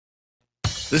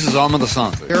This is Armand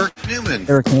Asante. Eric Newman.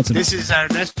 Eric Hansen. This is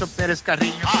Ernesto Perez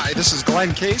Carrillo. Hi, this is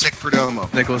Glenn Case. Nick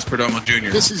Perdomo. Nicholas Perdomo Jr.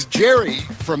 This is Jerry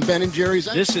from Ben &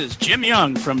 Jerry's. This is Jim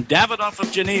Young from Davidoff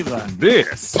of Geneva.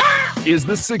 This is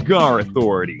the Cigar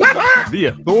Authority.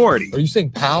 The authority. Are you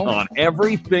saying pal? On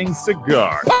everything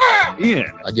cigar.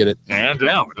 In I get it. and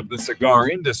out of the cigar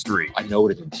industry. I know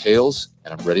what it entails,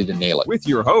 and I'm ready to nail it. With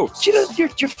your host, You're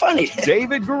funny.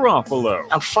 David Garofalo.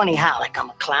 I'm funny how? Like I'm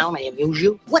a clown? I amuse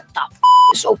you? What the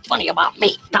is so funny about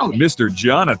me? Tell me. Mr.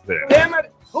 Jonathan. Damn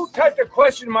it! Who typed a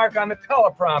question mark on the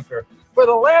teleprompter? For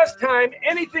the last time,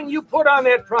 anything you put on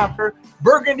that prompter,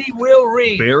 Burgundy will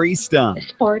read. Barry Stein.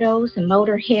 Sportos,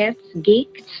 motorheads,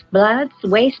 geeks, bloods,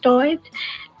 wastoids,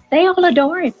 they all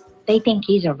adore him. They think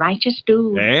he's a righteous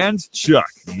dude. And Chuck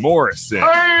Morrison.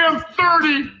 I am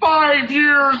 35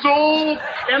 years old,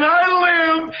 and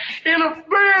I live in a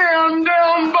van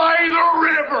down by the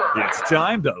river. It's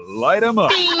time to light 'em up.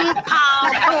 Bing,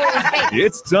 pow, boom.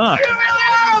 It's time You really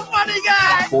are a funny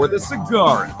guy. for the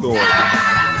Cigar Authority.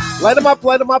 Light 'em up,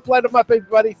 light 'em up, light 'em up,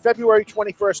 everybody. February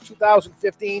 21st,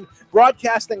 2015,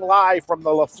 broadcasting live from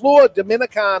the La Flor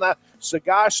Dominicana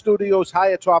Cigar Studios, high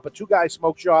atop a two-guy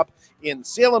smoke shop in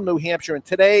Salem, New Hampshire. And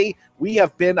today, we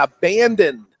have been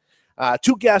abandoned.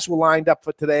 Two guests were lined up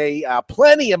for today.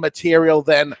 Plenty of material.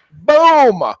 Then,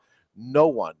 boom, no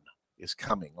one is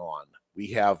coming on. We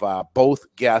have both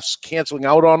guests canceling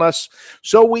out on us,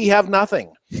 so we have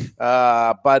nothing.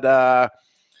 But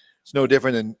it's no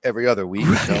different than every other week.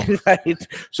 So. Right.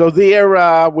 So there,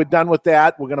 we're done with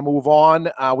that. We're going to move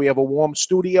on. We have a warm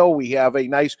studio. We have a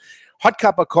nice hot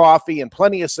cup of coffee and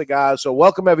plenty of cigars. So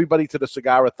welcome, everybody, to the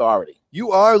Cigar Authority.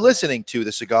 You are listening to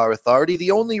the Cigar Authority,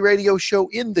 the only radio show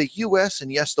in the U.S.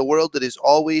 and, yes, the world that is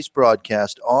always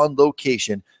broadcast on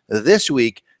location. This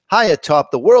week, high atop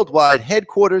the worldwide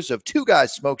headquarters of Two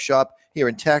Guys Smoke Shop here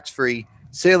in tax-free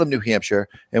Salem, New Hampshire.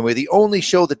 And we're the only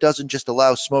show that doesn't just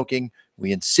allow smoking.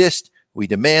 We insist, we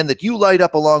demand that you light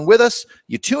up along with us.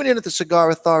 You tune in at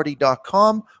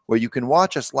thecigarauthority.com, where you can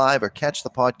watch us live or catch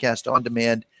the podcast on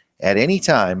demand at any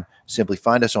time. Simply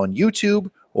find us on YouTube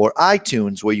or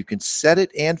iTunes, where you can set it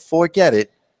and forget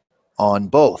it on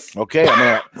both. Okay,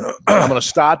 I'm gonna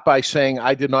start by saying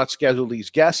I did not schedule these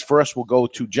guests. First, we'll go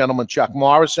to gentleman Chuck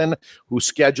Morrison, who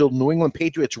scheduled New England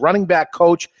Patriots running back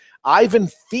coach Ivan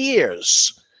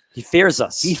Fears. He fears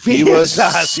us. He was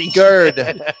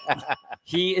scared.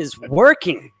 He is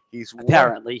working. He's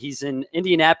Apparently, he's in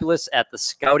Indianapolis at the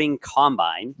Scouting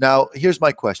Combine. Now, here's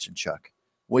my question, Chuck.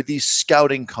 With these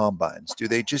scouting combines, do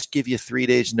they just give you 3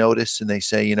 days notice and they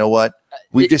say, you know what,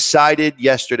 we decided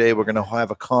yesterday we're going to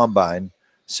have a combine,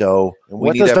 so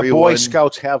what does the Boy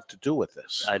Scouts have to do with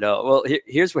this? I know. Well,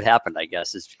 here's what happened, I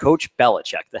guess, is Coach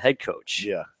Belichick, the head coach,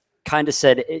 kind of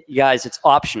said, you guys, it's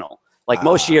optional. Like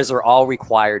most years are all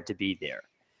required to be there.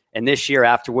 And this year,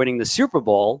 after winning the Super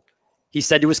Bowl, he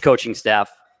said to his coaching staff,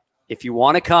 if you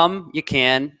want to come, you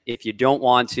can. If you don't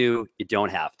want to, you don't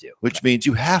have to. Which means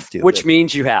you have to. Which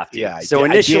means you have to. Yeah, so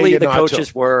initially, the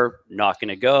coaches were not going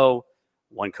to go.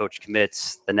 One coach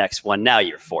commits, the next one. Now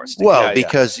you're forced to go. Well,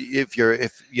 because if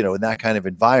you know, in that kind of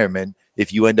environment,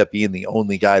 if you end up being the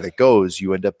only guy that goes,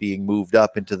 you end up being moved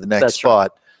up into the next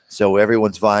spot. Right. So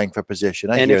everyone's vying for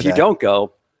position. And if you don't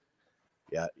go,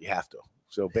 yeah, you have to.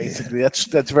 So basically,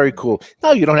 that's very cool.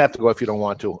 No, you don't have to go if you don't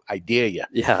want to. I dare you.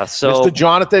 Yeah. So Mr.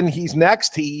 Jonathan, he's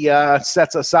next. He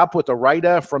sets us up with a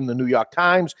writer from the New York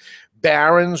Times,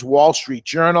 Barron's, Wall Street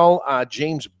Journal.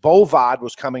 James Bovard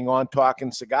was coming on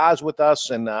talking cigars with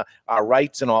us and our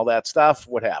rights and all that stuff.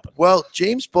 What happened? Well,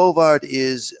 James Bovard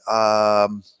is a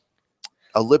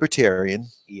libertarian.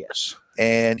 Yes.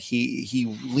 And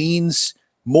he leans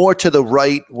more to the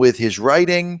right with his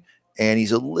writing. And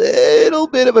he's a little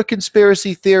bit of a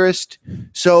conspiracy theorist.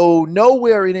 So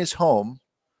nowhere in his home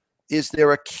is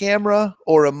there a camera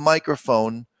or a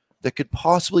microphone that could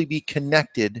possibly be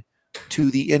connected to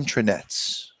the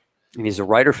intranets. And he's a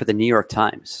writer for the New York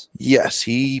Times. Yes,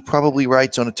 he probably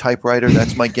writes on a typewriter.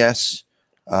 That's my guess.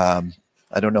 I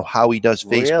don't know how he does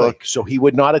Facebook. Really? So he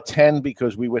would not attend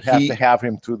because we would have to have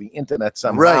him through the internet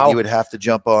somehow. Right, he would have to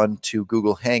jump on to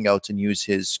Google Hangouts and use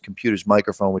his computer's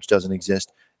microphone, which doesn't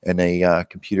exist, and a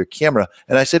computer camera.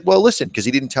 And I said, well, listen, because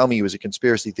he didn't tell me he was a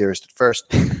conspiracy theorist at first.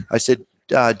 I said,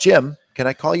 Jim, can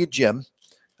I call you Jim?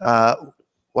 Why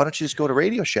don't you just go to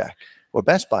Radio Shack or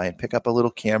Best Buy and pick up a little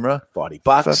camera? $40.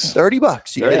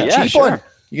 $30. You get a cheap one.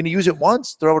 You're going to use it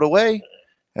once, throw it away.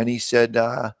 And he said,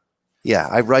 yeah,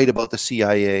 I write about the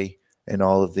CIA and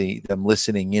all of them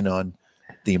listening in on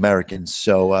the Americans.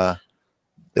 So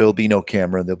there will be no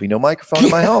camera. There'll be no microphone in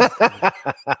my home.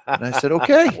 And I said,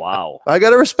 okay. Wow. I got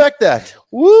to respect that.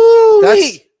 Woo!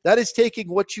 That is taking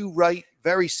what you write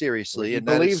very seriously. He and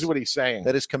that believes is- what he's saying.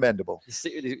 That is commendable.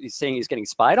 He's saying he's getting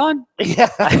spied on? Yeah.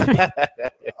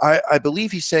 I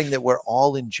believe he's saying that we're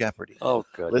all in jeopardy. Oh,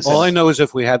 good. Listen, All I know is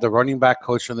if we had the running back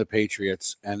coach from the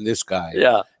Patriots and this guy,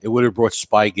 Yeah. it would have brought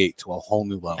Spygate to a whole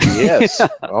new level. yes.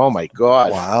 Oh, my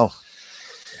God. Wow.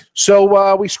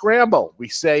 So we scramble. We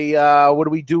say, what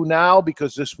do we do now?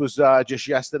 Because this was just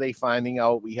yesterday finding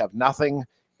out we have nothing.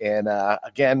 And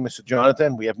again, Mr.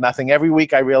 Jonathan, we have nothing every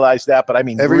week. I realize that, but I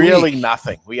mean, Every really week.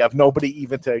 nothing. We have nobody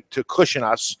even to cushion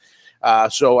us.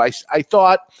 So I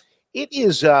thought it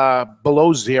is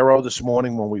below zero this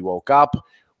morning when we woke up.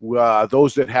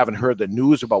 Those that haven't heard the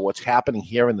news about what's happening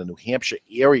here in the New Hampshire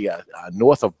area,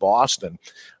 north of Boston,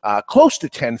 close to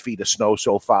 10 feet of snow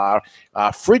so far,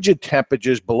 frigid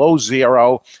temperatures below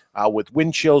zero, with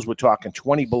wind chills, we're talking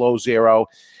 20 below zero.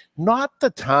 Not the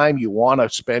time you want to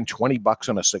spend $20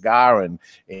 on a cigar and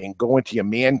go into your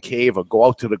man cave or go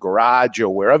out to the garage or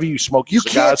wherever you smoke your You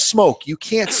cigars. can't smoke. You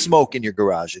can't smoke in your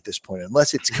garage at this point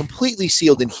unless it's completely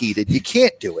sealed and heated. You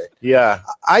can't do it. Yeah.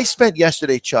 I spent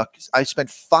yesterday, Chuck, I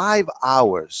spent 5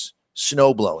 hours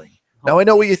snow blowing. Now, I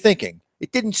know what you're thinking.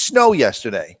 It didn't snow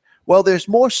yesterday. Well, there's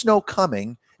more snow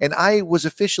coming, and I was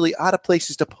officially out of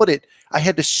places to put it. I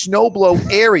had to snow blow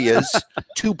areas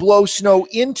to blow snow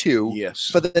into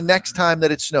for the next time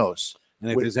that it snows.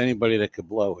 And if there's anybody that could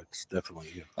blow, it's definitely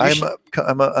you.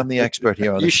 I'm the expert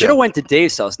here on You the should show. have went to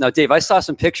Dave's house. Now, Dave, I saw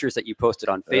some pictures that you posted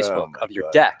on Facebook of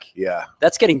your deck. Yeah.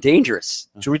 That's getting dangerous.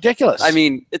 It's ridiculous. I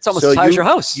mean, it's almost So as high as your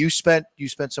house. You spent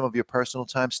some of your personal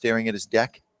time staring at his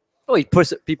deck? Oh, he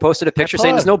posted a picture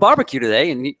saying there's no barbecue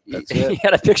today, and he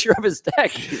had a picture of his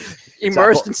deck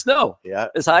immersed in snow. Yeah.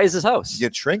 As high as his house. You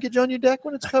get shrinkage on your deck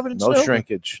when it's covered in No snow?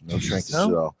 shrinkage. No shrinkage.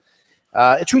 No?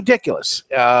 So, it's ridiculous.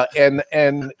 And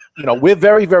you know, we're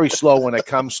very, very slow when it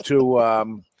comes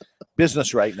to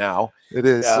business right now. It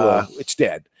is slow. It's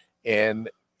dead. And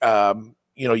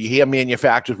you know, you hear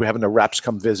manufacturers, we're having the reps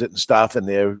come visit and stuff, and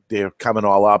they're coming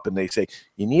all up and they say,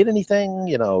 you need anything?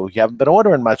 You know, you haven't been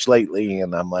ordering much lately.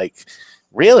 And I'm like,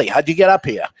 really? How'd you get up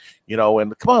here? You know,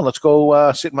 and come on, let's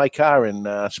go sit in my car and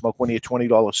smoke one of your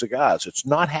 $20 cigars. It's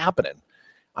not happening,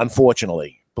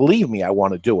 unfortunately. Believe me, I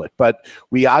want to do it. But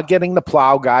we are getting the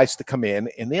plow guys to come in,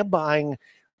 and they're buying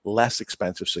less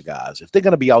expensive cigars. If they're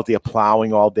going to be out there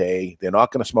plowing all day, they're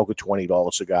not going to smoke a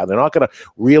 $20 cigar. They're not going to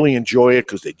really enjoy it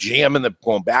because they're jamming, they're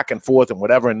going back and forth and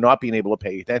whatever and not being able to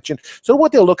pay attention. So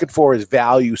what they're looking for is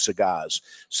value cigars.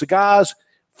 Cigars,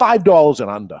 $5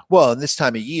 and under. Well, in this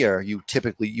time of year, you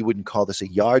wouldn't call this a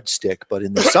yardstick, but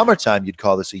in the summertime, you'd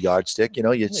call this a yardstick. You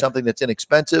know, it's something that's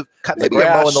inexpensive. Cutting Maybe the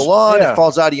you're grass. mowing the lawn, Yeah. it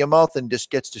falls out of your mouth and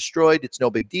just gets destroyed. It's no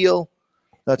big deal.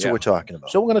 That's what we're talking about.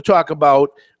 So we're going to talk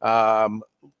about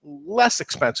less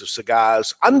expensive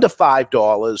cigars, under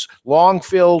 $5,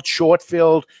 long-filled,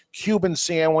 short-filled, Cuban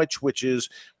sandwich, which is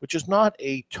not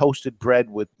a toasted bread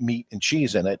with meat and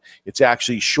cheese in it. It's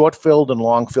actually short-filled and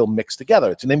long-filled mixed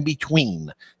together. It's an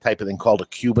in-between type of thing called a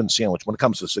Cuban sandwich when it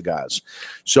comes to cigars.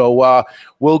 So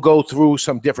we'll go through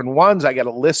some different ones. I got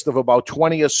a list of about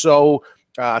 20 or so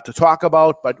to talk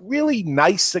about, but really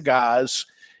nice cigars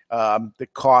that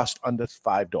cost under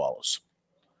 $5.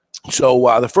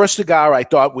 So the first cigar I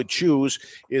thought we'd choose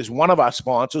is one of our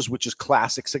sponsors, which is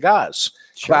Classic Cigars.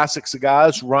 Sure. Classic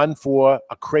Cigars run for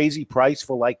a crazy price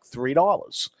for like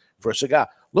 $3 for a cigar.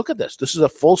 Look at this. This is a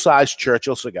full-size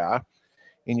Churchill cigar,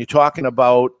 and you're talking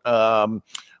about,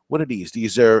 what are these?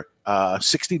 These are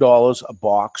 $60 a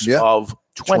box of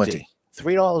 20.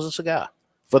 $3 a cigar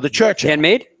for the Churchill.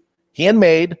 Handmade?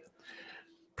 Handmade.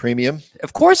 Premium?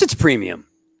 Of course it's premium.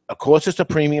 Of course it's a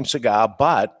premium cigar,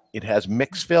 but it has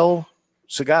mixed fill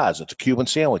cigars. It's a Cuban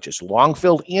sandwich. It's long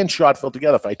filled and short filled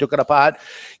together. If I took it apart,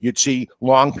 you'd see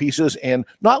long pieces and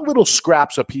not little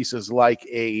scraps of pieces like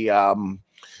a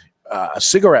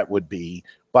cigarette would be,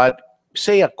 but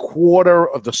say a quarter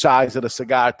of the size of the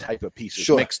cigar type of pieces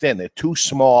mixed in. They're too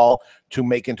small to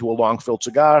make into a long filled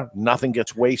cigar. Nothing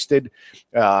gets wasted.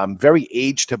 Very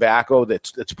aged tobacco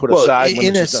that's put aside.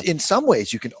 In some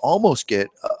ways, you can almost get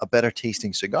a better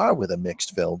tasting cigar with a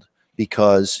mixed filled,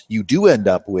 because you do end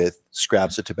up with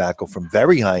scraps of tobacco from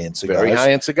very high-end cigars. Very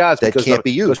high-end cigars that can't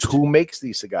be used. Because who makes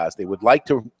these cigars? They would like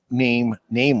to name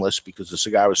nameless because the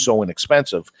cigar is so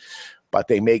inexpensive, but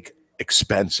they make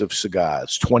expensive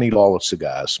cigars, $20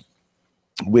 cigars.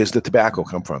 Where's the tobacco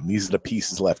come from? These are the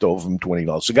pieces left over from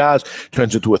 $20 cigars.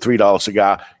 Turns into a $3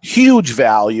 cigar. Huge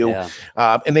value. Yeah.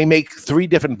 And they make 3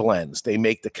 different blends. They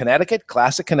make the Connecticut,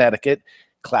 Classic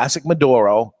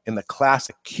Maduro, and the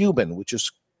Classic Cuban, which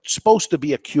is supposed to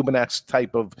be a Cuban-esque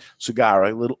type of cigar,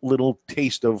 a little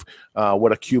taste of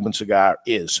what a Cuban cigar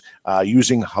is,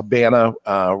 using Habana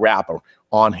wrapper.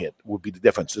 on it would be the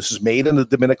difference. This is made in the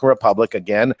Dominican Republic.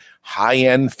 Again,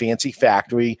 high-end, fancy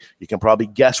factory. You can probably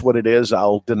guess what it is.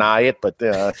 I'll deny it, but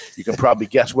you can probably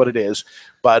guess what it is.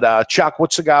 But Chuck,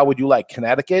 what cigar would you like?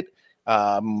 Connecticut,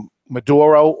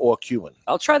 Maduro, or Cuban?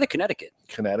 I'll try the Connecticut.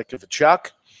 Connecticut for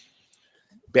Chuck.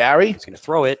 Barry? He's going to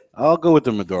throw it. I'll go with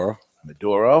the Maduro.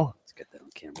 Maduro. Let's get that on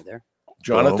camera there.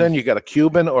 Jonathan, you got a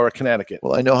Cuban or a Connecticut?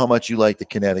 Well, I know how much you like the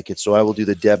Connecticut, so I will do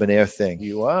the debonair thing.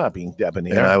 You are being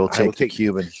debonair. And I will take the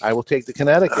Cuban. I will take the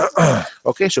Connecticut.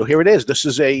 Okay, so here it is. This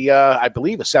is I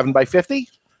believe, a 7x50.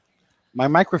 My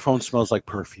microphone smells like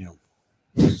perfume.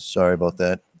 Sorry about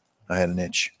that. I had an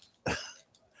itch.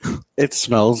 It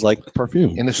smells like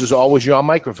perfume. And this is always your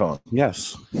microphone.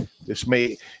 Yes.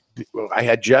 I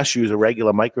had Jess use a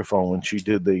regular microphone when she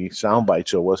did the soundbite,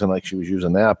 so it wasn't like she was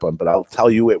using that one. But I'll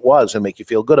tell you it was and make you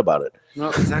feel good about it. No,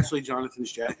 it's actually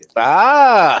Jonathan's jacket.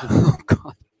 Ah! Oh,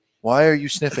 God. Why are you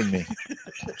sniffing me?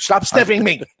 Stop sniffing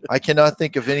me. I cannot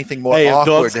think of anything more Hey, if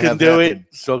awkward dogs to can have do happen.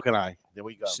 it, so can I. There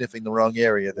we go. Sniffing the wrong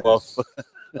area. Then. Well,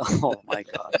 Oh, my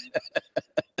God.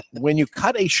 When you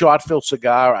cut a short-filled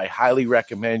cigar, I highly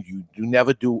recommend you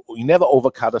never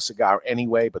overcut a cigar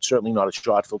anyway, but certainly not a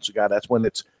short-filled cigar. That's when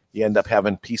you end up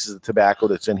having pieces of tobacco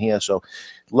that's in here. So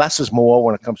less is more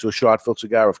when it comes to a short-filled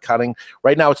cigar of cutting.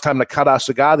 Right now, it's time to cut our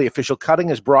cigar. The official cutting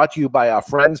is brought to you by our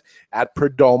friends at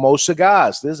Perdomo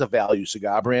Cigars. There's a value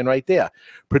cigar brand right there.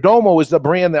 Perdomo is the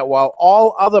brand that while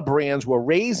all other brands were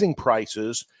raising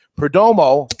prices,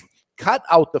 Perdomo cut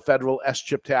out the federal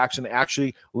S-chip tax and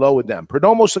actually lowered them.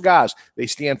 Perdomo Cigars, they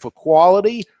stand for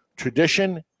quality,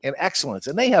 tradition, and excellence,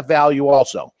 and they have value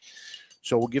also.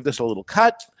 So we'll give this a little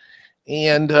cut.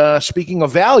 And speaking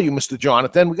of value, Mr.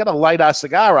 Jonathan, we got to light our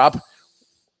cigar up.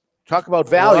 Talk about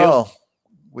value. Well,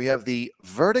 we have the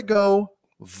Vertigo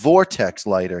Vortex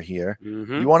lighter here.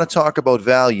 Mm-hmm. You want to talk about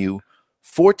value?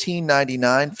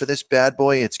 $14.99 for this bad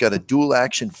boy. It's got a dual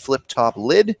action flip top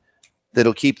lid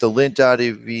that'll keep the lint out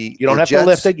of the. You don't have to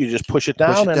lift it. You just push it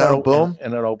down, boom,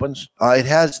 and it opens. It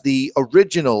has the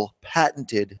original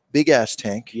patented big ass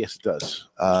tank. Yes, it does.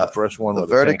 The first one. The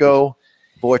Vertigo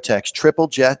Vortex triple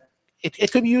jet.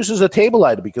 It could be used as a table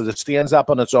lighter because it stands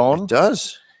up on its own. It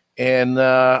does. And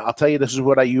I'll tell you, this is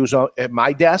what I use at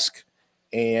my desk,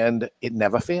 and it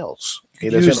never fails.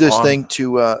 Use this thing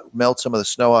to melt some of the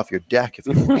snow off your deck if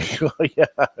you want. Yeah.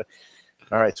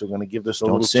 All right, so we're going to give this a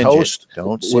little singe toast.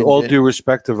 With all due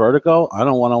respect to Vertigo, I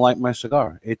don't want to light my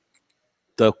cigar.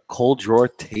 The cold drawer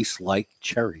tastes like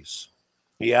cherries.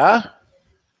 Yeah?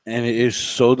 And it is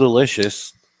so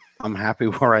delicious. I'm happy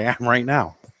where I am right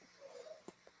now.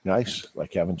 Nice,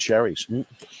 like having cherries.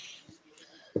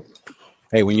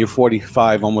 Hey, when you're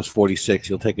 45, almost 46,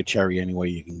 you'll take a cherry any way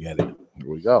you can get it. Here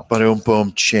we go. Boom,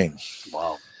 boom, ching.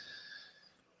 Wow.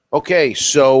 Okay,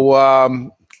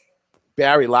 so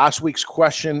Barry, last week's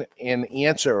question and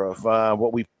answer of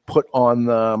what we put on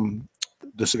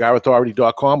the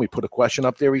cigarauthority.com. We put a question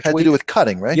up there each Had week. to do with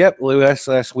cutting, right? Yep, we asked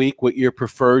last week what your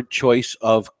preferred choice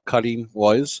of cutting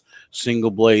was.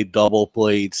 Single blade, double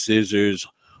blade, scissors,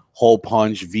 hole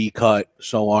punch, V-cut,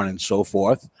 so on and so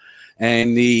forth.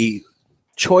 And the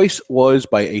choice was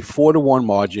by a 4-to-1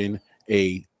 margin,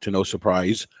 to no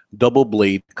surprise, double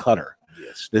blade cutter.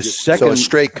 Yes. The second, So a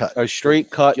straight cut. a straight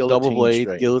cut, Guillotine double blade,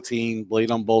 straight. guillotine, blade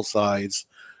on both sides.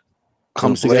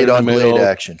 Comes Blade together on in the middle. blade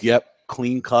action. Yep,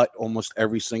 clean cut almost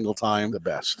every single time. The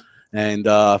best. And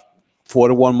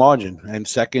 4-to-1 margin. And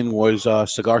second was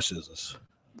cigar scissors.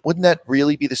 Wouldn't that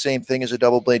really be the same thing as a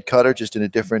double blade cutter, just in a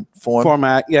different form?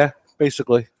 Format, yeah,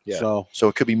 basically. Yeah. So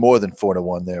it could be more than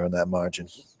 4-to-1 there on that margin.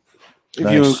 if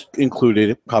Nice. you include it,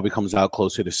 it probably comes out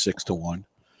closer to 6-to-1.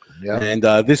 Yeah. And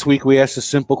this week we asked a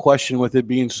simple question with it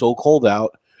being so cold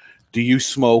out. Do you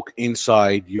smoke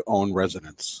inside your own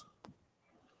residence?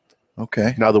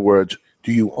 Okay. In other words,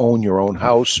 do you own your own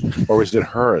house or is it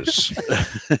hers?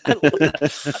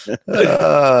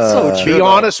 Be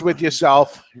honest with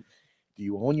yourself. Do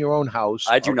you own your own house?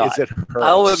 I do or not. Is it hers?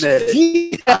 I'll admit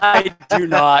it. I do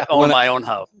not own my own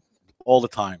house. All the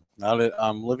time. Now that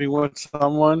I'm living with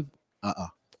someone,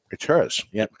 It's hers.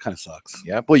 Yep, kind of sucks.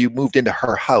 Yep. Well, you moved into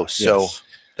her house, so Yes.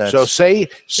 that's, So say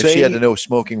if she had the no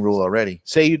smoking rule already.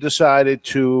 say you decided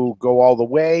to go all the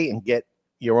way and get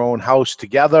your own house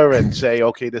together and say,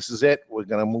 okay, this is it. We're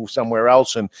going to move somewhere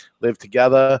else and live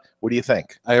together. What do you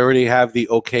think? I already have the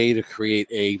okay to create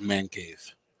a man cave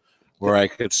where I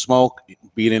could smoke,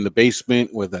 be it in the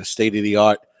basement with a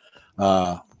state-of-the-art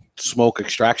smoke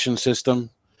extraction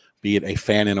system, be it a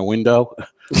fan in a window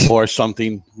or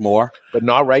something more. But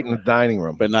not right in the dining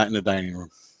room. But not in the dining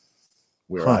room.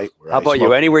 Where Huh. I How about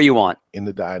you? Anywhere you want. In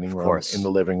the dining room, course. in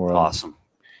the living room, Awesome.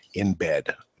 in bed.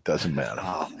 It doesn't matter.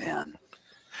 Oh, man.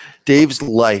 Dave's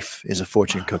life is a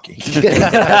fortune cookie.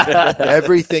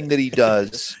 Everything that he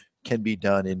does can be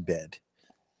done in bed.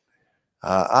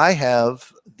 I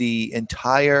have the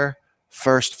entire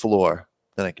first floor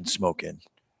that I can smoke in.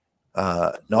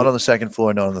 Not on the second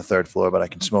floor, not on the third floor, but I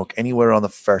can smoke anywhere on the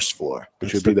first floor.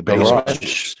 Which would be the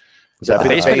garage. Is that the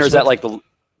basement, or is that like the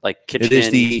kitchen? It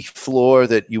is the floor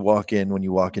that you walk in when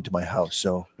you walk into my house.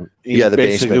 So yeah, the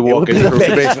basically basement. walking through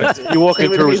the basement. You're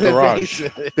walking through his garage.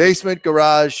 Basement,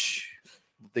 garage,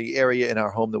 the area in our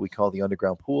home that we call the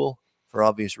underground pool for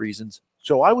obvious reasons.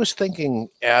 So I was thinking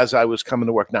as I was coming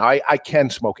to work. Now, I can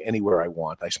smoke anywhere I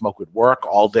want. I smoke at work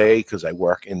all day because I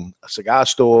work in a cigar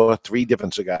store, 3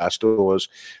 different cigar stores.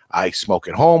 I smoke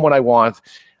at home when I want.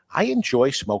 I enjoy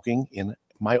smoking in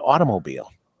my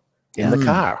automobile, in the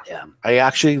car. Yeah. I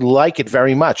actually like it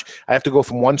very much. I have to go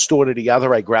from one store to the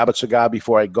other. I grab a cigar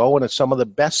before I go, and it's some of the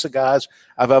best cigars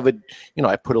I've ever,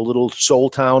 I put a little Soul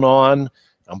Town on.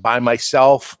 I'm by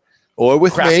myself. Or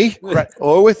with me.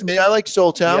 Or with me. I like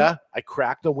Soul Town. Yeah. I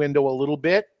crack the window a little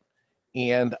bit,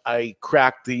 and I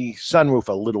crack the sunroof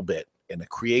a little bit, and it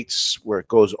creates where it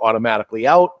goes automatically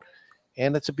out,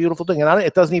 and it's a beautiful thing. And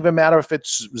it doesn't even matter if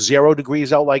it's 0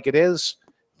 degrees out like it is.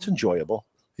 It's enjoyable.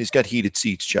 He's got heated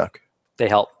seats, Chuck. They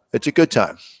help. It's a good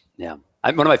time. Yeah.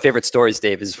 One of my favorite stories,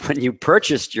 Dave, is when you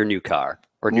purchased your new car,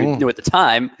 or knew at the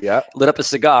time, lit up a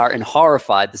cigar and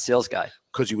horrified the sales guy.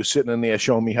 Because he was sitting in there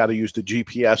showing me how to use the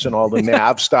GPS and all the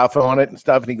nav stuff on it and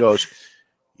stuff. And he goes,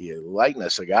 "You lighting a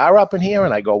cigar up in here?"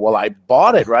 And I go, "Well, I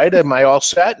bought it, right? Am I all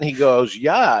set?" And he goes,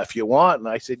 "Yeah, if you want." And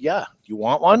I said, "Yeah, you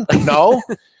want one?" No.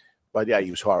 But yeah,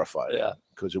 he was horrified. Yeah.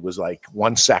 Because it was like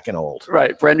 1 second old.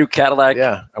 Right. Brand new Cadillac.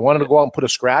 Yeah. I wanted to go out and put a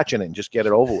scratch in it and just get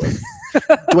it over with.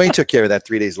 Dwayne took care of that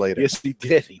 3 days later. Yes, he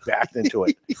did. He backed into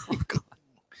it.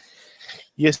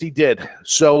 Yes, he did.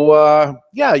 So,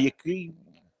 yeah,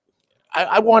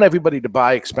 I want everybody to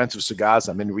buy expensive cigars.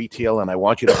 I'm in retail, and I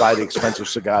want you to buy the expensive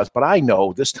cigars. But I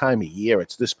know this time of year,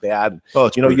 it's this bad. Oh,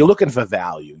 it's brutal. You're looking for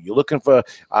value. You're looking for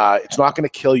it's not going to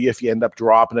kill you if you end up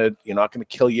dropping it. You're not going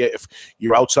to kill you if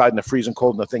you're outside in the freezing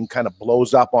cold and the thing kind of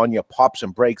blows up on you, pops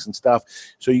and breaks and stuff.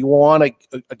 So you want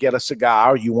to get a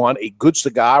cigar. You want a good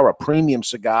cigar, a premium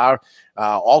cigar,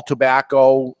 all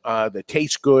tobacco that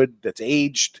tastes good, that's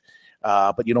aged.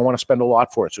 But you don't want to spend a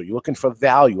lot for it. So you're looking for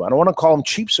value. I don't want to call them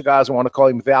cheap cigars. I want to call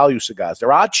them value cigars.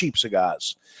 There are cheap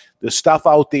cigars. There's stuff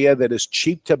out there that is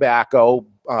cheap tobacco.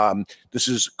 This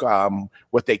is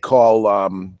what they call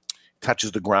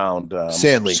touches the ground.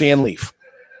 Sandleaf. Sandleaf.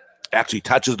 Actually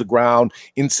touches the ground.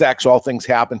 Insects, all things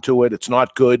happen to it. It's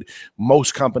not good.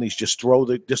 Most companies just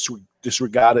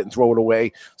disregard it and throw it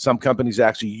away. Some companies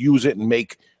actually use it and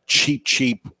make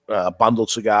cheap bundled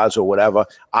cigars or whatever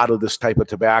out of this type of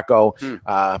tobacco.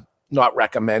 Not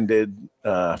recommended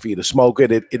for you to smoke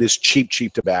it. It is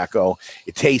cheap tobacco.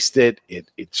 You taste it.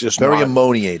 It's just very not,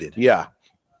 ammoniated. Yeah.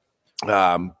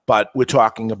 But we're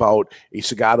talking about a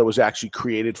cigar that was actually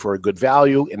created for a good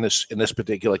value. In this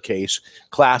particular case,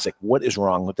 classic. What is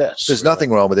wrong with this? There's nothing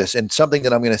wrong with this. And something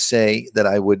that I'm going to say that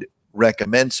I would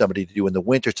recommend somebody to do in the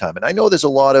wintertime. And I know there's a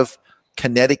lot of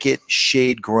Connecticut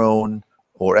shade-grown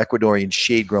or Ecuadorian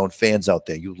shade-grown fans out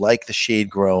there. You like the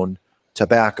shade-grown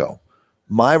tobacco.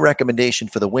 My recommendation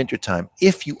for the wintertime,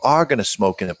 if you are going to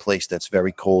smoke in a place that's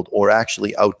very cold or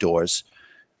actually outdoors,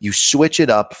 you switch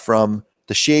it up from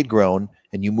the shade-grown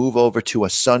and you move over to a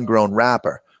sun-grown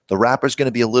wrapper. The wrapper is going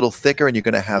to be a little thicker and you're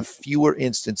going to have fewer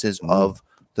instances of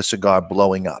the cigar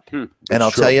blowing up. And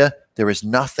I'll tell you, there is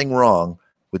nothing wrong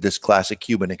with this classic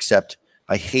Cuban, except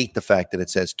I hate the fact that it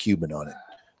says Cuban on it.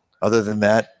 Other than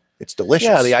that, it's delicious.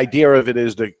 Yeah, the idea of it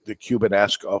is the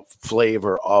Cuban-esque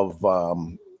flavor of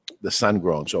the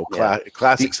sun-grown. So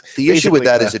classics. The issue with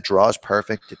that is it draws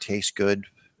perfect. It tastes good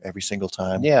every single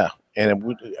time. Yeah,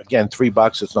 and again,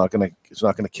 $3. It's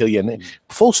not gonna kill you. And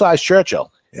full-size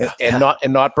Churchill, and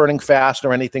not burning fast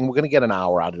or anything. We're gonna get an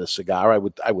hour out of the cigar. I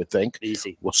would think.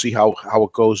 Easy. We'll see how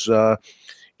it goes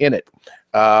in it.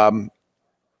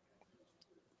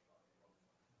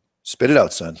 Spit it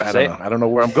out, son. I don't know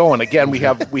where I'm going. Again, we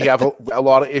have a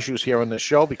lot of issues here on this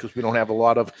show because we don't have a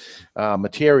lot of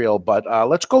material. But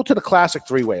let's go to the classic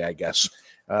three-way, I guess,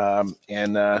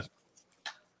 and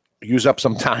use up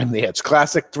some time there. It's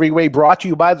classic three-way, brought to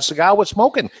you by the Cigar We're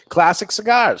Smoking. Classic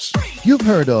cigars. You've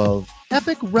heard of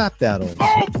epic rap battles,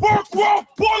 but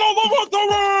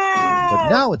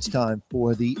now it's time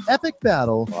for the epic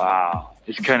battle. Wow.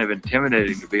 It's kind of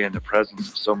intimidating to be in the presence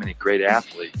of so many great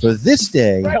athletes. For this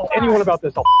day Tell anyone about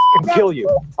this, I'll kill you.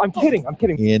 I'm kidding.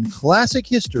 in classic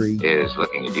history, Here's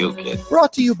looking at you, kid.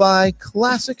 brought to you by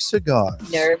Classic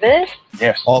Cigars. Nervous?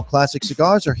 Yes. All Classic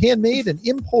Cigars are handmade and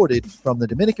imported from the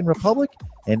Dominican Republic,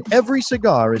 and every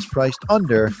cigar is priced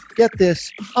under, get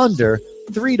this, under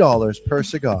 $3 per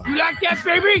cigar. You like that,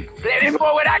 baby? Let him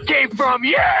know where that came from,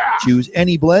 yeah! Choose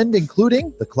any blend,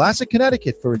 including the Classic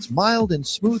Connecticut for its mild and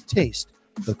smooth taste,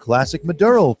 the Classic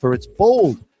Maduro for its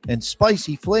bold and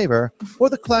spicy flavor, or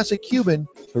the Classic Cuban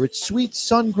for its sweet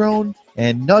sun-grown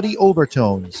and nutty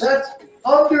overtones. That's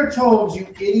undertones, you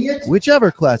idiot!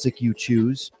 Whichever classic you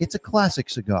choose, it's a classic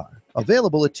cigar.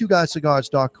 Available at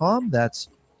twoguyscigars.com. That's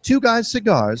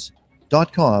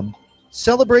twoguyscigars.com.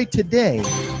 Celebrate today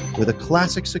with a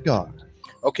classic cigar.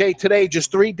 Okay, today, just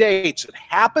 3 dates. It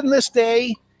happened this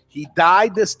day, he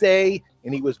died this day,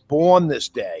 and he was born this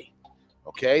day.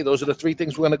 Okay, those are the 3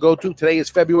 things we're going to go to. Today is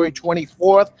February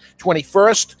 24th,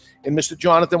 21st. And Mr.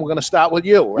 Jonathan, we're going to start with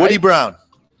you, right? Woody Brown.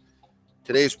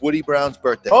 Today is Woody Brown's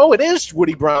birthday. Oh, it is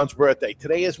Woody Brown's birthday.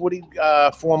 Today is Woody,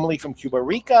 formerly from Cuba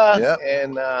Rica. Yeah.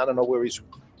 And I don't know where he's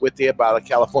with there, about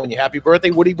California. Happy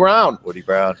birthday, Woody Brown. Woody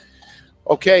Brown.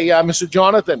 Okay, Mr.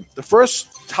 Jonathan, the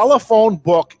first telephone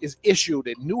book is issued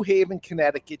in New Haven,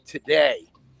 Connecticut today,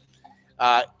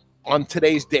 on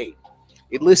today's date.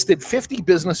 It listed 50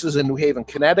 businesses in New Haven,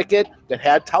 Connecticut that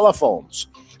had telephones.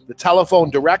 The telephone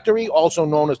directory, also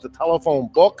known as the telephone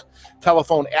book,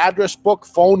 telephone address book,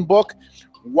 phone book,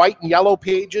 white and yellow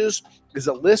pages, is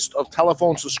a list of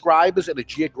telephone subscribers in a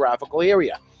geographical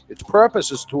area. Its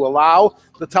purpose is to allow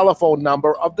the telephone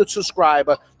number of the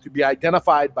subscriber to be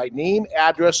identified by name,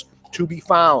 address, to be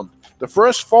found. The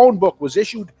first phone book was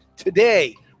issued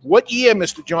today. What year,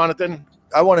 Mr. Jonathan?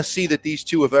 I want to see that these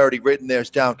two have already written theirs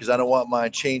down because I don't want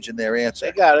mine changing their answer.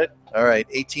 They got it. All right,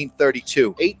 1832.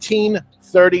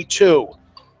 1832.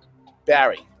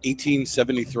 Barry.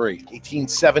 1873.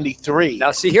 1873.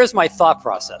 Now, see, here's my thought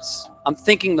process. I'm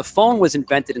thinking the phone was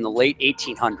invented in the late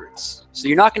 1800s. So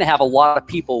you're not going to have a lot of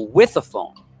people with a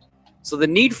phone. So the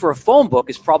need for a phone book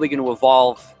is probably going to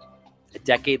evolve a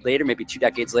decade later, maybe 2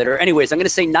 decades later. Anyways, I'm going to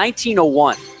say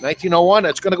 1901. 1901.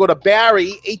 It's going to go to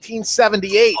Barry,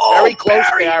 1878. Oh, very close,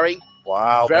 Barry.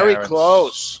 Wow. Very Barons.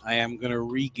 close. I am going to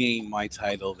regain my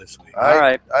title this week. All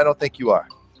right. I don't think you are.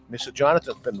 Mr.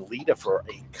 Jonathan's been leader for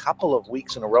a couple of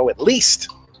weeks in a row, at least,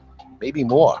 maybe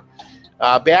more.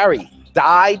 Barry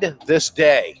died this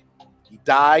day. He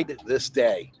died this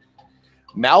day.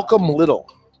 Malcolm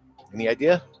Little. Any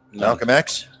idea? Malcolm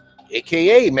X?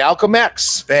 AKA Malcolm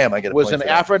X. Bam, I get a was point an for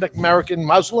that. African-American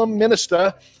Muslim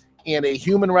minister and a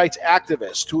human rights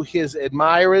activist. To his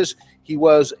admirers, he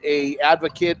was an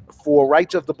advocate for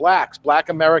rights of the blacks. Black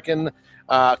American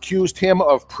accused him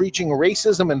of preaching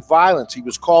racism and violence. He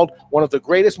was called one of the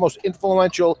greatest, most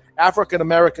influential African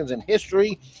Americans in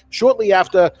history. Shortly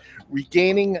after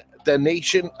resigning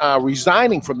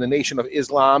from the Nation of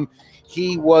Islam,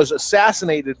 he was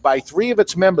assassinated by 3 of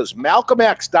its members. Malcolm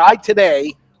X died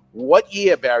today. What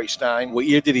year, Barry Stein? What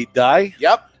year did he die?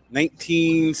 Yep.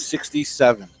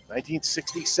 1967.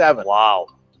 1967. Wow.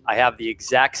 I have the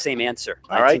exact same answer.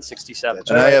 All right. 1967.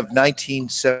 And I have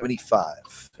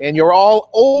 1975. And you're all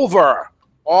over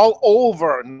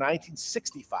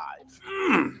 1965.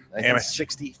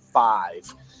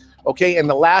 1965. Okay, and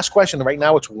the last question, right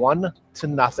now it's 1-0 to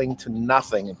nothing,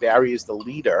 and Barry is the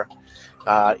leader.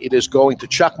 It is going to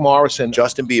Chuck Morrison.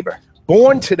 Justin Bieber.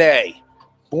 Born today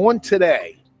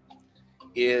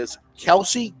is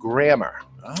Kelsey Grammer.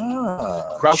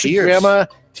 Kelsey Cheers. Grammer,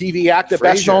 TV actor,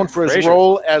 best Frasier. known for his Frasier.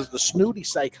 role as the snooty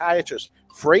psychiatrist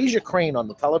Frasier Crane on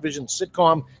the television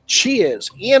sitcom Cheers,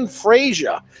 and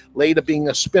Frasier, later being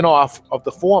a spinoff of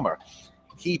the former.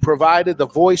 He provided the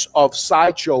voice of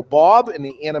Sideshow Bob in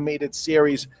the animated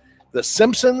series The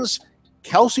Simpsons.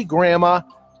 Kelsey Grammer,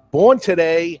 born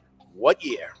today, what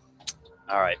year?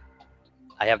 All right.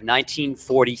 I have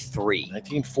 1943.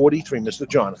 1943, Mr.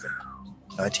 Jonathan.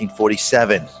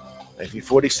 1947.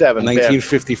 1947.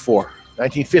 1954.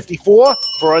 1954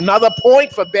 for another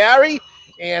point for Barry,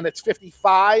 and it's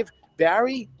 55.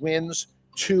 Barry wins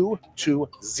 2-0.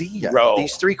 Yeah,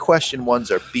 these 3 question ones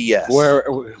are BS.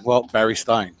 Well, Barry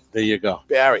Stein. There you go.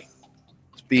 Barry.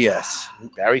 It's BS.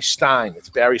 Barry Stein. It's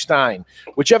Barry Stein.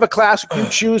 Whichever classic you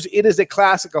choose, it is a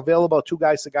classic available at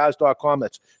twoguyscigars.com.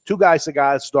 That's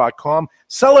twoguyscigars.com.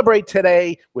 Celebrate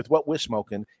today with what we're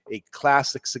smoking, a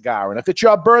classic cigar. And if it's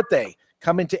your birthday,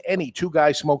 come into any Two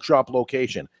Guys Smoke Shop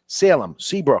location, Salem,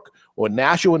 Seabrook, or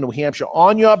Nashua, New Hampshire,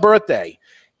 on your birthday,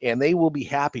 and they will be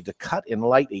happy to cut and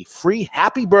light a free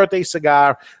happy birthday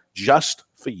cigar just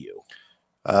for you.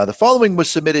 The following was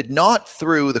submitted not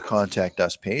through the Contact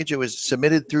Us page. It was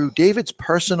submitted through David's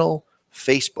personal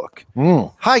Facebook.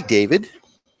 Hi, David.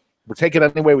 We'll take it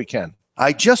any way we can.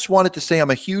 I just wanted to say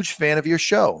I'm a huge fan of your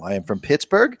show. I am from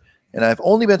Pittsburgh, and I've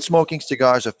only been smoking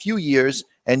cigars a few years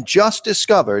and just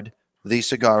discovered the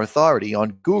Cigar Authority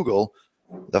on Google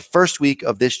the first week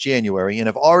of this January, and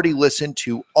have already listened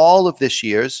to all of this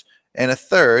year's and a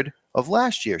third of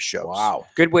last year's shows. Wow.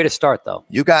 Good way to start, though.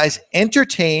 You guys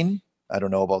entertain, I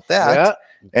don't know about that,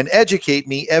 and educate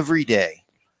me every day.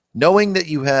 Knowing that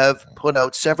you have put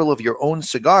out several of your own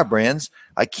cigar brands,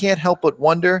 I can't help but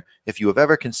wonder if you have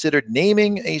ever considered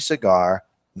naming a cigar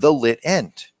the lit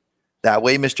end. That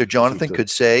way, Mr. Jonathan could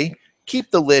say,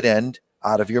 keep the lit end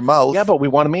out of your mouth. Yeah, but we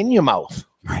want them in your mouth.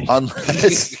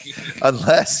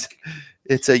 Unless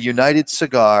it's a United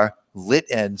Cigar lit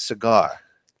end cigar.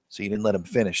 So you didn't let him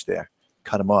finish there.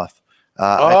 Cut him off.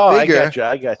 I got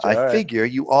you. I figure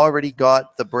you already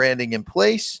got the branding in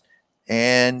place,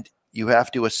 and you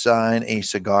have to assign a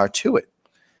cigar to it.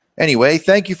 Anyway,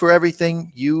 thank you for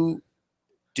everything you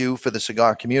do for the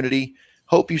cigar community.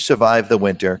 Hope you survive the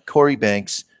winter. Corey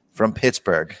Banks from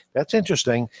Pittsburgh. That's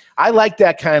interesting. I like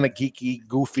that kind of geeky,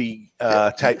 goofy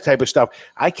type of stuff.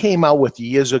 I came out with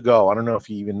years ago. I don't know if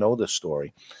you even know this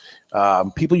story.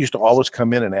 People used to always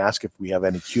come in and ask if we have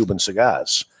any Cuban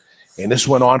cigars. And this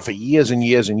went on for years and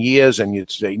years and years. And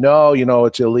you'd say, no,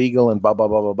 it's illegal and blah, blah,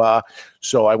 blah, blah, blah.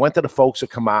 So I went to the folks at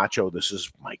Camacho. This is,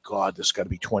 my God, this got to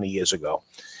be 20 years ago.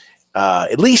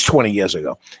 At least 20 years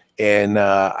ago. And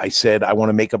I said, I want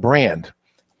to make a brand.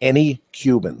 Any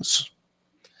Cubans.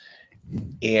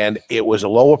 And it was a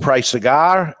lower price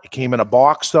cigar. It came in a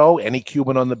box, though. Any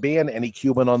Cuban on the band, any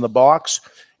Cuban on the box.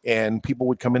 And people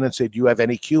would come in and say, do you have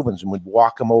any Cubans? And we'd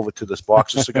walk them over to this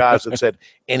box of cigars that said,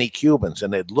 any Cubans?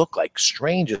 And they'd look like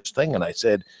strangest thing. And I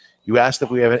said, you asked if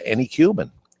we have any Cuban?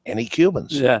 Any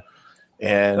Cubans? Yeah.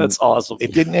 And that's awesome.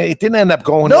 It didn't end up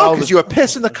going No, because you were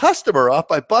pissing the customer off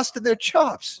by busting their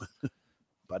chops.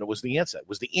 But it was the answer. It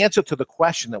was the answer to the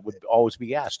question that would always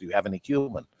be asked. Do you have any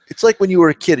Cuban? It's like when you were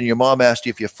a kid and your mom asked you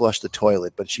if you flushed the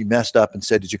toilet, but she messed up and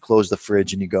said, did you close the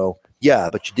fridge? And you go, yeah,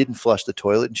 but you didn't flush the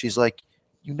toilet. And she's like,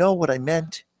 you know what I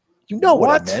meant? You know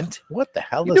what I meant. What the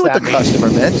hell You does knew what that the mean?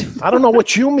 customer meant. I don't know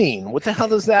what you mean. What the hell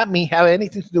does that mean? Have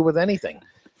anything to do with anything?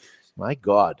 My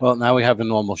God. Well, now we have a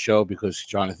normal show because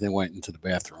Jonathan went into the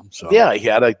bathroom. So Yeah, he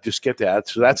had to just get that.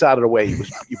 So that's out of the way.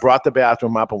 You brought the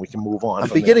bathroom up, and we can move on. I'm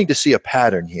from beginning to see a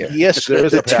pattern here. Yes, there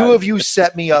is the a two pattern. of you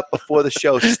set me up before the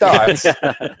show starts,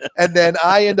 and then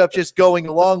I end up just going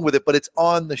along with it, but it's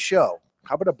on the show.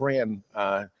 How about a brand?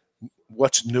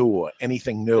 What's new or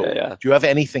anything new? Yeah. Do you have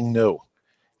anything new?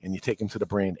 And you take them to the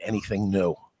brand. Anything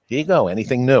new? Here you go.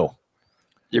 Anything new?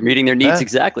 You're meeting their needs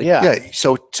exactly. Yeah.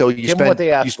 So you Give 'em what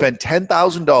they asked for. spend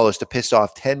 $10,000 to piss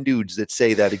off 10 dudes that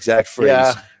say that exact phrase,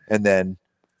 Yeah. and then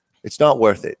it's not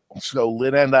worth it. So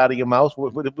lit end out of your mouth.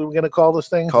 What are we going to call this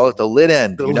thing? Call it the lit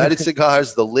end. The United lit-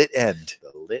 Cigars, the lit end.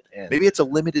 The lit end. Maybe it's a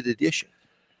limited edition.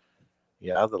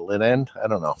 Yeah, the lit end. I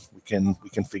don't know. We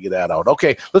can figure that out.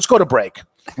 Okay, let's go to break.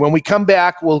 When we come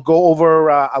back, we'll go over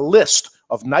a list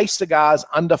of nice cigars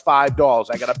under $5.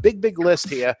 I got a big list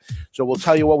here, so we'll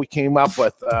tell you what we came up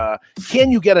with.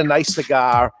 Can you get a nice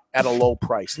cigar at a low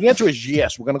price? The answer is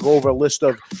yes. We're going to go over a list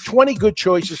of 20 good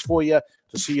choices for you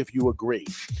to see if you agree.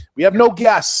 We have no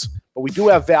guests, but we do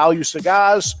have value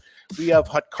cigars. We have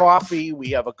hot coffee.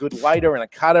 We have a good lighter and a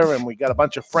cutter, and we got a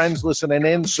bunch of friends listening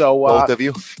in. So Both of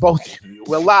you? Both of you.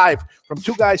 We're live from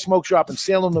Two Guys Smoke Shop in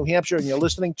Salem, New Hampshire, and you're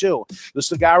listening to the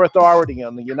Cigar Authority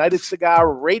on the United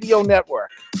Cigar Radio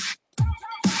Network.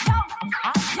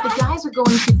 The guys are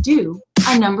going to do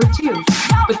a number 2,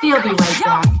 but they'll be right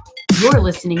back. You're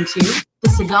listening to the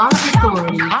Cigar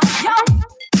Authority.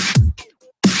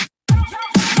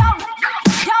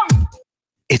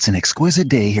 It's an exquisite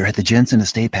day here at the Jensen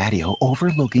Estate patio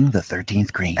overlooking the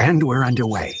 13th green. And we're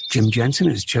underway. Jim Jensen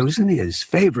has chosen his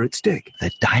favorite stick.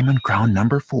 The Diamond Crown No.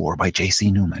 4 by J.C.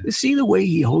 Newman. See the way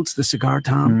he holds the cigar,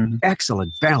 Tom?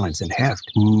 Excellent balance and heft.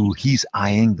 Ooh, he's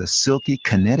eyeing the silky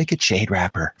Connecticut shade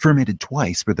wrapper, fermented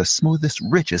twice for the smoothest,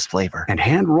 richest flavor. And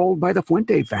hand-rolled by the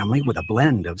Fuente family with a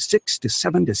blend of 6 to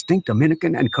 7 distinct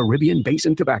Dominican and Caribbean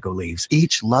basin tobacco leaves.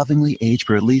 Each lovingly aged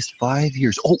for at least 5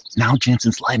 years. Oh, now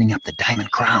Jensen's lighting up the Diamond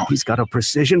Crown. He's got a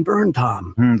precision burn,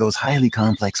 Tom. Those highly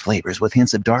complex flavors with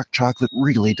hints of dark chocolate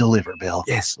really deliver, Bill.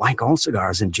 Yes, like all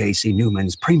cigars in J.C.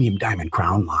 Newman's premium diamond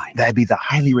crown line. That'd be the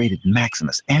highly rated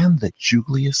Maximus and the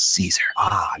Julius Caesar.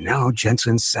 Ah, now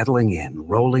Jensen's settling in,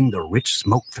 rolling the rich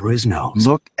smoke through his nose.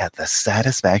 Look at the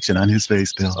satisfaction on his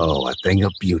face, Bill. Oh, a thing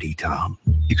of beauty, Tom.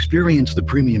 Experience the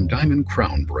premium Diamond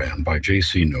Crown brand by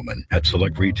J.C. Newman at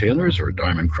select retailers or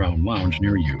Diamond Crown Lounge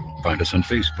near you. Find us on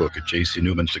Facebook at J.C.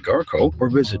 Newman Cigar Co. or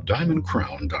visit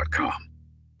diamondcrown.com.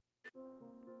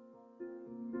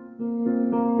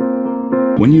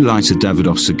 When you light a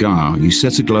Davidoff cigar, you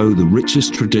set aglow the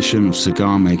richest tradition of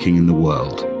cigar making in the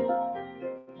world.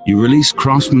 You release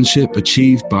craftsmanship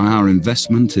achieved by our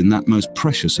investment in that most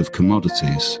precious of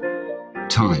commodities,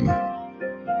 time.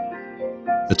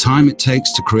 The time it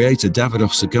takes to create a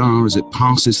Davidoff cigar as it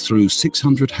passes through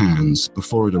 600 hands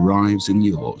before it arrives in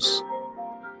yours.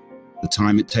 The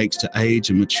time it takes to age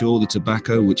and mature the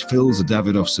tobacco which fills a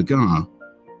Davidoff cigar,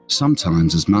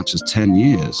 sometimes as much as 10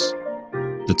 years.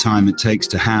 The time it takes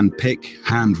to hand pick,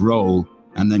 hand roll,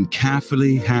 and then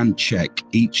carefully hand check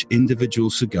each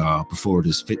individual cigar before it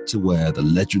is fit to wear the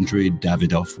legendary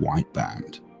Davidoff white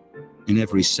band. In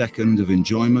every second of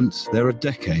enjoyment, there are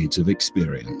decades of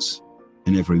experience.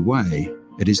 In every way,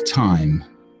 it is time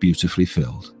beautifully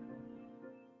filled.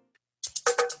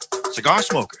 Cigar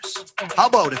smokers, how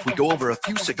about if we go over a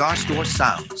few cigar store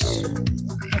sounds?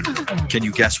 Can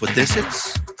you guess what this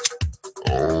is?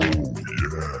 Oh,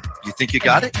 yeah. You think you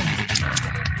got it?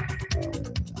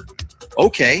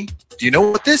 Okay, do you know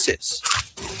what this is?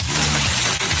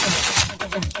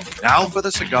 Now for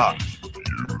the cigar.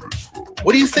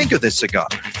 What do you think of this cigar?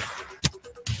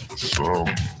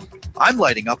 I'm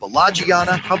lighting up a La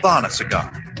Giana Havana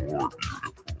cigar.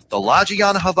 The La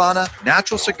Giana Havana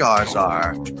natural cigars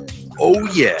are, oh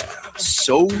yeah,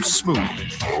 so smooth.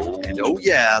 And oh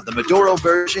yeah, the Maduro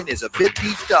version is a bit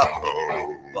beefed up.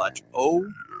 But oh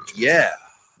yeah,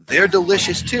 they're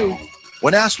delicious too.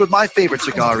 When asked what my favorite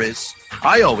cigar is,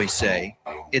 I always say,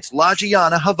 it's La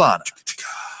Giana Havana.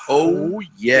 Oh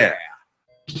yeah.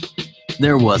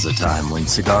 There was a time when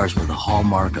cigars were the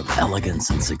hallmark of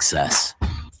elegance and success.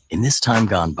 In this time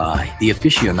gone by, the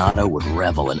aficionado would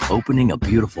revel in opening a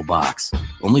beautiful box,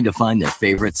 only to find their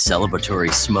favorite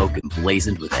celebratory smoke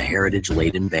emblazoned with a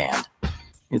heritage-laden band.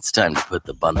 It's time to put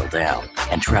the bundle down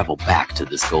and travel back to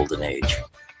this golden age.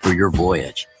 For your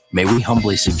voyage, may we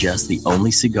humbly suggest the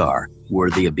only cigar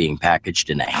worthy of being packaged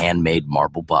in a handmade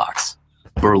marble box.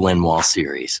 Berlin Wall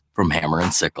Series from Hammer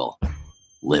and Sickle.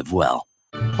 Live well.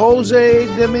 Jose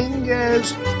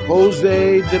Dominguez,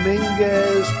 Jose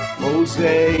Dominguez,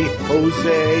 Jose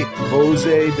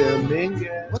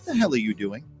Dominguez. What the hell are you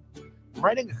doing? I'm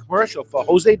writing a commercial for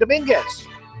Jose Dominguez.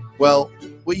 Well,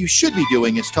 what you should be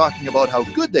doing is talking about how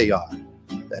good they are.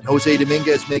 That Jose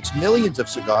Dominguez makes millions of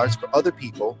cigars for other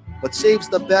people, but saves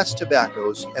the best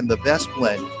tobaccos and the best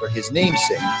blend for his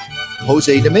namesake,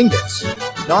 Jose Dominguez.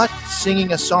 Not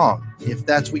singing a song, if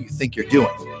that's what you think you're doing.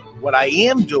 What I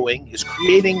am doing is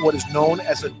creating what is known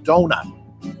as a donut.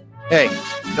 Hey,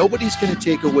 nobody's going to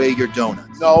take away your donut.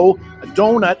 No, a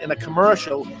donut in a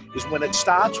commercial is when it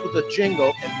starts with a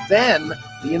jingle and then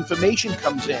the information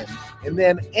comes in and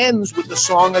then ends with the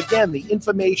song again. The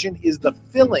information is the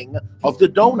filling of the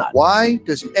donut. Why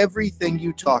does everything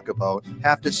you talk about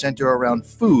have to center around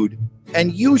food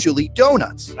and usually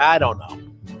donuts? I don't know.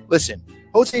 Listen,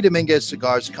 Jose Dominguez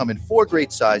cigars come in 4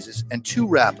 great sizes and 2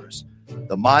 wrappers.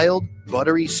 The mild,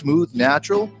 buttery, smooth,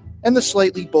 natural, and the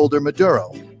slightly bolder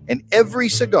Maduro. And every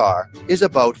cigar is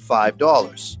about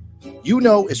 $5. You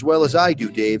know as well as I do,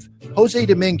 Dave, Jose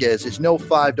Dominguez is no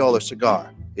 $5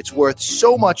 cigar. It's worth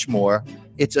so much more.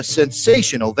 It's a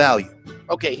sensational value.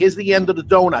 Okay, here's the end of the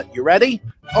donut. You ready?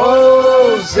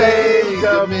 Jose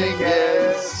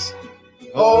Dominguez.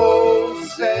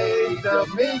 Jose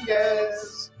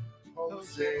Dominguez.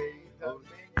 Jose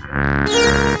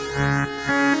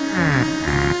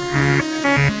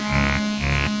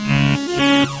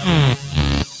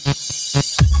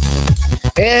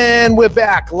And we're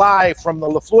back live from the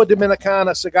La Flor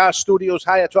Dominicana Cigar Studios,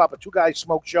 high atop a Two Guys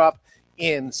Smoke Shop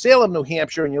in Salem, New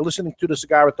Hampshire, and you're listening to the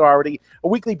Cigar Authority, a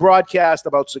weekly broadcast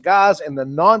about cigars and the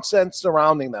nonsense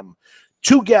surrounding them.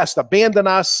 2 guests abandon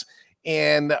us,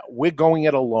 and we're going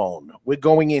it alone. We're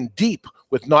going in deep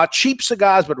with not cheap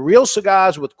cigars, but real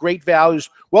cigars with great values.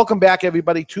 Welcome back,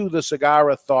 everybody, to the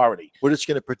Cigar Authority. We're just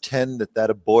going to pretend that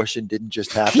abortion didn't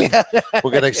just happen. Yeah.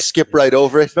 We're going to skip right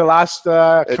over it. The last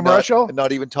commercial? And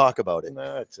not even talk about it.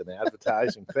 No, it's an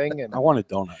advertising thing. And I want a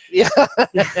donut. Yeah.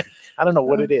 I don't know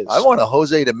what it is. I want a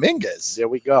Jose Dominguez. There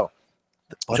we go.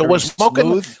 So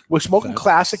we're smoking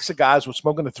classic cigars. We're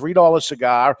smoking a $3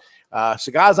 cigar.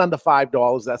 Cigars under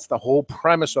 $5. That's the whole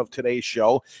premise of today's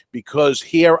show, because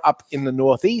here up in the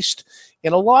Northeast,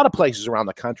 in a lot of places around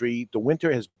the country, the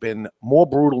winter has been more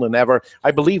brutal than ever. I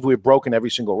believe we've broken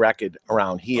every single record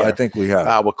around here. I think we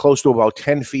have. We're close to about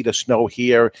 10 feet of snow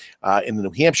here in the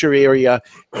New Hampshire area,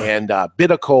 and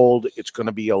bitter cold. It's going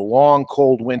to be a long,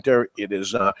 cold winter. It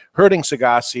is hurting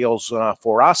cigar sales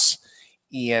for us.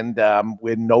 And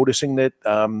we're noticing that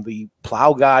the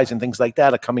plow guys and things like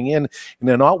that are coming in, and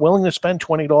they're not willing to spend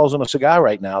 $20 on a cigar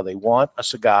right now. They want a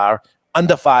cigar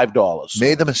under $5.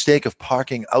 Made the mistake of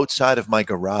parking outside of my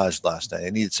garage last night. I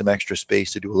needed some extra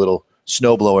space to do a little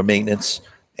snowblower maintenance,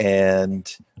 and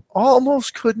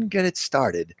almost couldn't get it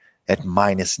started at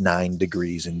 -9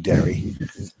 degrees in Derry.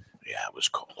 Yeah, it was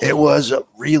cold. It was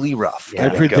really rough. I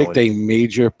predict a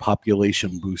major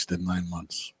population boost in 9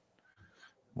 months.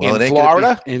 Well, in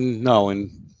Florida? In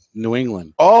New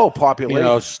England. Oh, population. You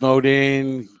know, snowed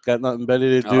in, got nothing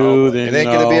better to do than. It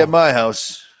ain't going to be at my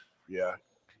house. Yeah.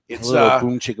 It's a little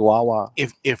boom chicka wah wah.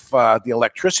 If the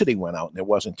electricity went out and there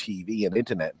wasn't TV and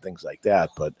internet and things like that,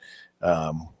 but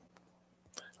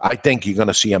I think you're going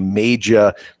to see a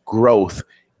major growth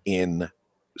in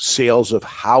sales of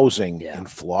housing in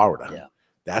Florida. Yeah.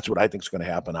 That's what I think is going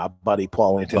to happen. Our buddy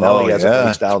Paul Antonelli has a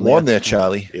place down it's there. warm there,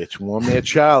 Charlie. It's warm there,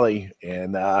 Charlie,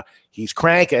 and he's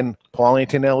cranking. Paul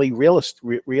Antonelli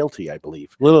Realty, I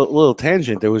believe. Little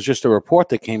tangent. There was just a report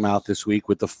that came out this week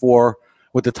with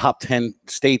the top 10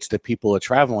 states that people are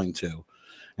traveling to,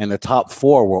 and the top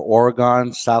 4 were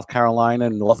Oregon, South Carolina,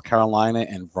 North Carolina,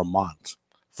 and Vermont.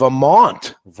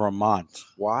 Vermont.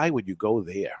 Why would you go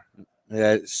there?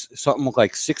 It's something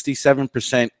like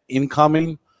 67%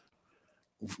 incoming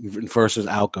versus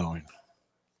outgoing.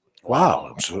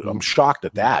 Wow, I'm shocked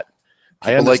at that.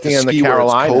 I People like to understand the ski where it's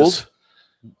Carolinas. cold.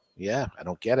 Yeah, I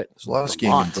don't get it. There's a lot of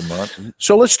skiing in Vermont.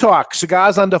 So let's talk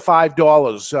cigars under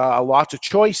 $5. Lots of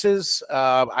choices.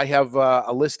 I have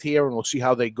a list here, and we'll see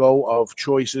how they go, of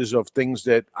choices of things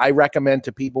that I recommend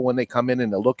to people when they come in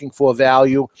and they're looking for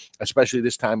value, especially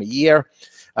this time of year.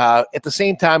 At the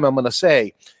same time, I'm going to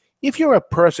say, if you're a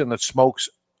person that smokes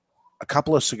a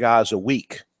couple of cigars a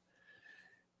week,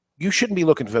 you shouldn't be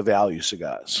looking for value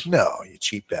cigars. No, you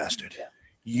cheap bastard.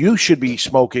 You should be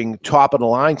smoking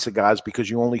top-of-the-line cigars because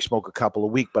you only smoke a couple a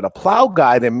week. But a plow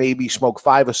guy that maybe smoke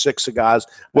 5 or 6 cigars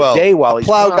a day while he's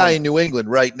plow plowing, guy in New England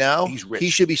right now, he's rich.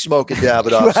 he should be smoking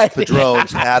Davidoffs, Right.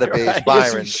 Padrones, Atabays, Right. Yes,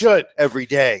 Byrons he should. every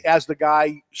day. As the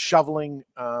guy shoveling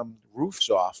roofs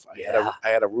off, I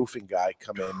had a roofing guy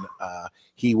come in.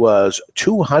 He was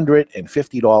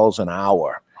 $250 an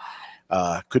hour.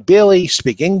 Could barely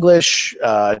speak English.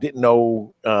 Didn't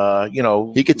know,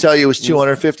 He could tell you it was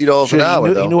 $250 an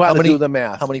hour, though. He knew how to do the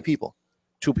math. How many people?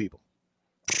 2 people.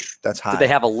 That's high. Did they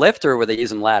have a lift, or were they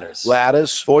using ladders?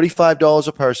 Ladders. $45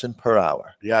 a person per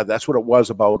hour. Yeah, that's what it was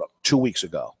about 2 weeks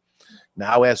ago.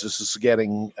 Now, as this is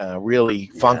getting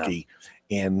really funky,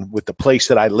 and with the place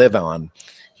that I live on,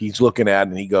 he's looking at it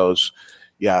and he goes,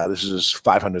 yeah, this is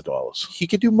 $500. He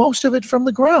could do most of it from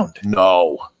the ground.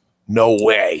 No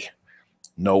way.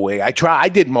 No way. I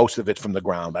did most of it from the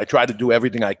ground. I tried to do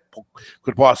everything I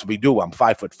could possibly do. I'm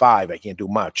 5'5". I can't do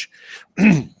much.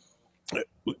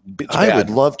 I would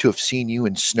love to have seen you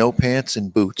in snow pants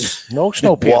and boots. No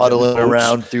snow pants. Waddling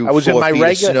around through I was in 4 my feet of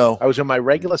regular snow. I was in my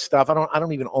regular stuff. I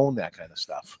don't even own that kind of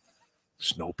stuff.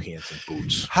 Snow pants and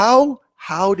boots.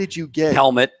 How did you get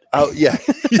helmet? Oh yeah,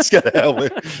 he's got a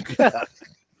helmet.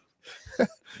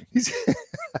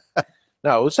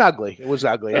 No, it was ugly. It was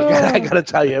ugly. I got to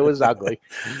tell you, it was ugly.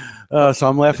 So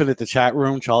I'm laughing at the chat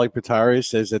room. Charlie Patari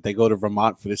says that they go to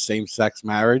Vermont for the same-sex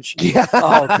marriage. Yeah.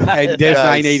 And Dev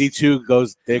 982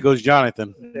 goes, there goes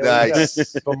Jonathan.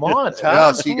 Nice. Vermont, huh?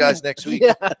 I'll see you guys next week.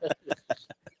 Yeah.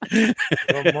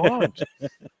 Vermont.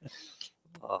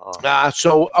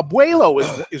 So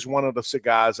Abuelo is one of the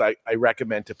cigars I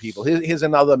recommend to people. Here's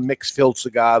another mixed filled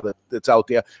cigar that's out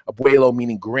there. Abuelo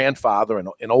meaning grandfather,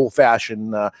 an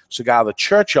old-fashioned cigar. The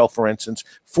Churchill, for instance,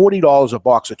 $40 a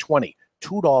box of 20,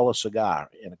 $2 cigar,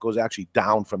 and it goes actually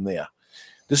down from there.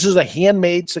 This is a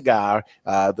handmade cigar.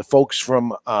 The folks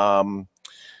from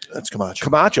that's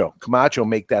Camacho. Camacho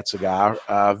make that cigar.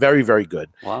 Very, very good.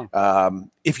 Wow.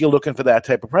 If you're looking for that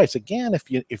type of price, again,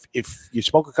 if you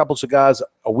smoke a couple cigars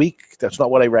a week, that's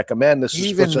not what I recommend. This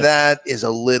is a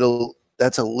little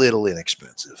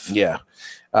inexpensive. Yeah.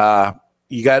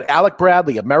 You got Alec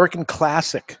Bradley, American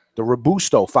Classic, the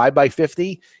Robusto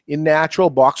 5x50 in natural,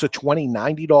 box of 20,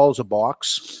 $90 a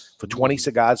box for 20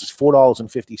 cigars. It's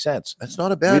 $4.50. That's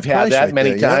not a bad We've had price that right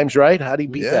many there, yeah. times, right? How do you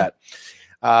beat that?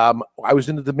 I was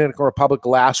in the Dominican Republic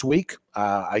last week.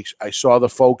 I saw the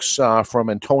folks from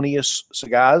Antonius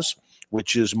Cigars,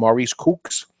 which is Maurice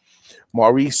Cook's.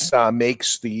 Maurice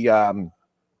makes the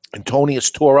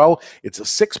Antonius Toro. It's a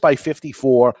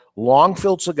 6x54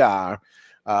 long-filled cigar.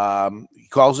 He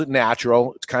calls it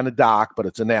natural. It's kind of dark, but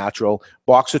it's a natural.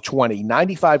 Box of 20,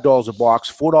 $95 a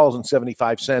box,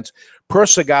 $4.75 per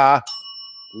cigar.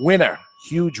 Winner.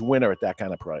 Huge winner at that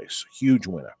kind of price. Huge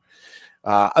winner.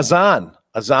 Azan,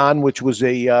 which was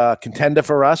a contender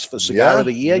for us for Cigar of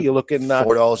the Year. You're looking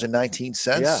 $4.19,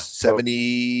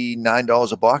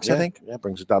 $79 a box, I think. Yeah,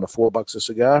 brings it down to $4 a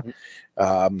cigar.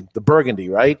 The Burgundy,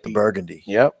 right? The Burgundy.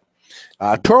 Yep.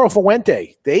 Toro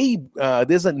Fuente.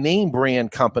 There's a name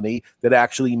brand company that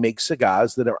actually makes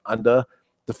cigars that are under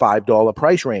the $5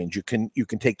 price range. You can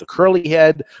take the Curly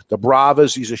Head, the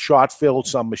Bravas. These are shot filled,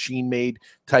 some machine made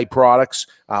type products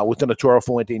with a Toro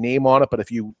Fuente name on it. But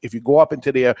if you go up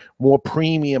into their more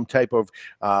premium type of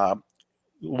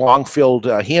long filled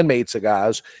handmade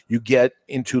cigars, you get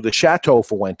into the Chateau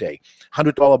Fuente,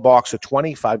 $100 box of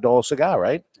 $25 cigar,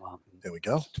 right? There we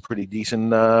go. It's a pretty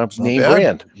decent name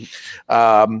brand.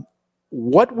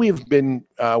 What we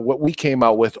came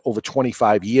out with over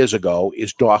 25 years ago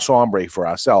is Dos Hombre for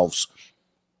ourselves.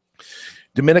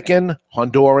 Dominican,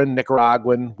 Honduran,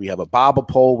 Nicaraguan. We have a barber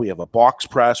pole. We have a box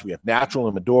press. We have natural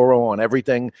and Maduro on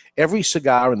everything. Every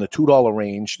cigar in the $2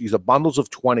 range. These are bundles of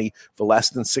 20 for less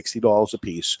than $60 a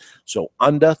piece. So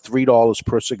under $3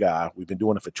 per cigar. We've been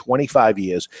doing it for 25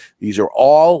 years. These are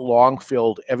all long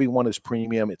filled. Everyone is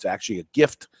premium. It's actually a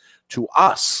gift to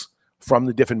us from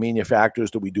the different manufacturers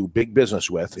that we do big business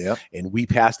with. And we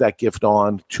pass that gift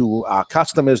on to our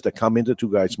customers that come into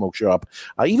Two Guys Smoke Shop,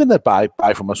 even that buy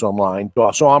from us online.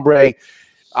 Dos Hombre,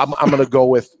 I'm going to go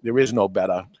with, there is no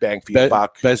better bang for your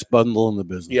buck. Best bundle in the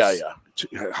business. Yeah. It's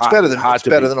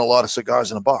better than a lot of cigars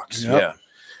in a box. Yeah.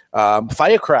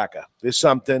 Firecracker. There's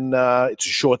something, it's a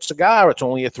short cigar. It's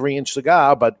only a 3-inch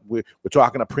cigar, but we're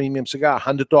talking a premium cigar.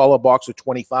 $100 box of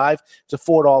 25. It's a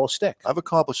 $4 stick. I've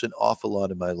accomplished an awful lot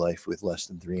in my life with less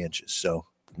than 3 inches. So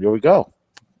here we go.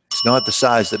 It's not the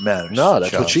size that matters. No,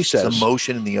 that's what she says. It's the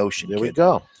motion in the ocean. There we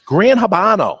go. Gran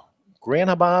Habano.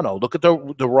 Look at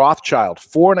the Rothschild.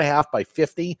 4.5 by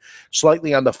 50.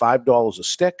 Slightly under $5 a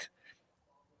stick.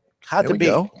 Hard to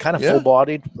beat. Kind of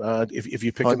full-bodied. If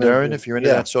you pick Honduran, if you're into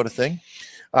that sort of thing.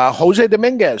 Jose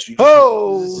Dominguez.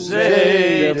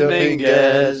 Jose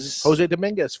Dominguez. Jose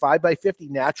Dominguez, 5 by 50,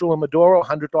 natural and Maduro,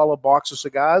 $100 box of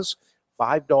cigars,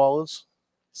 $5.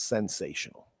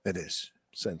 Sensational. It is.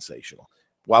 Sensational.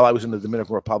 While I was in the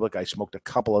Dominican Republic, I smoked a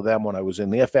couple of them when I was in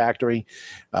their factory.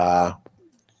 Hard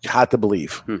to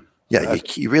believe. Yeah,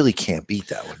 you really can't beat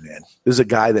that one, man. This is a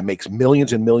guy that makes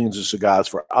millions and millions of cigars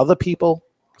for other people,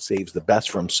 saves the best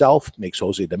for himself, makes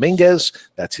Jose Dominguez.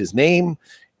 That's his name.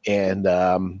 And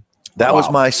that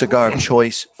was my cigar of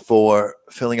choice for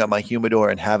filling up my humidor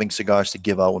and having cigars to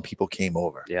give out when people came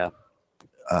over. Yeah.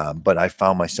 But I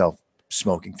found myself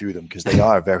smoking through them because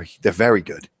they're very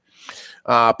good.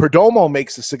 Perdomo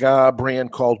makes a cigar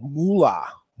brand called Moolah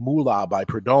by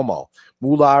Perdomo.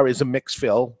 Moolah is a mix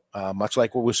fill, much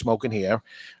like what we're smoking here.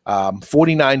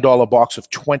 $49 box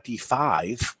of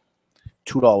 25,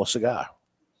 $2 cigar.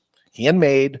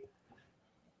 Handmade.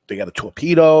 They got a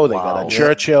torpedo. They got a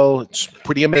Churchill. It's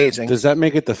pretty amazing. Does that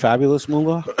make it the Fabulous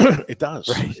Moolah? It does.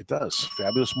 Right. It does.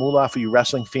 Fabulous Moolah for you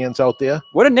wrestling fans out there.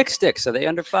 What are Nick Sticks? Are they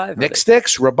under $5? Nick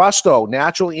Sticks, Robusto,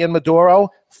 natural and Maduro,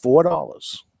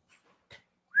 $4.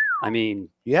 I mean,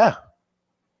 yeah.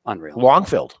 Unreal. Long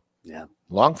filled. Yeah.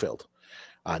 Long filled.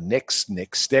 Nick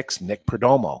Sticks, Nick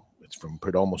Perdomo. It's from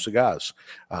Perdomo Cigars.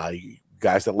 You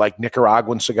guys that like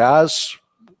Nicaraguan cigars,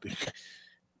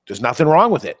 there's nothing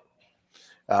wrong with it.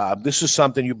 This is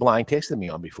something you blind tasted me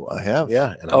on before. I have.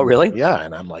 Yeah. And really? Yeah.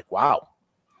 And I'm like, wow.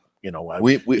 You know,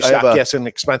 we start guessing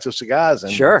expensive cigars.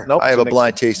 And sure. Nope, I have a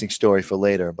blind tasting story for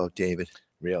later about David.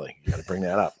 Really? You got to bring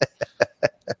that up.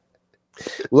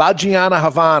 La Giana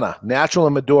Havana, natural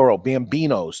and Maduro,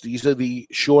 Bambinos. These are the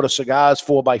shorter cigars,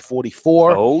 4 by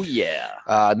 44. Oh, yeah.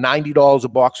 $90 a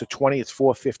box of 20. It's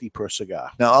 $4.50 per cigar.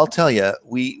 Now, I'll tell you,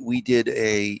 we did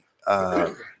a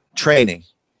training,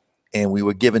 and we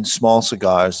were given small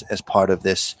cigars as part of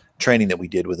this training that we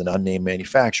did with an unnamed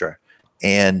manufacturer.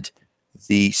 And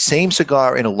the same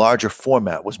cigar in a larger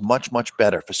format was much, much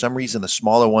better. For some reason, the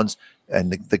smaller ones,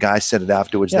 and the guy said it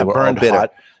afterwards, they were all bitter.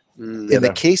 Hot. In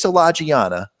the case of La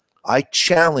Giana, I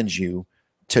challenge you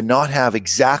to not have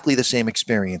exactly the same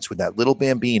experience with that little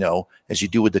Bambino as you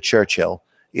do with the Churchill.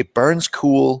 It burns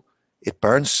cool. It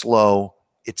burns slow.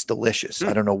 It's delicious.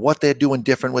 I don't know what they're doing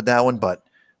different with that one, but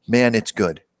man, it's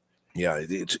good. Yeah,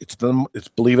 it's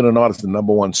believe it or not, it's the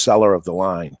number one seller of the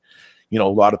line. You know, a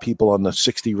lot of people on the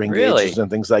 60 ring gauges and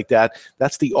things like that.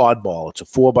 That's the oddball. It's a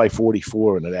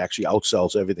 4x44, and it actually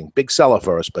outsells everything. Big seller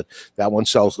for us, but that one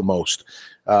sells the most.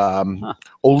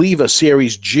 Oliva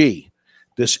Series G.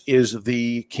 This is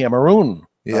the Cameroon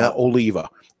Oliva,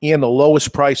 and the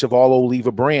lowest price of all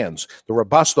Oliva brands. The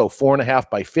Robusto 4.5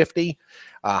 by 50,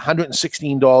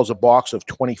 $116 a box of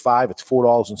 25. It's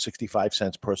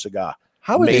 $4.65 per cigar.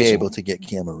 How are they able to get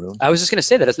Cameroon? I was just going to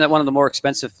say that. Isn't that one of the more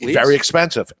expensive leads? Very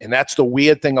expensive. And that's the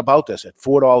weird thing about this. At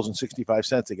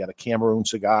 $4.65, they got a Cameroon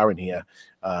cigar in here.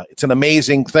 It's an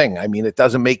amazing thing. I mean, it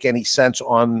doesn't make any sense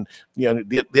on, you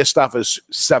know, their stuff is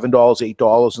 $7,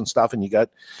 $8 and stuff. And you got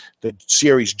the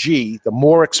Series G, the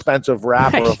more expensive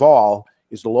wrapper of all,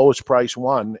 is the lowest price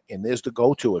one. And there's the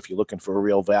go-to if you're looking for a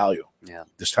real value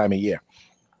this time of year.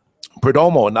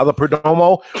 Perdomo, another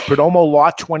Perdomo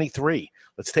Lot 23.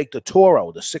 Let's take the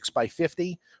Toro, the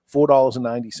 6x50,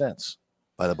 $4.90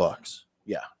 by the box.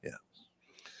 Yeah.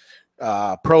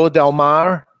 Perla Del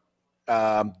Mar,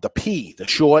 the P, the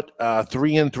short,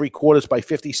 3 3/4 by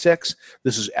 56.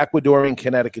 This is Ecuadorian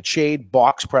Connecticut shade,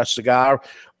 box press cigar,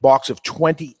 box of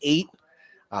 28,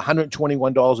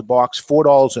 $121 a box,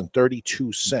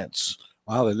 $4.32.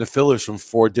 Wow, the fillers from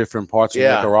 4 different parts of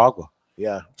Nicaragua.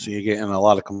 Yeah. So you're getting a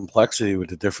lot of complexity with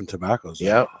the different tobaccos.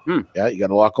 Yeah. Yeah, you got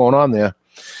a lot going on there.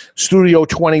 Studio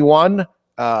 21,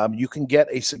 you can get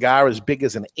a cigar as big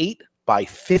as an 8 by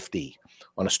 50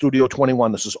 on a Studio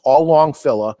 21. This is all long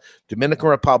filler, Dominican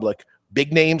Republic,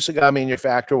 big name cigar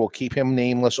manufacturer. We'll keep him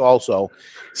nameless also.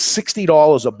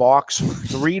 $60 a box,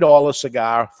 $3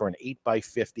 cigar for an 8 by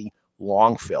 50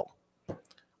 long fill.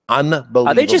 Unbelievable.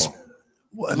 Are they just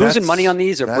losing money on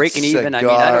these or breaking even? I mean,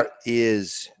 I don't...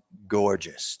 is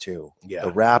gorgeous too. Yeah.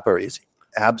 The wrapper is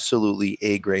absolutely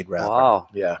A-grade wrapper. Wow.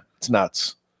 Yeah, it's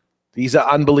nuts. These are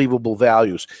unbelievable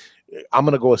values. I'm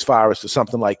going to go as far as to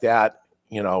something like that,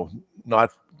 you know,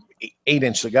 not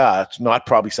 8-inch cigar. It's not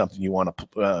probably something you want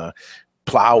to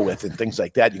plow with and things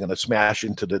like that. You're going to smash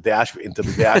into the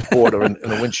dashboard or in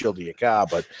the windshield of your car,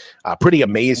 but pretty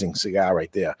amazing cigar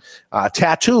right there.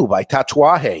 Tattoo by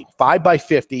Tatuaje, 5 by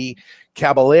 50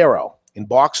 Caballero in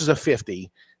boxes of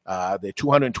 50. They're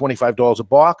 $225 a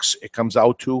box. It comes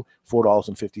out to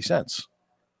 $4.50.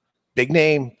 Big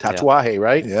name, Tatuaje,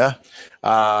 right? Yeah.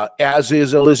 As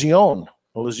is Elysion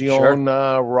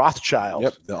Rothschild.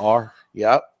 Yep, the R.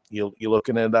 Yep. You're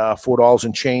looking at $4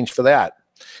 and change for that.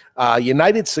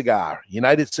 United Cigar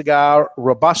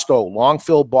Robusto long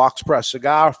fill box press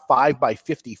cigar, 5 by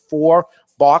 54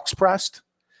 box pressed.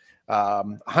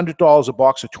 $100 a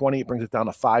box of 20. It brings it down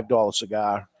to $5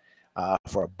 cigar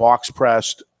for a box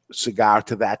pressed cigar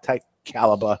to that type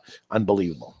caliber.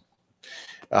 Unbelievable.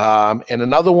 And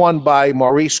another one by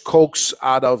Maurice Cox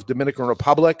out of Dominican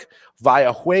Republic,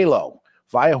 Villajuelo.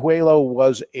 Villajuelo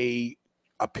was a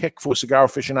pick for Cigar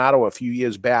Aficionado a few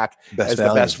years back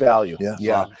the best value.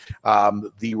 Yeah.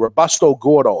 The Robusto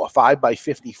Gordo, a 5 by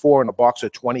 54 in a box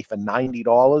of 20 for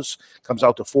 $90, comes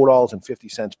out to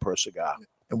 $4.50 per cigar.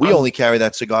 And we only carry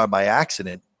that cigar by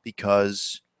accident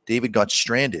because David got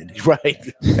stranded.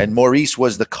 Right. And Maurice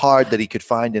was the card that he could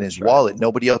find in his wallet.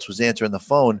 Nobody else was answering the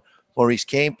phone. Maurice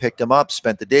came, picked him up,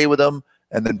 spent the day with him,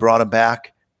 and then brought him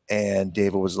back. And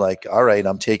David was like, all right,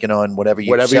 I'm taking on whatever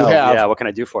you sell. have. Yeah, what can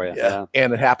I do for you? Yeah.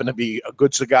 And it happened to be a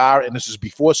good cigar. And this is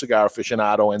before Cigar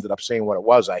Aficionado ended up saying what it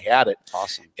was. I had it.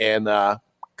 Awesome. And,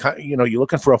 you know, you're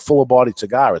looking for a fuller-bodied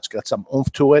cigar. It's got some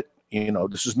oomph to it. You know,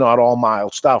 this is not all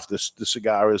mild stuff. This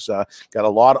cigar has got a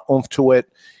lot of oomph to it.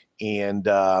 And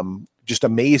just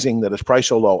amazing that it's priced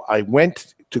so low. I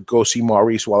went to go see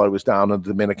Maurice while I was down in the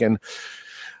Dominican.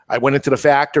 I went into the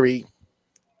factory.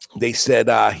 They said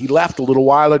he left a little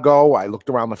while ago. I looked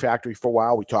around the factory for a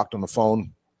while. We talked on the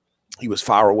phone. He was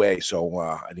far away, so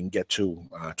I didn't get to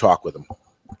talk with him.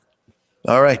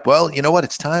 All right. Well, you know what?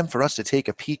 It's time for us to take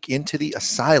a peek into the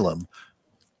asylum.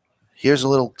 Here's a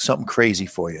little something crazy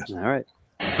for you. All right.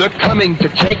 They're coming to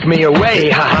take me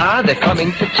away, ha-ha. They're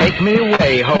coming to take me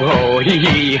away, ho-ho,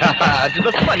 hee-hee, ha-ha. To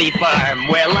the funny farm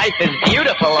where life is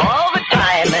beautiful all the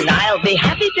time. And I'll be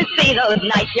happy to see those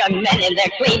nice young men in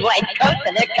their clean white coats.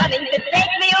 And they're coming to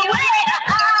take me away,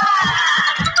 ha-ha.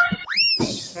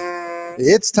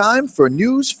 It's time for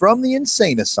news from the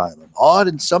insane asylum. Odd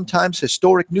and sometimes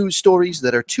historic news stories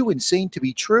that are too insane to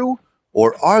be true,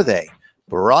 or are they?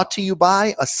 Brought to you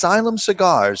by Asylum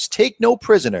Cigars. Take no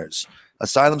prisoners.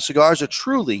 Asylum Cigars are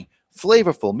truly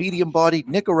flavorful, medium-bodied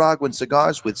Nicaraguan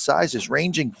cigars with sizes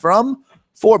ranging from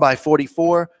 4 by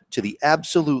 44 to the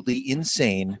absolutely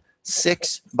insane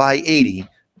 6 by 80.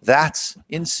 That's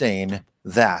insane.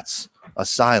 That's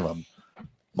Asylum.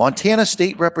 Montana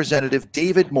State Representative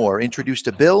David Moore introduced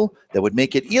a bill that would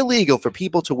make it illegal for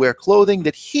people to wear clothing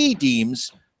that he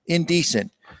deems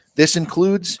indecent. This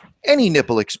includes any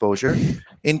nipple exposure,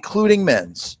 including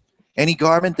men's, any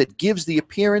garment that gives the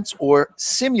appearance or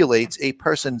simulates a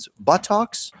person's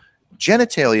buttocks,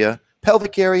 genitalia,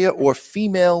 pelvic area, or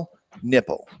female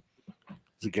nipple.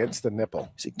 It's against the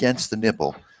nipple. It's against the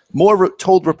nipple. Moore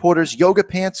told reporters yoga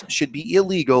pants should be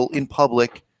illegal in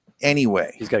public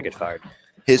anyway. He's got to get fired.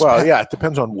 It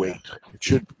depends on weight.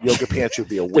 Yoga pants should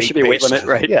be a weight. There should be a weight limit,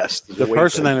 right? Yes. The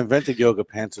person that invented yoga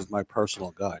pants is my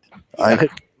personal god.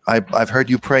 I've heard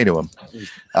you pray to him.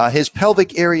 His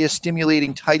pelvic area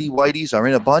stimulating tighty whities are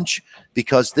in a bunch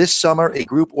because this summer a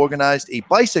group organized a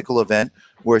bicycle event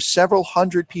where several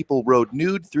hundred people rode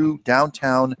nude through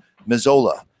downtown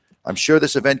Missoula. I'm sure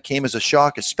this event came as a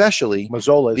shock, especially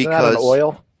Missoula, isn't that an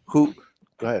oil? Go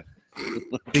ahead.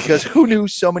 Because who knew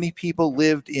so many people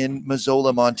lived in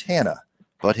Missoula, Montana?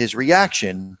 But his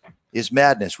reaction is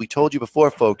madness. We told you before,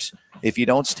 folks, if you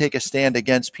don't take a stand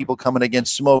against people coming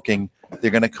against smoking, they're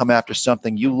going to come after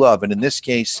something you love. And in this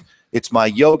case, it's my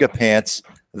yoga pants.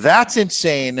 That's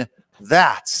insane.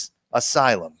 That's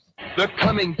asylum. They're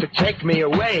coming to take me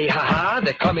away, ha-ha.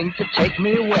 They're coming to take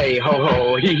me away,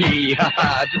 ho-ho, hee-hee,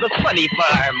 ha-ha. To the funny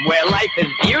farm where life is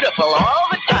beautiful all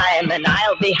the time. And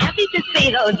I'll be happy to see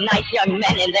those nice young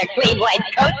men in their clean white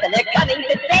coats. And they're coming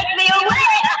to take me away,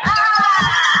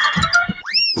 ha-ha.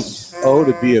 Oh,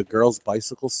 to be a girl's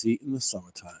bicycle seat in the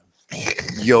summertime.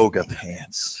 Yoga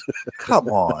pants. Come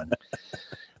on.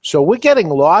 So we're getting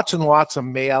lots and lots of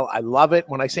mail. I love it.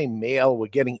 When I say mail, we're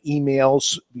getting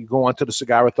emails. You go onto the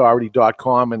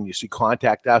cigarauthority.com and you see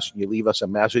contact us and you leave us a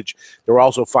message. They're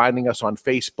also finding us on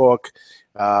Facebook,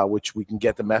 which we can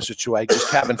get the message to. I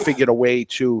just haven't figured a way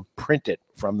to print it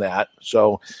from that.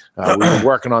 So we've been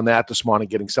working on that this morning,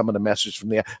 getting some of the messages from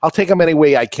there. I'll take them any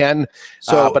way I can.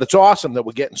 But it's awesome that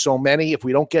we're getting so many. If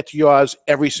we don't get to yours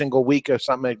every single week or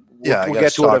something, we'll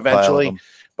get to it eventually.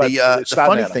 But the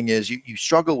funny thing is you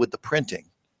struggle with the printing,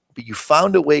 but you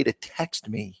found a way to text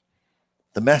me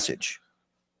the message.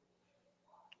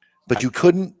 But you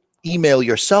couldn't email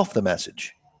yourself the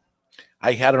message.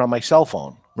 I had it on my cell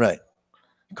phone. Right.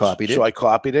 Copied it. So I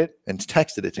copied it. And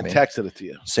texted it to me. Texted it to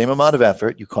you. Same amount of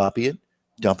effort. You copy it,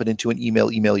 dump it into an email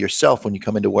yourself. When you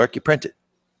come into work, you print it.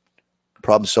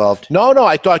 Problem solved. No,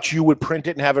 I thought you would print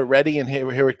it and have it ready, and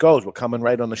here it goes. We're coming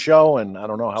right on the show, and I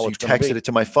don't know how so it's you going to be. texted it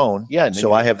to my phone. Yeah.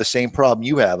 So I have the same problem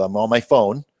you have. I'm on my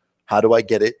phone. How do I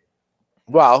get it?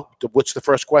 Well, what's the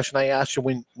first question I asked you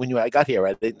when I got here?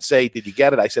 I didn't say, did you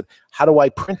get it? I said, how do I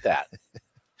print that?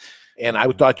 And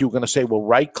I thought you were going to say, well,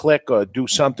 right-click or do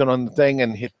something on the thing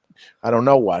and hit, I don't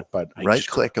know what, but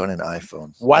right-click on an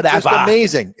iPhone. Whatever. It's just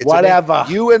amazing. It's whatever.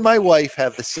 Amazing. You and my wife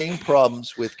have the same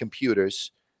problems with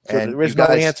computers. So and there is no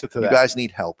answer to that. You guys need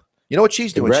help. You know what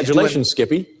she's doing? Congratulations,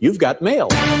 Skippy. You've got mail.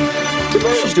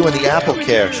 She's doing the Apple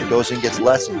Care. She goes and gets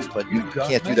lessons, but you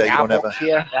can't do that. You don't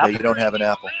have you don't have an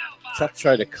Apple. Chuck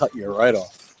tried to cut you right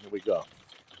off. Here we go.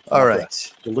 All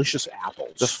right. Delicious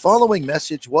apples. The following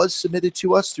message was submitted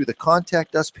to us through the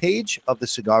Contact Us page of the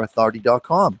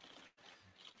cigarauthority.com.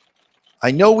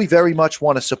 I know we very much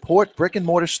want to support brick and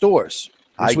mortar stores.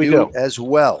 Yes, I we do do. as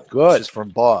well. Good. This is from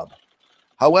Bob.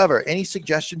 However, any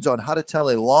suggestions on how to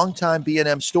tell a longtime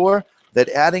B&M store that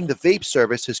adding the vape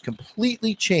service has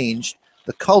completely changed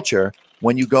the culture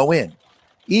when you go in?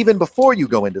 Even before you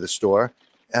go into the store,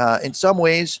 in some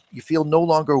ways, you feel no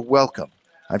longer welcome.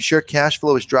 I'm sure cash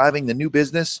flow is driving the new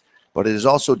business, but it is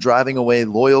also driving away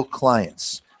loyal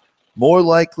clients. More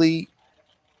likely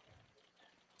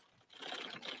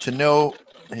to know,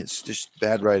 it's just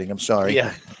bad writing. I'm sorry.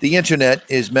 Yeah. The internet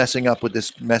is messing up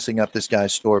this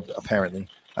guy's store, apparently.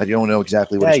 I don't know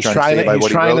exactly what he's trying to say by what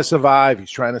he wrote. He's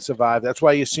trying to survive. That's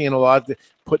why you're seeing a lot of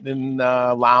putting in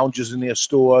lounges in their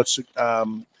stores,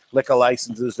 liquor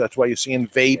licenses. That's why you're seeing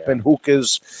vape and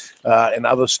hookahs and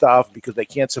other stuff, because they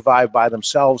can't survive by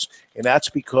themselves. And that's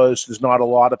because there's not a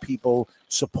lot of people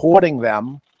supporting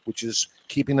them, which is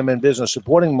keeping them in business,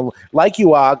 supporting them like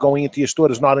you are going into your store.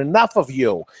 There's not enough of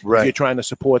you. Right. If you're trying to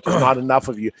support, there's not enough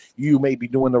of you. You may be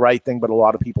doing the right thing, but a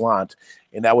lot of people aren't.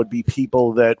 And that would be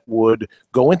people that would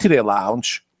go into their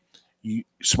lounge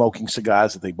smoking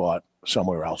cigars that they bought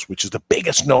somewhere else, which is the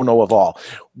biggest no-no of all.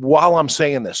 While I'm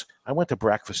saying this, I went to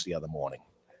breakfast the other morning.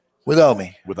 Without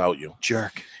me. Without you.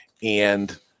 Jerk.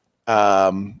 And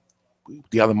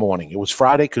the other morning, it was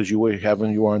Friday because you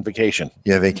were on vacation.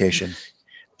 Yeah, vacation.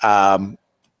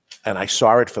 And I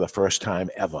saw it for the first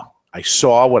time ever. I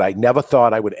saw what I never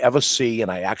thought I would ever see, and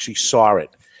I actually saw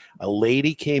it. A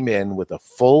lady came in with a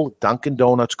full Dunkin'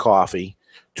 Donuts coffee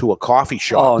to a coffee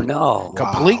shop. Oh, no.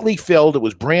 Completely filled. It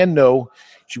was brand new.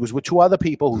 She was with 2 other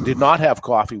people who did not have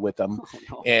coffee with them,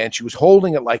 and she was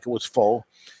holding it like it was full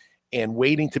and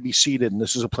waiting to be seated. And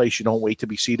this is a place you don't wait to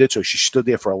be seated. So she stood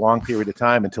there for a long period of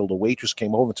time until the waitress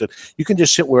came over and said, you can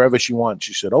just sit wherever she wants.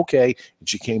 She said, okay. And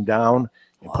she came down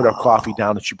and put her coffee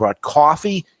down, and she brought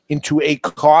coffee into a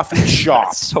coffee shop.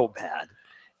 That's so bad.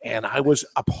 And I was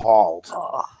appalled.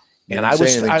 And I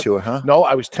was to her, huh? No,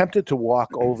 I was tempted to walk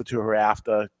over to her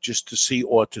after just to see,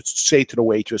 or to say to the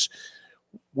waitress,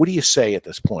 what do you say at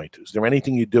this point? Is there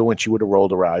anything you do? And she would have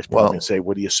rolled her eyes and say,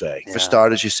 what do you say? For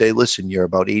starters, you say, listen, you're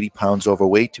about 80 pounds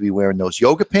overweight to be wearing those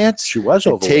yoga pants. She was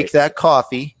overweight. Take that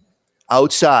coffee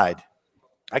outside.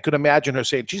 I could imagine her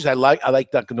saying, geez, I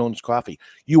like Dunkin' Donuts coffee.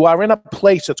 You are in a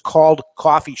place that's called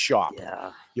coffee shop.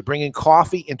 Yeah. You're bringing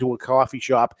coffee into a coffee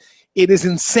shop. It is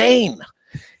insane.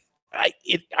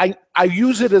 I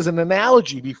use it as an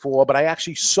analogy before, but I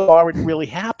actually saw it really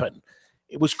happen.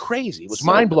 It was crazy. It was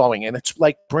mind-blowing, and it's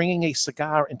like bringing a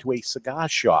cigar into a cigar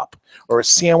shop or a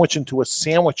sandwich into a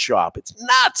sandwich shop. It's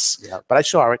nuts. Yep. But I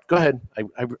saw it. Go ahead.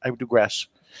 I digress.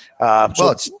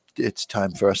 Well, it's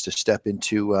time for us to step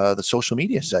into the social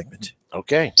media segment.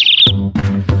 Okay.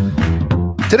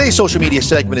 Today's social media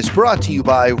segment is brought to you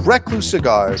by Recluse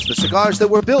Cigars, the cigars that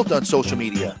were built on social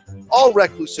media. All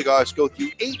Recluse cigars go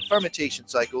through 8 fermentation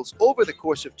cycles over the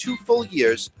course of 2 full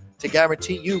years to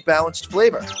guarantee you balanced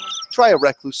flavor. Try a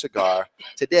Recluse cigar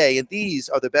today, and these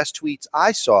are the best tweets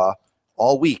I saw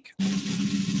all week.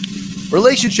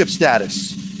 Relationship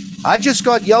status. I just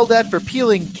got yelled at for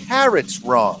peeling carrots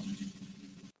wrong.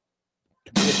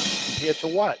 Compared to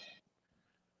what?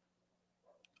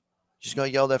 Just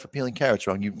got yelled at for peeling carrots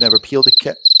wrong. You've never peeled a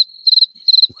carrot.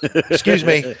 Excuse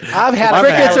me.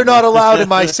 Crickets are not allowed in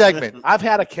my segment. I've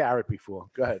had a carrot before.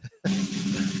 Go ahead.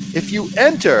 If you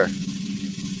enter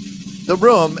the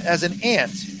room as an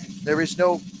ant, there is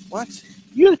no what?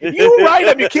 You write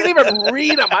them. You can't even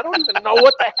read them. I don't even know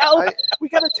what the hell. We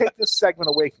got to take this segment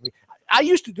away from me. I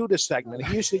used to do this segment.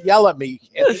 He used to yell at me,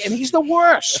 and he's the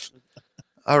worst.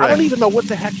 All right. I don't even know what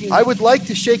the heck he. I would like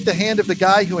to shake the hand of the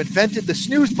guy who invented the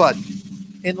snooze button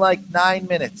in like 9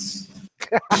 minutes.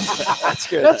 That's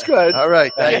good. That's good. All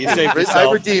right. You saved I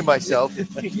yourself. redeem myself.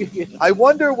 I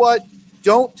wonder what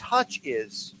don't touch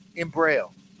is in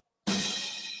Braille.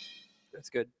 That's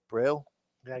good. Braille?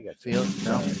 Yeah, I got feel.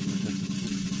 No.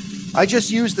 I just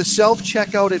used the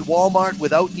self-checkout at Walmart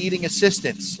without needing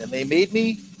assistance, and they made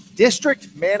me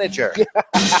district manager.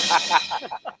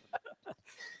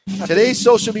 Today's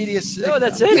social media. No,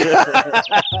 that's it.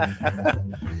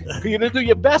 You're going to do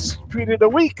your best tweet of the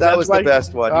week. That was the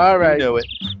best one. All right. You knew it.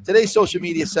 Today's social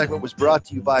media segment was brought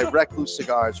to you by Recluse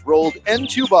Cigars, rolled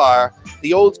N2 bar,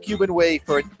 the old Cuban way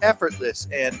for an effortless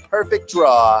and perfect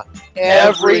draw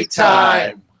every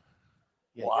time.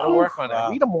 Yeah, wow. You got to work on that.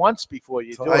 Read them once before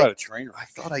you do I it.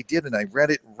 thought I did, and I read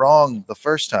it wrong the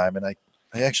first time, and I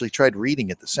actually tried reading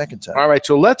it the second time. All right,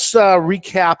 so let's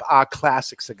recap our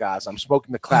classic cigars. I'm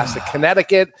smoking the classic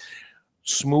Connecticut,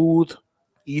 smooth,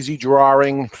 easy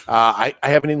drawing. I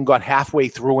haven't even got halfway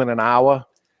through in an hour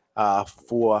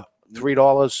for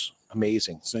 $3.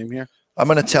 Amazing. Same here. I'm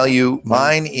going to tell you,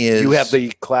 mine is. You have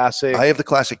the classic. I have the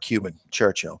classic Cuban,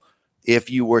 Churchill. If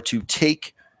you were to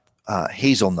take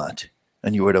hazelnut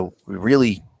and you were to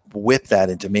really whip that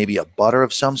into maybe a butter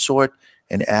of some sort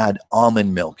and add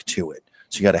almond milk to it.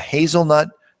 So you got a hazelnut,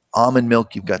 almond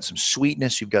milk. You've got some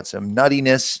sweetness. You've got some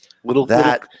nuttiness. Little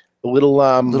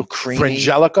creamy.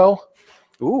 Frangelico.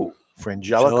 Ooh,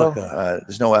 Frangelico.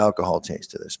 There's no alcohol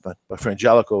taste to this, but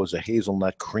Frangelico is a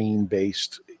hazelnut cream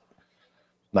based.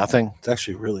 Nothing. It's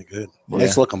actually really good. Yeah.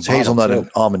 Nice looking. It's hazelnut and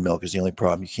almond milk is the only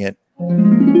problem. You can't.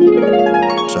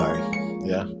 Sorry.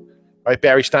 Yeah. All right,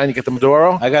 Barry Stein, you get the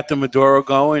Maduro? I got the Maduro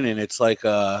going, and it's like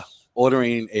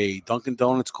ordering a Dunkin'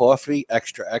 Donuts coffee,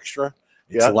 extra.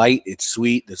 It's light, it's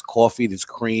sweet, there's coffee, there's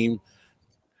cream.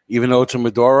 Even though it's a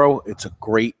Maduro, it's a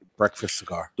great breakfast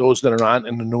cigar. Those that are not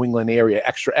in the New England area,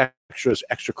 extras,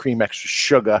 extra cream, extra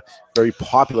sugar, very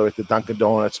popular at the Dunkin'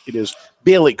 Donuts. It is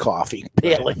barely coffee,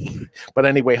 barely. But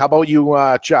anyway, how about you,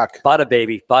 Chuck? Butter,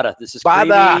 baby, butter. This is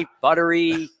creamy,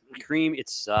 buttery cream.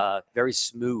 It's very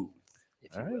smooth.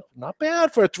 All right, not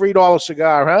bad for a $3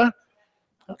 cigar, huh?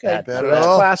 Okay, bad so at that's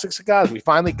all. classic cigars. We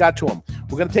finally got to them.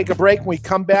 We're going to take a break. When we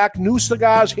come back, new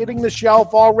cigars hitting the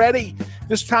shelf already.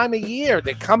 This time of year,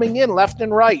 they're coming in left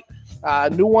and right.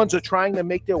 New ones are trying to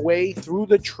make their way through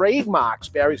the trademarks.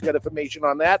 Barry's got information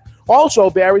on that. Also,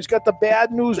 Barry's got the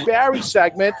Bad News Barry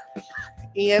segment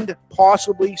and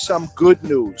possibly some good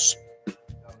news.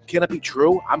 Can it be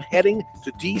true? I'm heading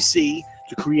to D.C.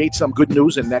 to create some good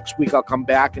news, and next week I'll come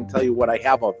back and tell you what I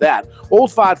have of that.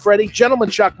 Old Fart Freddy, Gentleman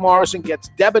Chuck Morrison gets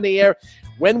debonair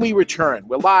when we return.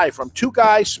 We're live from Two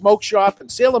Guys Smoke Shop in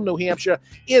Salem, New Hampshire,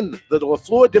 in the La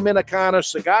Flor Dominicana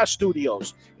Cigar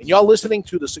Studios. And you're listening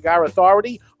to the Cigar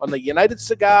Authority on the United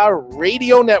Cigar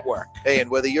Radio Network. Hey, and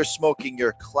whether you're smoking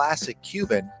your classic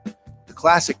Cuban, the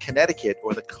classic Connecticut,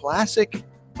 or the classic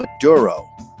Maduro,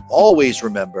 always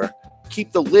remember,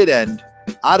 keep the lid end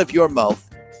out of your mouth.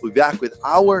 We'll be back with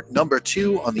hour number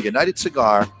 2 on the United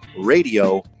Cigar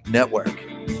Radio Network.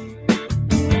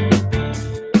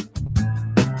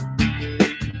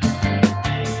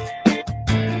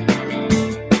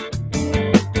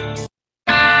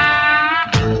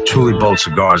 Truly bold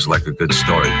cigars like a good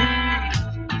story.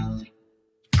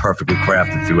 Perfectly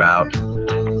crafted throughout,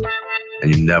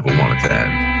 and you never want it to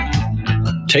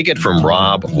end. Take it from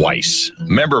Rob Weiss,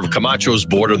 member of Camacho's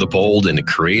Border the Bold and the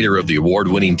creator of the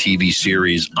award-winning TV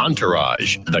series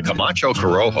Entourage. The Camacho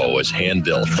Corojo is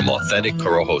hand-built from authentic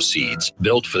Corojo seeds,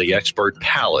 built for the expert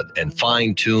palate and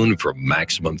fine-tuned for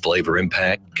maximum flavor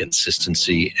impact,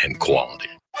 consistency, and quality.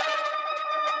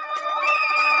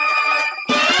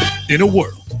 In a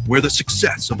world where the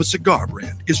success of a cigar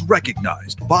brand is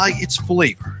recognized by its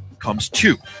flavor, comes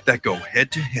two that go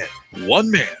head-to-head. One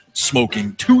man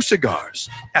smoking 2 cigars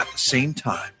at the same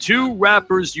time. 2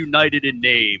 rappers united in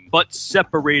name, but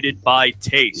separated by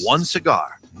taste. One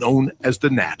cigar known as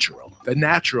the Natural. The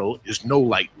Natural is no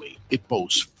lightweight. It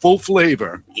boasts full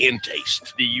flavor and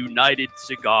taste. The United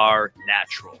Cigar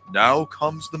Natural. Now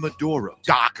comes the Maduro.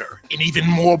 Darker and even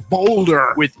more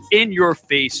bolder. With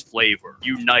in-your-face flavor.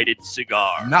 United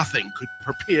Cigar. Nothing could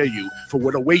prepare you for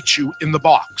what awaits you in the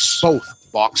box. Both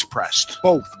box pressed.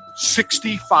 Both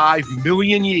 65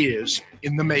 million years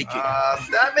in the making.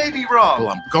 That may be wrong.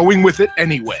 Well, I'm going with it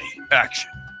anyway. Action,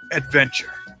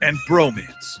 adventure, and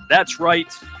bromance. That's right.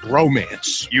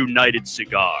 Bromance. United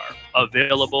Cigar.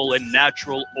 Available in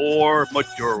natural or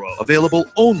Maduro. Available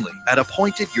only at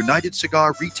appointed United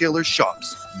Cigar retailer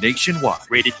shops nationwide.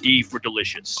 Rated D for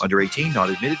delicious. Under 18, not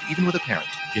admitted, even with a parent.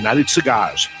 United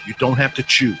Cigars. You don't have to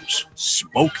choose.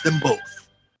 Smoke them both.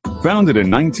 Founded in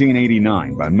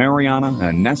 1989 by Mariana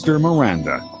and Nestor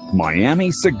Miranda,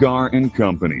 Miami Cigar and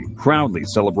Company proudly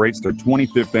celebrates their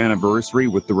 25th anniversary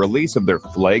with the release of their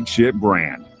flagship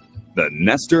brand, the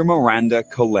Nestor Miranda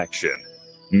Collection.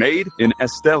 Made in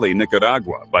Esteli,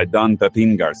 Nicaragua by Don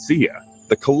Pepin Garcia,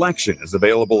 the collection is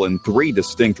available in 3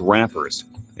 distinct wrappers,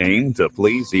 aimed to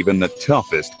please even the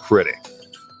toughest critic.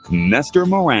 Nestor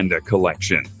Miranda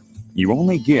Collection. You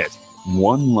only get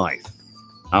one life.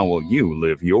 How will you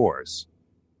live yours?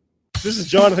 This is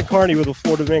Jonathan Carney with the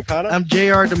Florida Dominicana. I'm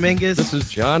J.R. Dominguez. This is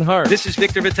John Hart. This is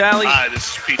Victor Vitale. Hi,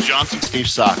 this is Pete Johnson. Steve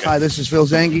Saka. Hi, this is Phil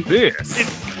Zangi. This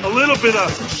It's a little bit of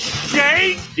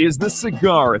shade is the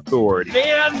Cigar Authority.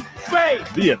 and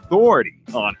faith. The authority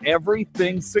on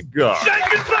everything cigar. Shake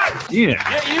it back. In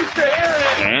Get used to hearing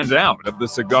it. and out of the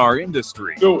cigar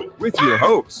industry. Do it. With your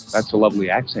hosts, That's a lovely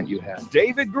accent you have.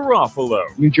 David Garofalo,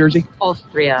 New Jersey?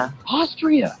 Austria.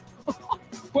 Austria.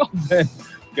 Well then,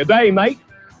 good day, mate.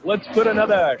 Let's put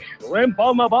another shrimp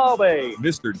on the barbie.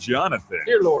 Mr. Jonathan,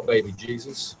 Dear Lord, baby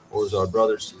Jesus, or as our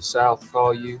brothers to the south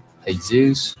call you,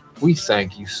 Jesus, we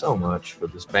thank you so much for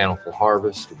this bountiful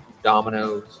harvest of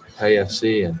Domino's,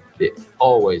 KFC, and the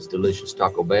always delicious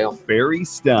Taco Bell. Barry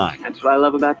Stein, That's what I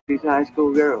love about these high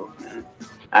school girls, man.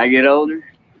 I get older,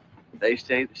 they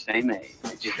stay the same age.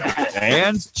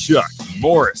 and Chuck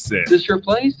Morrison. Is this your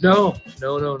place? No,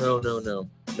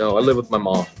 I live with my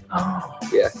mom. Oh.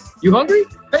 Yeah. You hungry?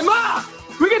 Hey, Ma!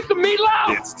 We get some meatloaf!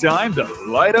 It's time to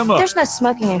light 'em up. There's no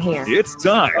smoking in here. It's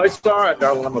time Oh, it's all right,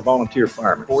 darling. I'm a volunteer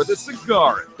fireman. for the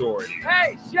Cigar Authority.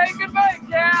 Hey, shake and bake,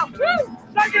 Cal! Woo!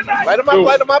 Shake and bake! Light them up,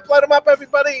 light them up, light them up,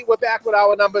 everybody. We're back with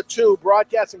hour number 2,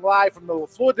 broadcasting live from the La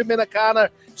Flor Dominicana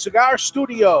Cigar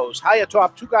Studios, high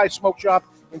atop Two Guys Smoke Shop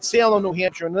in Salem, New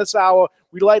Hampshire. In this hour,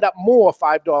 we light up more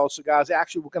 $5 cigars.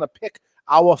 Actually, we're going to pick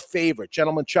our favorite.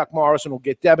 Gentleman Chuck Morrison will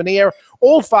get debonair.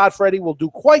 Old Fart Freddy will do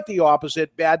quite the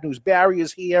opposite. Bad News Barry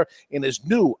is here in his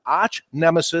new arch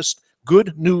nemesis,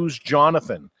 Good News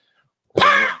Jonathan.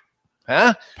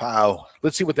 Huh? Pow.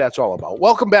 Let's see what that's all about.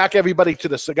 Welcome back, everybody, to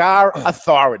the Cigar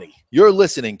Authority. You're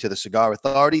listening to the Cigar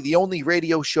Authority, the only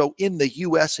radio show in the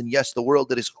U.S. and, yes, the world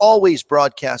that is always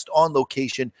broadcast on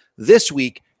location. This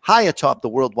week, high atop the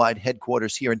worldwide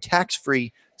headquarters here in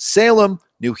tax-free Salem,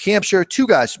 New Hampshire, Two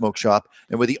Guys Smoke Shop.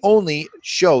 And we're the only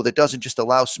show that doesn't just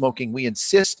allow smoking. We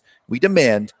insist, we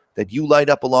demand that you light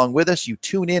up along with us. You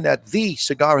tune in at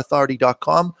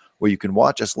thecigarauthority.com, where you can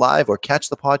watch us live or catch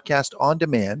the podcast on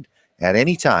demand at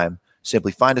any time.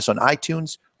 Simply find us on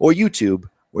iTunes or YouTube,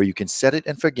 where you can set it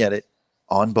and forget it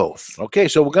on both. Okay,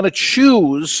 so we're going to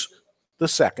choose the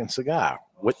second cigar.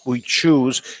 What we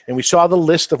choose, and we saw the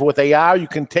list of what they are. You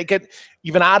can take it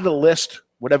even out of the list,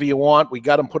 whatever you want. We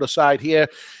got them put aside here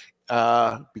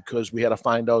because we had to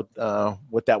find out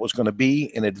what that was going to be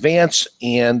in advance.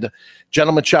 And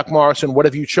gentleman Chuck Morrison, what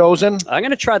have you chosen? I'm going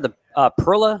to try the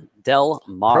Perla Del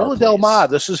Mar. Perla Del Mar.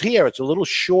 This is here. It's a little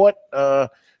short,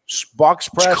 box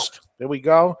pressed. There we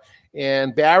go.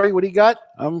 And Barry, what do you got?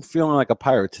 I'm feeling like a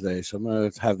pirate today, so I'm going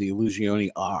to have the Illusione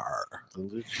R.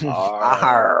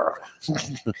 R.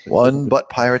 One butt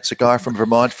pirate cigar from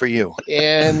Vermont for you.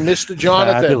 And Mr.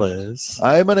 Jonathan. Fabulous.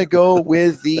 I'm going to go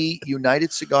with the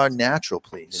United Cigar Natural,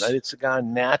 please. United Cigar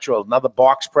Natural, another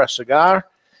box press cigar.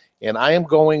 And I am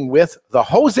going with the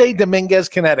Jose Dominguez,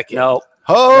 Connecticut. No.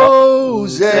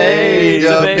 Jose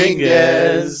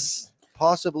Dominguez.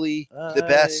 Possibly the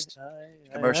best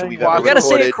commercial we've ever You got to say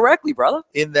recorded. it correctly, brother.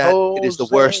 In that it is the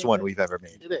worst one we've ever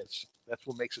made. It is. That's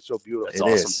what makes it so beautiful. It's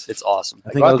awesome. It's awesome.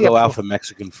 I think I'll go out for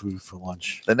Mexican food for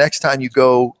lunch. The next time you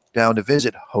go down to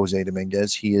visit Jose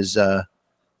Dominguez, he's going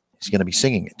to be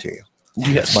singing it to you.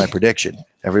 That's my prediction.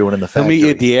 Everyone in the He'll factory. meet you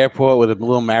at the airport with a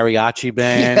little mariachi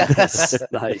band. Yes.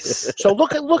 Nice. So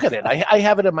look at it. I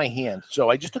have it in my hand. So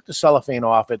I just took the cellophane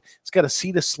off it. It's got a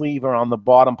cedar sleeve on the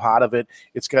bottom part of it.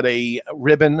 It's got a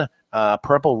ribbon,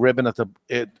 purple ribbon at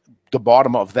the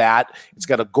bottom of that. It's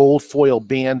got a gold foil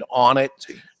band on it.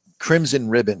 Crimson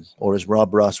ribbon, or as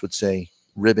Rob Ross would say,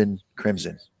 ribbon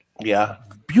crimson. Yeah,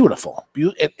 beautiful.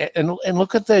 And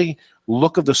look at the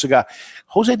look of the cigar.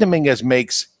 Jose Dominguez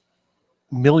makes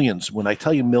millions. When I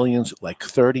tell you millions, like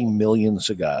 30 million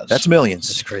cigars. That's millions.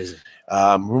 That's crazy.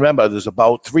 Remember, there's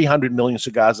about 300 million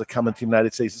cigars that come into the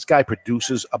United States. This guy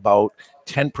produces about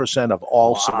 10% of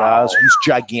all cigars. He's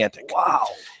gigantic. Wow.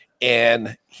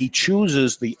 And he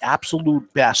chooses the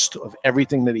absolute best of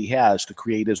everything that he has to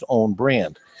create his own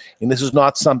brand. And this is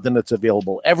not something that's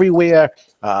available everywhere.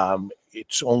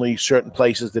 It's only certain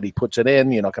places that he puts it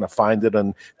in. You're not going to find it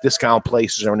in discount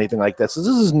places or anything like that. So this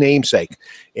is his namesake.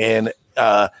 And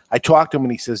I talked to him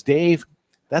and he says, Dave,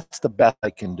 that's the best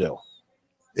I can do.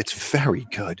 It's very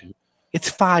good. It's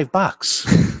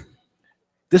 $5.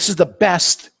 This is the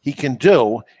best he can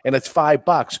do, and it's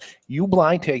 $5. You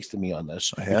blind tasted me on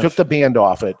this. You took the band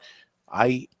off it.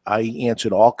 I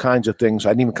answered all kinds of things. I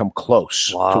didn't even come close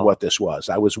to what this was.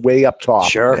 I was way up top.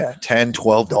 Sure. Yeah, $10,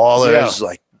 $12. Yeah.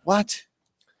 Like, what?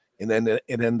 And then it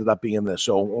ended up being this.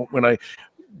 So when I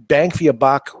bang for your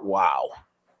buck, wow.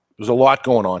 There's a lot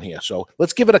going on here. So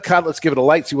let's give it a cut. Let's give it a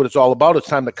light, see what it's all about. It's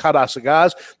time to cut our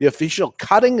cigars. The official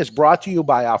cutting is brought to you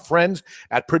by our friends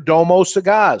at Perdomo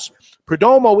Cigars.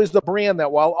 Perdomo is the brand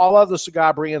that while all other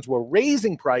cigar brands were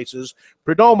raising prices,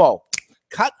 Perdomo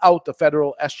cut out the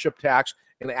federal S-chip tax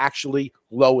and actually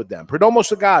lowered them. Perdomo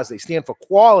Cigars, they stand for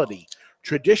quality,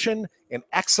 tradition, and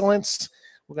excellence.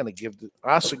 We're going to give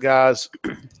our cigars,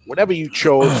 whatever you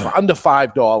chose, for under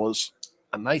 $5,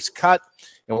 a nice cut,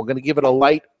 and we're going to give it a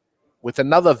light with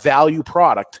another value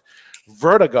product.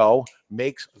 Vertigo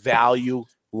makes value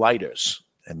lighters.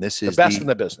 And this is the best in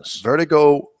the business.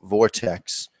 Vertigo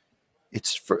Vortex.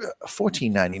 It's for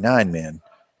 $14.99, man.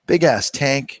 Big ass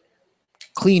tank,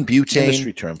 clean butane.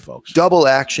 Industry term, folks. Double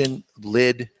action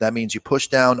lid. That means you push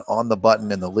down on the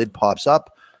button and the lid pops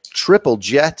up. Triple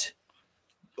jet.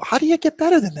 How do you get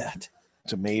better than that?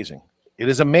 It's amazing. It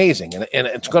is amazing. And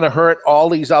it's going to hurt all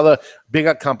these other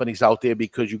bigger companies out there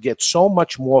because you get so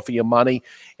much more for your money.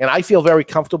 And I feel very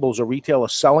comfortable as a retailer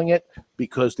selling it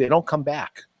because they don't come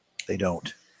back. They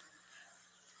don't.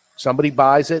 Somebody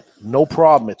buys it, no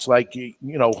problem. It's like, you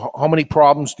know, how many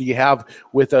problems do you have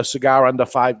with a cigar under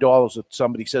 $5 that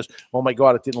somebody says, oh, my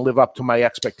God, it didn't live up to my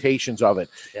expectations of it.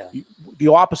 Yeah. The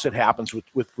opposite happens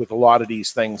with a lot of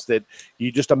these things, that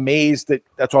you're just amazed that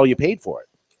that's all you paid for it.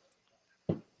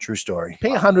 True story.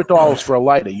 Pay $100 for a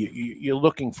lighter. You're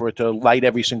looking for it to light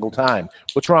every single time.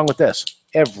 What's wrong with this?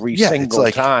 Every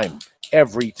single time.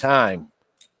 Every time.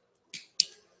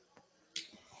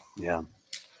 Yeah.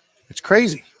 It's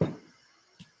crazy.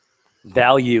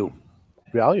 Value.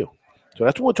 So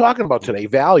that's what we're talking about today,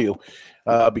 value,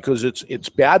 because it's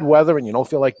bad weather and you don't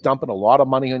feel like dumping a lot of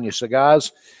money on your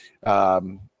cigars.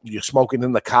 You're smoking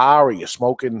in the car or you're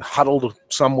smoking huddled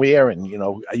somewhere, and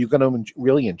are you going to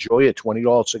really enjoy a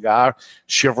 $20 cigar,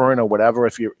 shivering or whatever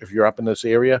if you're up in this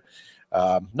area?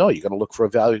 No, you're going to look for a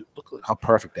value. Look how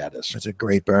perfect that is. It's a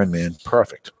great burn, man.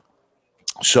 Perfect.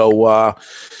 So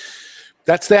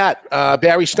that's that.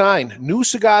 Barry Stein, new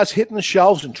cigars hitting the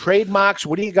shelves and trademarks.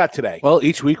 What do you got today? Well,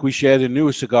 each week we share the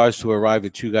newest cigars to arrive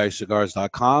at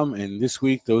twoguyscigars.com, and this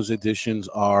week those additions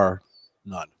are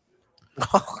none.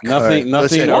 Nothing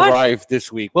Listen, arrived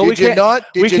this week. Well, Did we you can't,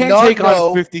 not- did we you can't not take know-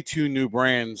 on 52 new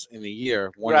brands in a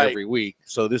year, one Right. every week.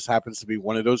 So this happens to be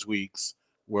one of those weeks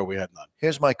where we had none.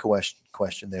 Here's my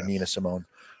question there, Nina Simone.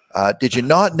 Did you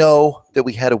not know that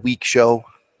we had a week show?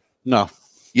 No.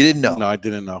 You didn't know? No, I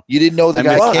didn't know. You didn't know the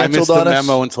guy I canceled missed the on us?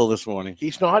 memo until this morning.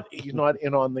 He's not in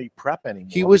on the prep anymore.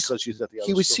 He was because he's at the other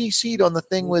he was school. CC'd on the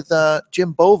thing with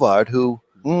Jim Bovard, who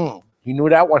He knew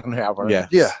that wasn't happening.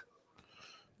 Yeah.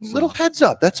 Little heads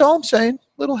up. That's all I'm saying.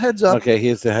 Little heads up. Okay,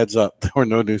 here's the heads up. There were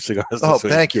no new cigars this Oh,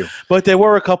 week. thank you. But there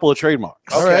were a couple of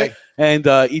trademarks. All right. And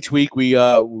each week we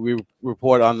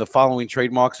report on the following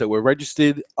trademarks that were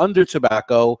registered under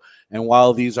tobacco. And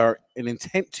while these are an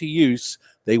intent to use,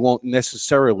 they won't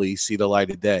necessarily see the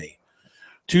light of day.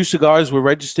 2 cigars were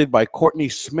registered by Courtney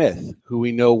Smith, who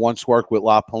we know once worked with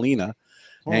La Polina.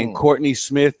 And Courtney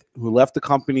Smith, who left the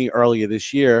company earlier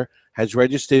this year, has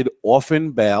registered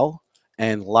Orphan Bale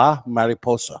and La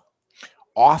Mariposa.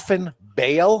 Orphan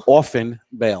Bale? Orphan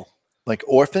Bale. Like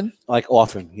orphan? Like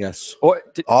orphan, yes.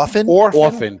 Often?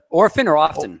 Orphan. Orphan or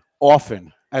often?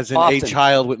 Orphan, as in a Often.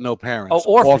 child with no parents.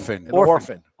 Oh, orphan.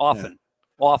 Orphan. Often.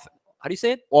 Often. How do you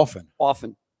say it? Orphan.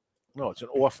 Often. No, it's an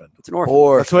orphan. It's an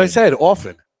orphan. That's what I said.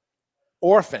 Orphan.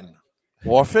 Orphan.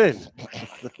 Orphan.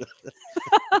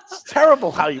 It's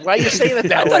terrible how you. Why are you saying it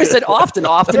that I way? thought I said often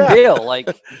Yeah. Bale. Like,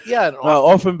 Yeah, an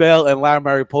Orphan Bale and La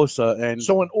Mariposa. And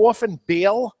So an orphan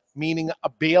bale, meaning a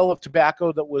bale of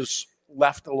tobacco that was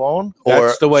left alone.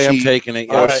 that's the way I'm taking it.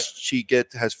 Or Yes. she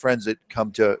has friends that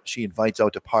she invites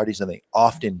out to parties and they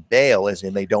often bail, as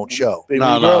in they don't show.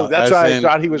 No, That's as what I in-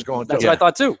 thought he was going. that's to. what I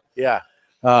thought too. Yeah.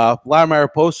 La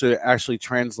Mariposa actually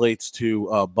translates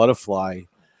to butterfly.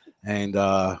 And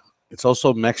it's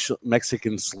also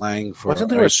Mexican slang for Wasn't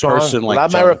there a song? person like La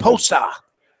Jonathan. Mariposa.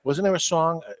 Wasn't there a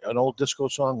song, an old disco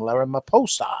song, La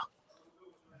Mariposa?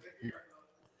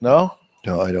 No?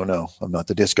 No, I don't know. I'm not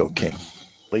the disco king.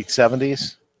 Late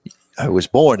 70s? I was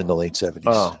born in the late 70s.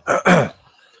 Oh.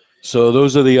 So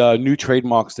those are the new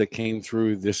trademarks that came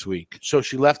through this week. So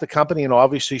she left the company, and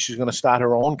obviously she's going to start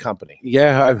her own company.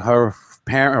 Yeah,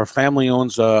 her family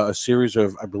owns a series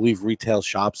of, I believe, retail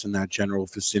shops in that general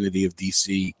vicinity of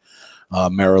D.C.,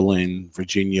 Maryland,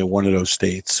 Virginia, one of those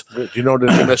states. Do you know the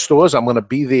name of the stores? I'm going to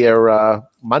be there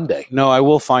Monday. No, I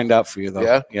will find out for you, though.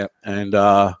 Yeah? Yeah. And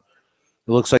it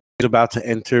looks like she's about to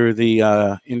enter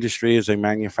the industry as a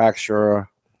manufacturer.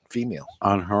 Female.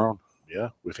 On her own. Yeah,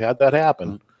 we've had that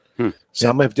happen.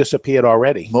 Some have disappeared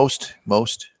already. Most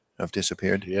have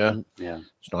disappeared. Yeah. Yeah.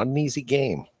 It's not an easy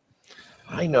game.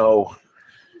 I know.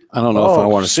 I don't know if I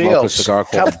want to smoke a sales. cigar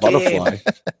called Tough Butterfly. game.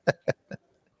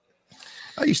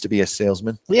 I used to be a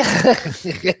salesman. Yeah.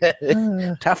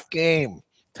 Tough game.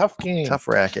 Tough game. Tough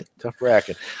racket. Tough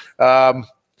racket.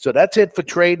 So that's it for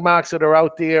trademarks that are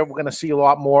out there. We're going to see a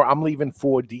lot more. I'm leaving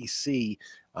for DC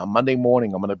Monday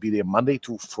morning. I'm going to be there Monday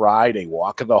through Friday,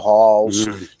 walking the halls,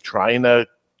 trying to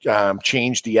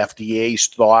change the FDA's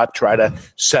thought, try to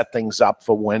set things up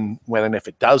for when and if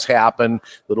it does happen,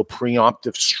 little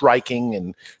preemptive striking.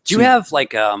 And do you have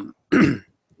like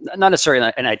not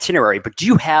necessarily an itinerary, but do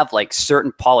you have like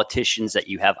certain politicians that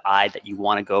you have eyed that you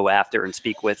want to go after and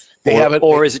speak with? They have it-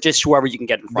 or is it just whoever you can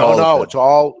get in front of? No, it's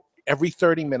all every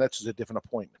 30 minutes is a different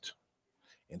appointment.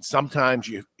 And sometimes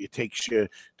it takes you,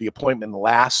 the appointment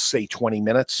lasts, say, 20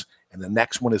 minutes, and the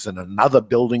next one is in another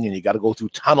building, and you got to go through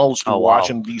tunnels through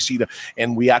Washington, D.C.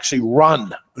 And we actually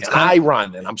run. I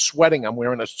run, and I'm sweating. I'm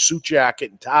wearing a suit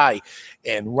jacket and tie,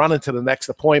 and running to the next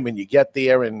appointment. You get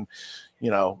there, and,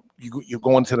 you're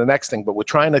going to the next thing. But we're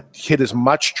trying to hit as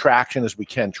much traction as we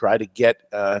can, try to get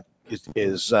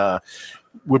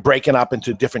we're breaking up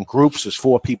into different groups. There's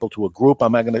 4 people to a group.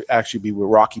 I'm going to actually be with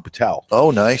Rocky Patel. Oh,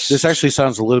 nice. This actually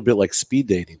sounds a little bit like speed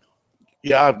dating.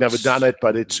 Yeah, I've never done it,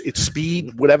 but it's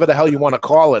speed, whatever the hell you want to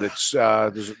call it. It's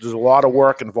there's a lot of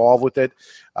work involved with it.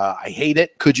 I hate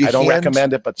it. I don't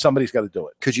recommend it, but somebody's got to do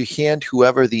it. Could you hand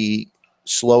whoever the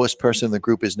slowest person in the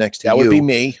group is next to you? That would be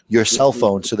me. Your cell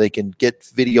phone, so they can get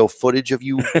video footage of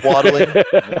you waddling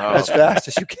as fast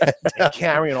as you can. And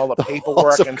carrying all the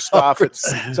paperwork and stuff.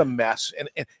 It's a mess.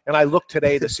 And I looked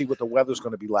today to see what the weather's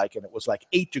going to be like, and it was like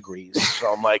 8 degrees.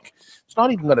 So I'm like, it's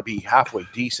not even going to be halfway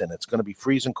decent. It's going to be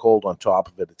freezing cold on top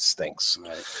of it. It stinks.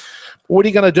 Right. What are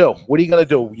you going to do? What are you going to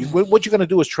do? What you're going to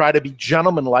do is try to be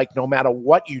gentlemanlike no matter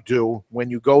what you do when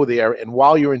you go there. And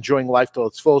while you're enjoying life till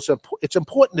its full, it's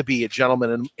important to be a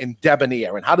gentleman and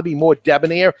debonair. And how to be more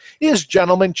debonair is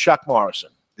gentleman Chuck Morrison.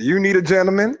 Do you need a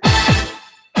gentleman?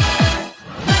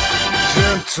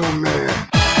 Gentleman.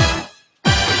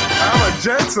 I'm a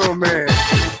gentleman.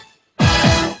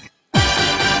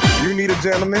 You need a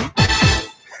gentleman?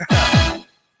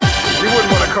 You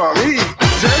wouldn't want to call me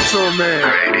gentleman.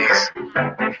 Ladies,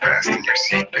 fasten your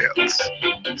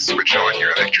seatbelts, switch on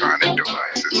your electronic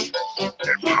devices,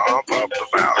 and pump up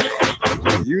the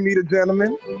volume. You need a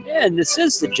gentleman? And this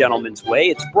is The Gentleman's Way.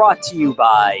 It's brought to you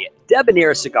by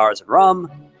Debonair Cigars and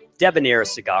Rum. Debonair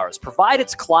Cigars provide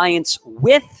its clients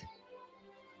with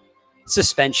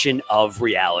suspension of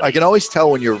reality. I can always tell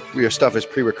when your stuff is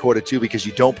pre-recorded too because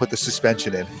you don't put the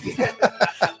suspension in.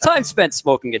 Time spent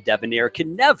smoking a Debonair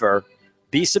can never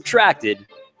be subtracted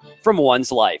from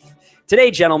one's life. Today,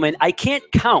 gentlemen, I can't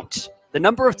count the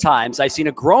number of times I've seen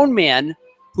a grown man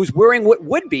who's wearing what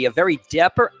would be a very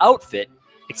dapper outfit,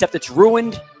 except it's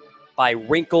ruined by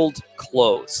wrinkled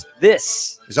clothes.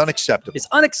 This is unacceptable. It's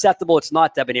unacceptable. It's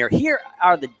not Debonair. Here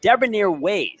are the Debonair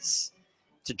ways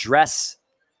to dress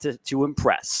to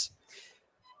impress.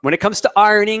 When it comes to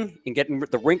ironing and getting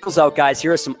the wrinkles out, guys,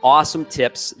 here are some awesome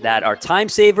tips that are time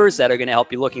savers that are going to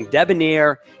help you looking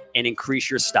debonair and increase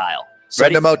your style.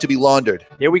 Send them out to be laundered.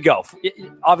 Here we go.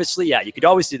 Obviously, yeah, you could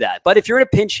always do that. But if you're in a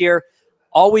pinch here,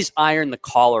 always iron the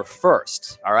collar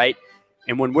first, all right?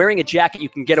 And when wearing a jacket you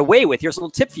can get away with, here's a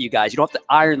little tip for you guys. You don't have to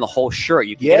iron the whole shirt.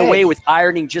 You can get away with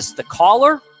ironing just the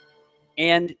collar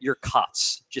and your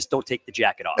cuffs. Just don't take the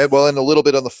jacket off. Well, and a little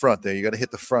bit on the front there. You got to hit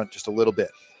the front just a little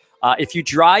bit. If you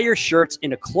dry your shirts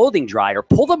in a clothing dryer,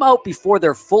 pull them out before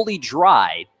they're fully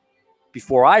dried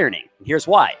before ironing. And here's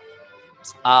why.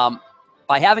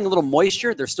 By having a little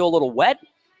moisture, they're still a little wet.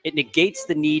 It negates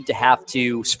the need to have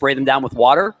to spray them down with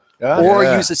water or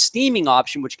use a steaming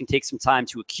option, which can take some time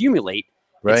to accumulate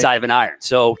inside of an iron.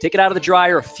 So take it out of the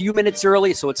dryer a few minutes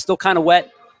early so it's still kind of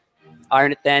wet.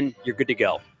 Iron it then. You're good to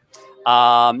go.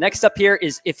 Next up here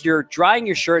is if you're drying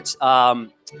your shirts,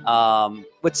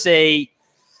 let's say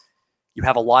you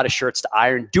have a lot of shirts to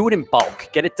iron, do it in bulk.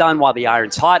 Get it done while the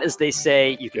iron's hot, as they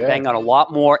say. You can bang on a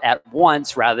lot more at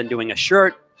once rather than doing a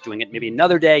shirt, doing it maybe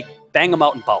another day. Bang them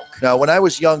out in bulk. Now, when I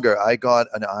was younger, I got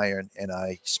an iron and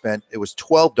I spent, it was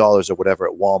 $12 or whatever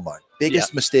at Walmart.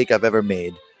 Biggest mistake I've ever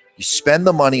made. You spend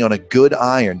the money on a good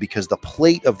iron because the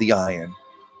plate of the iron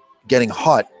getting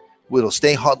hot, it'll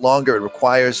stay hot longer. It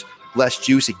requires less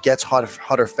juice. It gets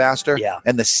hotter faster.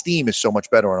 And the steam is so much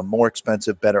better on a more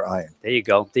expensive, better iron. There you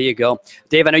go. There you go.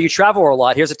 Dave, I know you travel a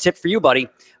lot. Here's a tip for you, buddy.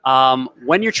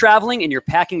 When you're traveling and you're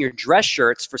packing your dress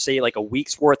shirts for, say, like a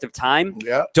week's worth of time,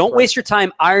 don't waste your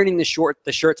time ironing the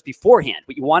shirts beforehand.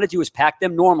 What you want to do is pack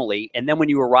them normally, and then when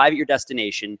you arrive at your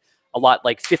destination, a lot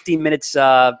like 15 minutes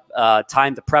time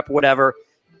to prep or whatever,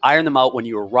 iron them out when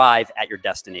you arrive at your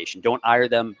destination. Don't iron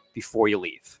them before you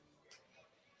leave.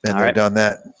 And they've done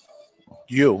that.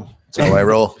 That's how I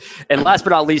roll. And last but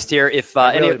not least here, if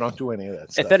I really don't do any of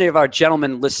that stuff. If any of our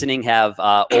gentlemen listening have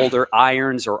older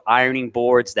irons or ironing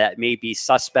boards that may be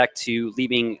suspect to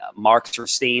leaving marks or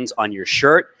stains on your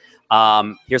shirt,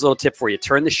 here's a little tip for you.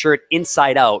 Turn the shirt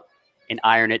inside out and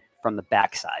iron it from the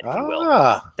backside, if you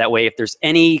will. That way, if there's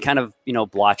any kind of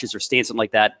blotches or stains, something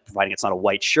like that, providing it's not a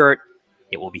white shirt,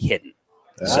 it will be hidden.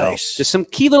 Nice. So just some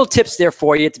key little tips there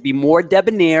for you to be more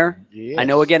debonair. I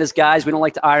know, again, as guys, we don't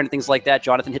like to iron and things like that.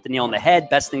 Jonathan hit the nail on the head.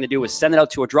 Best thing to do is send it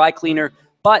out to a dry cleaner.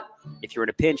 But if you're in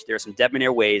a pinch, there are some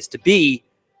debonair ways to be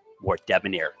more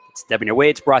debonair. It's Debonair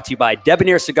Way. It's brought to you by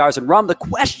Debonair Cigars and Rum. The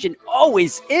question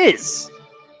always is,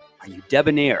 are you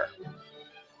debonair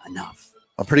enough?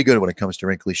 I'm pretty good when it comes to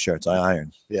wrinkly shirts. I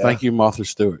iron. Thank you, Martha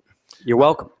Stewart. You're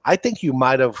welcome. I think you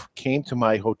might have came to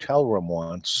my hotel room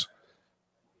once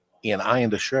and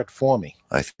ironed a shirt for me.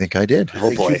 I think I did. I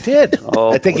think you did.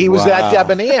 I think he was that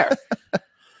debonair.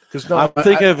 Because I'm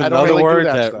thinking of another word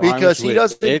that because he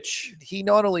rhymes with doesn't. itch. He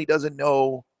not only doesn't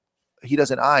know, he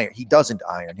doesn't iron. He doesn't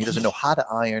iron. He doesn't know how to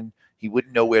iron. He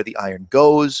wouldn't know where the iron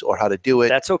goes or how to do it.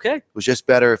 That's okay. It was just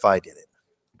better if I did it.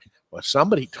 Well,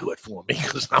 somebody do it for me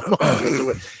because I'm not going to do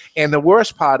it. And the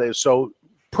worst part is, so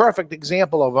perfect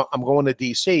example of I'm going to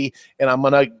DC and I'm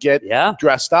going to get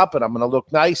dressed up and I'm going to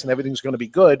look nice and everything's going to be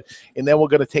good. And then we're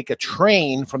going to take a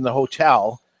train from the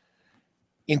hotel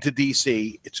into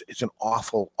DC. It's an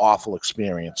awful, awful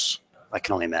experience. I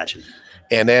can only imagine.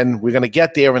 And then we're going to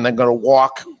get there and then going to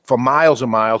walk for miles and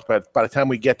miles. But by the time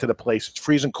we get to the place, it's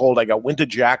freezing cold. I got winter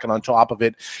jacket on top of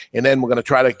it. And then we're going to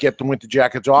try to get the winter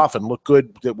jackets off and look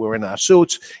good that we're in our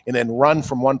suits and then run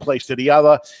from one place to the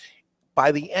other.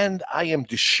 By the end, I am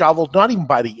disheveled. Not even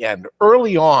by the end.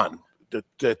 Early on, the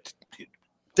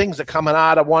things are coming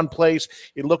out of one place.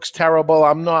 It looks terrible.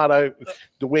 I'm not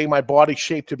the way my body's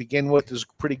shaped to begin with is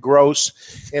pretty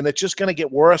gross. And it's just going to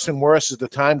get worse and worse as the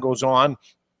time goes on.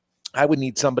 I would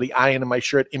need somebody ironing my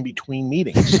shirt in between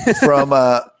meetings. From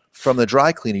the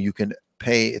dry cleaner, you can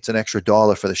pay, it's an extra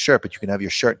 $1 for the shirt, but you can have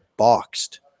your shirt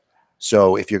boxed.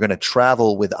 So if you're going to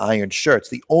travel with iron shirts,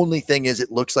 the only thing is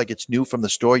it looks like it's new from the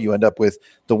store. You end up with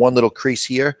the one little crease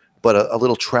here, but a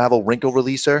little travel wrinkle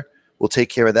releaser will take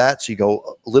care of that. So you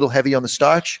go a little heavy on the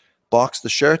starch, box the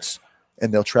shirts,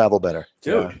 and they'll travel better.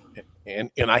 Dude. Yeah.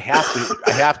 And I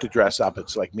have to dress up.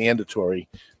 It's like mandatory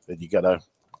that you got to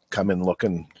come in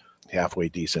looking halfway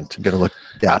decent. You're gonna look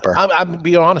dapper. I'm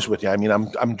be honest with you. I mean,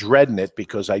 I'm dreading it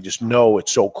because I just know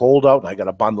it's so cold out, and I got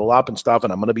to bundle up and stuff,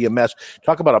 and I'm gonna be a mess.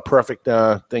 Talk about a perfect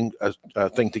thing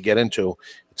to get into.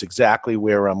 It's exactly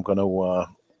where I'm gonna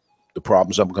the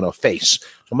problems I'm gonna face.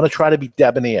 So I'm gonna try to be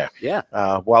debonair. Yeah.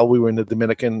 While we were in the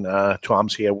Dominican,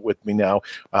 Tom's here with me now.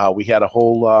 We had a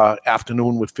whole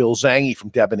afternoon with Phil Zangi from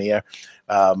Debonair.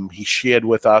 He shared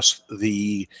with us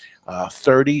the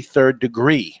 33rd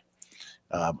degree.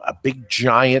 A big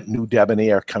giant new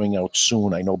debonair coming out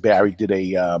soon. I know Barry did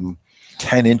a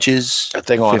 10 inches, a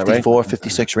thing on 54, it, right?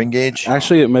 56 ring gauge.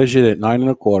 Actually, it measured at 9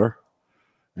 1/4,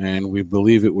 and we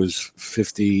believe it was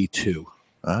 52.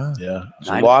 Yeah, it's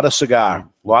a lot of cigar,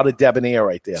 a lot of debonair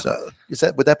right there. So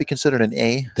would that be considered an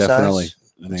A Definitely.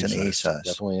 size? It's an A size.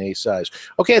 Definitely an A size.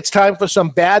 Okay, it's time for some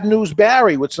bad news,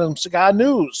 Barry, with some cigar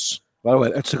news. By the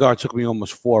way, that cigar took me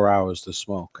almost 4 hours to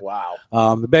smoke. Wow.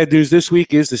 The bad news this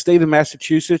week is the state of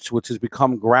Massachusetts, which has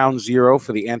become ground zero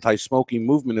for the anti-smoking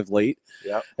movement of late,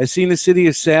 has seen the city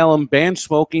of Salem ban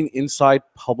smoking inside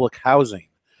public housing.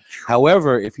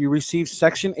 However, if you receive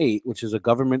Section 8, which is a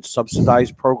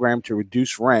government-subsidized program to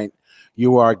reduce rent,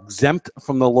 you are exempt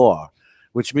from the law,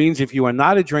 which means if you are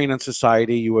not a drain on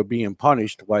society, you are being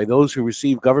punished, while those who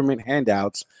receive government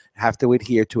handouts have to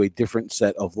adhere to a different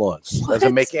set of laws.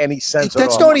 Doesn't make any sense at all.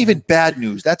 That's not even bad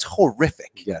news. That's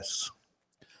horrific. Yes.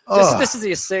 This is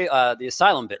the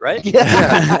asylum bit, right?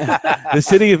 The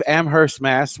city of Amherst,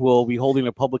 Mass. will be holding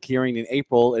a public hearing in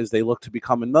April as they look to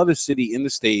become another city in the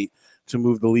state to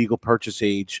move the legal purchase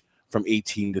age from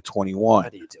 18 to 21.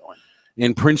 What are you doing?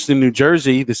 In Princeton, New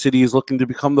Jersey, the city is looking to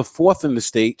become the fourth in the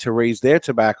state to raise their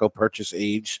tobacco purchase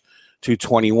age to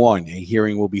 21. A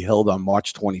hearing will be held on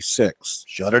March 26th.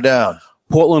 Shut her down.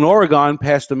 Portland, Oregon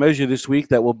passed a measure this week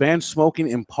that will ban smoking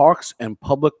in parks and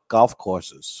public golf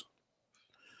courses.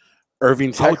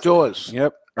 Irving, Texas. Outdoors.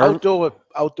 Yep.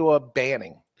 Outdoor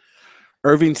banning.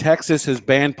 Irving, Texas has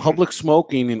banned public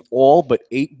smoking in all but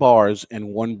 8 bars and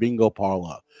 1 bingo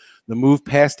parlor. The move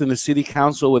passed in the city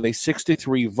council with a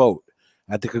 6-3 vote.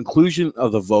 At the conclusion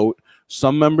of the vote,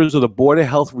 some members of the Board of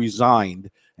Health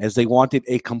resigned as they wanted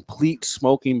a complete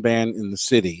smoking ban in the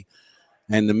city.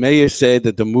 And the mayor said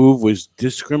that the move was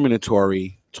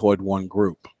discriminatory toward one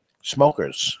group.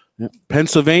 Smokers.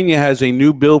 Pennsylvania has a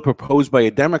new bill proposed by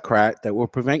a Democrat that will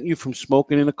prevent you from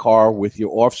smoking in a car with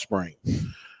your offspring.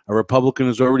 A Republican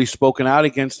has already spoken out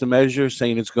against the measure,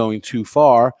 saying it's going too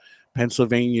far.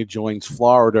 Pennsylvania joins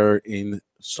Florida in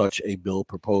such a bill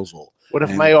proposal. What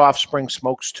if my offspring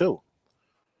smokes too?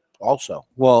 Also.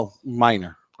 Well,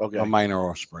 minor. Okay. A minor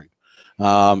offspring.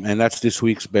 And that's this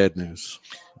week's bad news.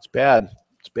 It's bad.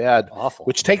 It's bad. Awful.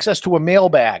 Which takes us to a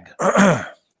mailbag.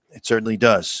 It certainly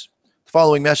does. The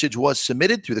following message was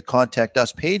submitted through the Contact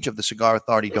Us page of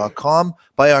thecigarauthority.com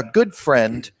by our good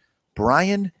friend,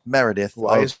 Brian Meredith.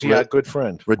 Why is he a good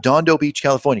friend? Redondo Beach,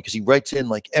 California, because he writes in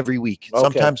like every week,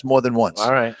 sometimes more than once.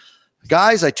 All right.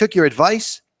 Guys, I took your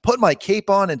advice, put my cape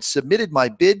on, and submitted my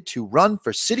bid to run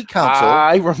for city council.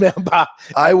 I remember.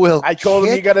 I will. I told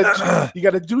him you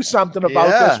gotta do something about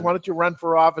Yeah. this. Why don't you run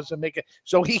for office and make it?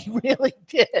 So he really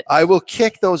did. I will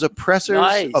kick those oppressors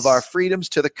Nice. of our freedoms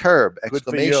to the curb! Good for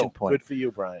Exclamation you. point. Good for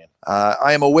you, Brian.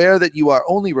 I am aware that you are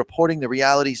only reporting the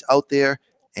realities out there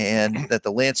and that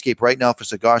the landscape right now for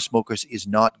cigar smokers is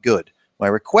not good. My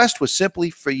request was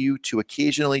simply for you to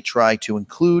occasionally try to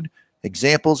include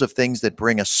examples of things that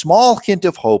bring a small hint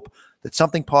of hope that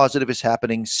something positive is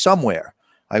happening somewhere.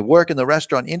 I work in the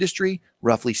restaurant industry,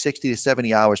 roughly 60 to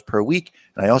 70 hours per week,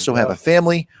 and I also have a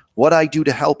family. What I do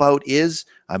to help out is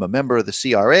I'm a member of the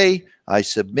CRA. I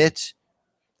submit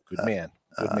Good man.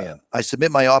 Good man. I submit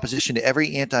my opposition to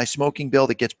every anti-smoking bill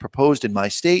that gets proposed in my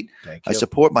state. Thank I you.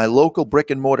 support my local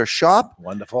brick and mortar shop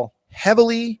Wonderful.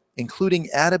 heavily, including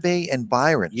Atabay and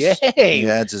Byron's. Yay. He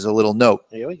adds as a little note.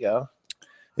 Here we go.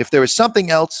 If there is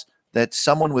something else that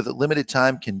someone with a limited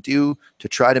time can do to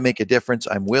try to make a difference,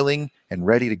 I'm willing and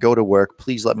ready to go to work.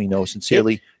 Please let me know.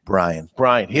 Sincerely, Brian.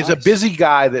 Brian, he's a busy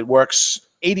guy that works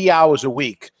 80 hours a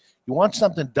week. You want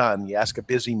something done, you ask a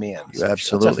busy man. You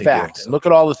absolutely That's a fact. do. And look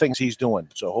at all the things he's doing.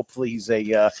 So hopefully he's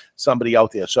a somebody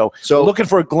out there. So looking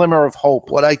for a glimmer of hope.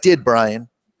 What I did, Brian,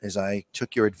 is I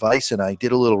took your advice and I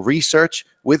did a little research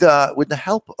with the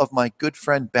help of my good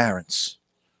friend Barron's.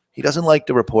 He doesn't like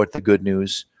to report the good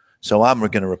news, so I'm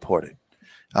going to report it.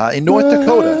 In North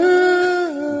Dakota,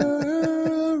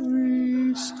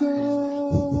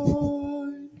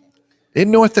 In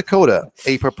North Dakota,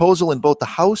 a proposal in both the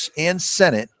House and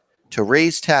Senate to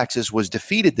raise taxes was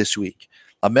defeated this week.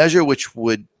 A measure which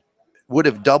would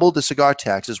have doubled the cigar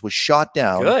taxes was shot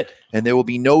down. Good. And there will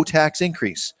be no tax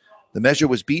increase. The measure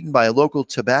was beaten by a local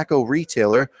tobacco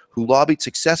retailer who lobbied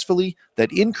successfully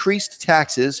that increased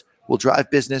taxes will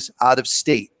drive business out of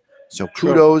state. So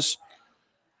kudos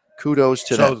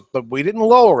to them. But we didn't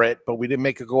lower it, but we didn't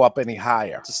make it go up any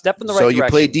higher. It's a step in the right So direction. you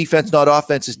play defense, not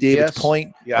offense, is David's Yes.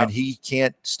 point, Yeah. and he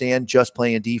can't stand just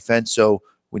playing defense. So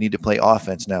we need to play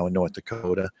offense now in North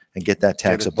Dakota and get that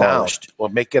tax Get it down. abolished. Or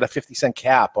make it a 50-cent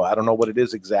cap. Or I don't know what it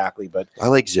is exactly, but I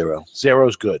like zero.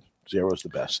 zero's good. Zero's the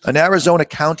best. An Arizona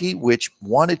county which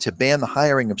wanted to ban the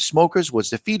hiring of smokers was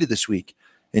defeated this week.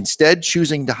 Instead,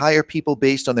 choosing to hire people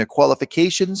based on their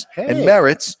qualifications and Hey,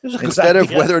 merits this is a good instead of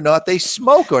idea. whether or not they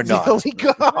smoke or not. There we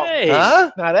go. Hey.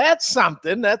 Huh? Now that's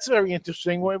something. That's very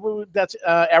interesting. That's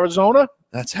Arizona.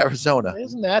 That's Arizona.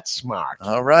 Isn't that smart?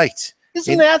 All right.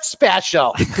 Isn't that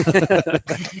special?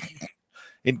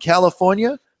 In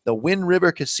California, the Wind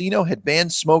River Casino had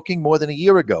banned smoking more than a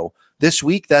year ago. This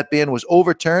week, that ban was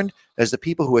overturned as the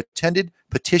people who attended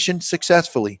petitioned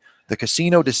successfully. The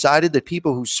casino decided that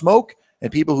people who smoke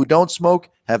and people who don't smoke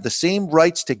have the same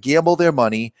rights to gamble their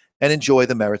money and enjoy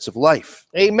the merits of life.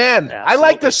 Amen. I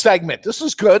like this segment. This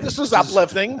is good. This is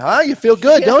uplifting. You feel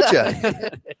good, don't you?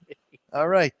 All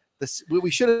right. What we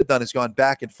should have done is gone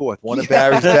back and forth. One of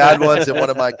Barry's bad ones and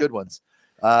one of my good ones.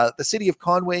 The city of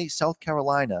Conway, South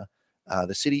Carolina,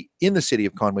 the city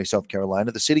of Conway, South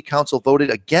Carolina, the city council voted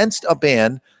against a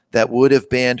ban that would have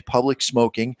banned public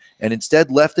smoking and instead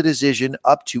left the decision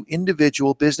up to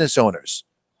individual business owners.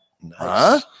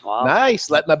 Nice. Nice.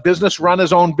 Letting a business run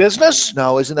his own business.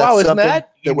 Now, isn't that Wow, isn't something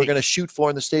that that we're unique? going to shoot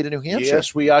for in the state of New Hampshire?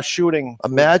 Yes, we are shooting.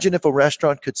 Imagine if a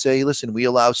restaurant could say, listen, we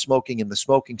allow smoking in the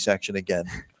smoking section again.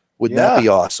 Wouldn't that be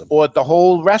awesome? Or the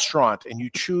whole restaurant, and you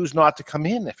choose not to come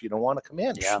in if you don't want to come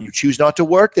in. You choose not to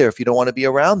work there if you don't want to be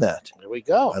around that. There we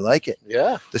go. I like it.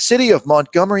 Yeah. The city of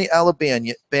Montgomery,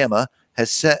 Alabama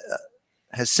has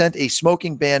sent a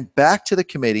smoking ban back to the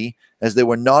committee as there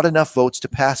were not enough votes to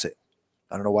pass it.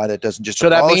 I don't know why that doesn't just So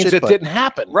that abolish means it but didn't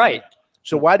happen. Right.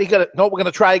 So why do you got to? No, we're going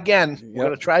to try again. We're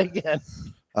going to try again.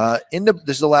 This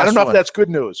is the last I don't know one. if that's good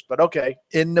news, but okay.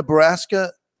 In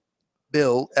Nebraska,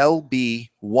 Bill LB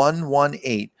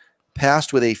 118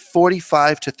 passed with a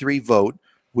 45-3 vote,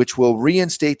 which will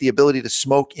reinstate the ability to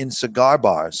smoke in cigar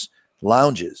bars,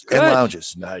 lounges.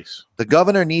 Nice. The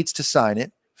governor needs to sign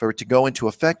it for it to go into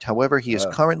effect. However, he is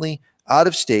currently out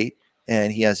of state,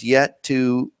 and he has yet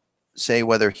to say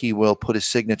whether he will put his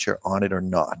signature on it or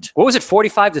not. What was it?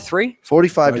 45-3.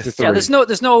 45-3. Yeah.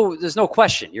 There's no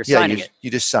question. You're signing it. You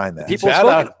just sign that. People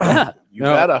have spoken. You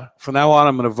better. From now on,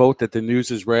 I'm going to vote that the news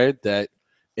is read that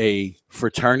a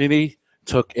fraternity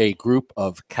took a group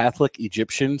of Catholic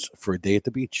Egyptians for a day at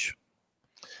the beach.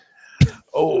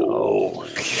 Oh,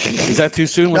 is that too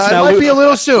soon? No, it might be a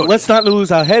little soon. Let's not lose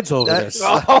our heads over this.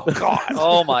 Oh God.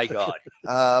 Oh my God.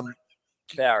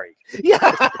 Barry.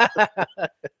 Yeah.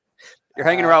 You're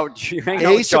hanging around. You're hanging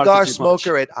out A with Jonathan cigar too much.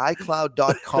 smoker at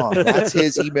iCloud.com. That's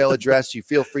his email address. You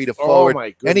feel free to Oh forward my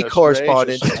any goodness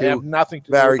correspondence gracious. I have to nothing to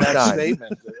do Barry with that Stein.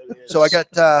 statement. So I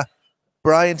got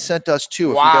Brian sent us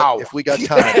two. Wow. If we got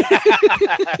time.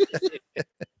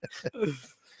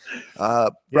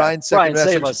 Brian's second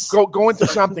save message us. Go into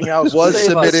something else. was Save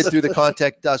submitted us. through the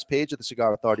contact us page at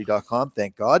thecigarauthority.com.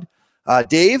 Thank God.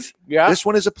 Dave, Yeah. this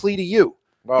one is a plea to you.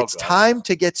 Oh, It's God. time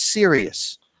to get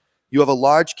serious. You have a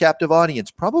large captive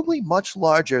audience, probably much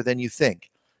larger than you think.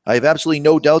 I have absolutely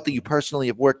no doubt that you personally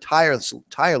have worked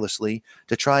tirelessly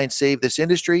to try and save this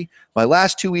industry. My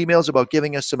last two emails about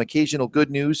giving us some occasional good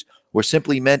news were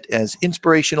simply meant as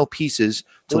inspirational pieces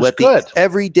to was let good. the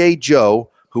everyday Joe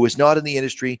who is not in the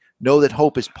industry know that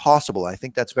hope is possible. I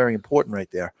think that's very important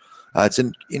right there. It's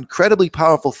an incredibly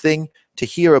powerful thing to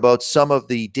hear about some of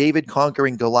the David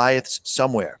conquering Goliaths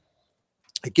somewhere.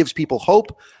 It gives people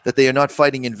hope that they are not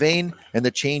fighting in vain and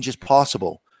that change is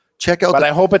possible. Check out But I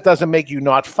hope it doesn't make you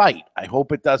not fight. I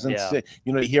hope it doesn't say,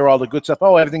 you hear all the good stuff.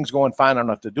 Oh, everything's going fine. I don't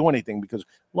have to do anything because a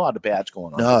lot of bad's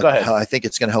going on. No, Go ahead. I think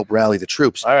it's going to help rally the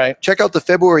troops. All right. Check out the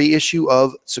February issue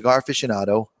of Cigar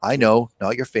Aficionado. I know,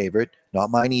 not your favorite, not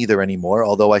mine either anymore,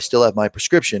 although I still have my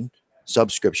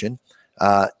subscription.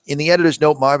 In the editor's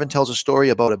note, Marvin tells a story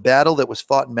about a battle that was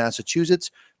fought in Massachusetts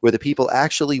where the people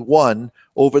actually won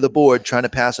over the board trying to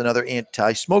pass another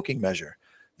anti-smoking measure.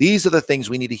 These are the things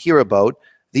we need to hear about.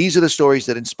 These are the stories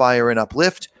that inspire and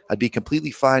uplift. I'd be completely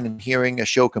fine in hearing a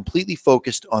show completely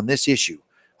focused on this issue.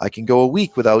 I can go a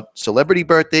week without celebrity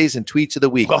birthdays and tweets of the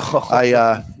week.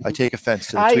 I take offense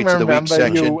to the tweets of the week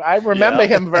section. I remember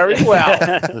him very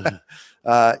well.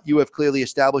 You have clearly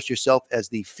established yourself as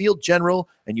the field general,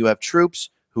 and you have troops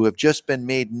who have just been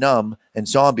made numb and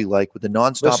zombie-like with the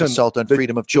nonstop assault on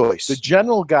freedom of choice. The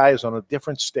general guy is on a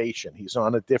different station. He's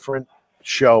on a different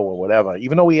show or whatever,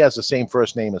 even though he has the same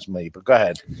first name as me. But go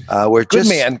ahead.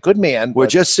 Good man. We're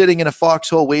just sitting in a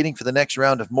foxhole waiting for the next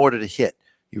round of mortar to hit.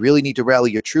 You really need to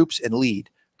rally your troops and lead.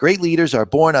 Great leaders are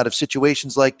born out of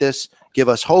situations like this. Give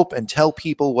us hope and tell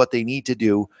people what they need to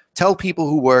do. Tell people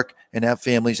who work and have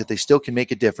families that they still can make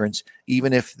a difference,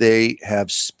 even if they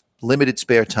have limited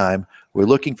spare time. We're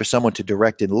looking for someone to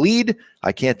direct and lead.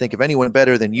 I can't think of anyone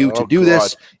better than you to do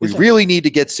this. We really need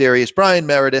to get serious. Brian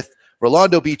Meredith,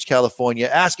 Rolando Beach, California,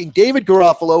 asking David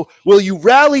Garofalo, will you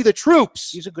rally the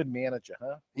troops? He's a good manager,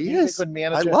 huh? He is. A good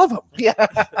manager. I love him. Yeah.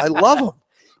 I love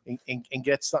him. And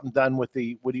get something done with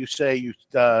the, what do you say?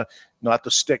 Not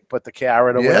the stick, but the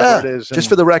carrot or whatever it is. Just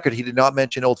for the record, he did not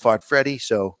mention Old Fart Freddy,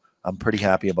 so I'm pretty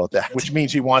happy about that. Which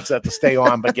means he wants that to stay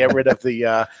on, but get rid of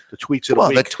the tweets of the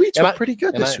week. The tweets were pretty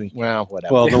good this week. Well,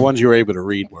 whatever. Well, the ones you were able to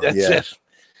read were. That's it.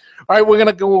 All right, we're going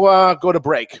to go to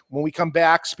break. When we come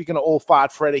back, speaking of Old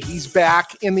Fart Freddy, he's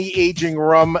back in the aging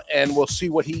room, and we'll see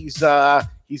what he's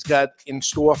got in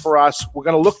store for us. We're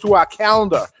going to look through our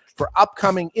calendar for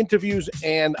upcoming interviews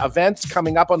and events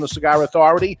coming up on the Cigar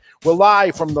Authority. We're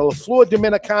live from the La Flor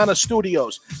Dominicana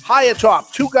Studios, high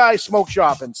atop Two Guys Smoke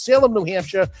Shop in Salem, New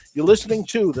Hampshire. You're listening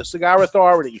to the Cigar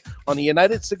Authority on the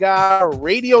United Cigar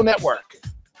Radio Network.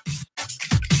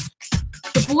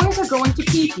 The boys are going to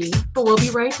pee-pee, but we'll be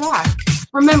right back.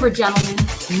 Remember, gentlemen,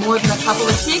 more than a couple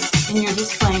of shakes and you're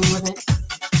just playing with it.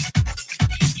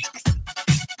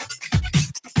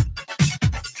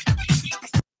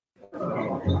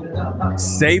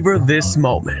 Savor this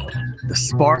moment, the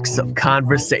sparks of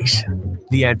conversation,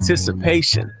 the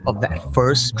anticipation of that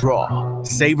first draw.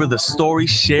 Savor the story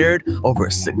shared over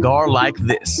a cigar like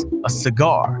this, a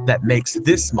cigar that makes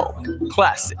this moment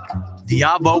classic. The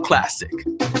Avo Classic.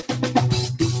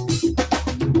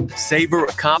 Savor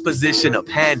a composition of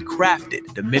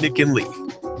handcrafted Dominican leaf,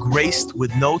 graced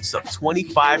with notes of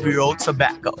 25-year-old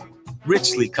tobacco.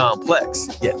 Richly complex,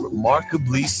 yet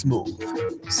remarkably smooth.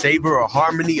 Savor a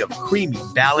harmony of creamy,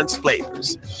 balanced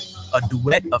flavors. A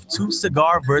duet of two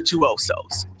cigar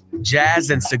virtuosos,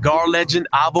 jazz and cigar legend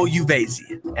Avo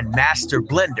Uvezian and master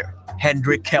blender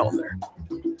Hendrik Kellner.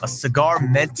 A cigar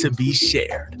meant to be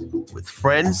shared with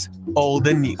friends old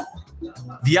and new.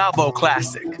 The Avo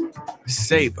Classic.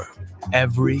 Savor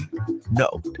every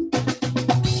note.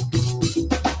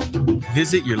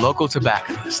 Visit your local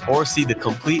tobacconist or see the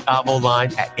complete Avo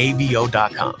line at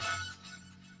avo.com.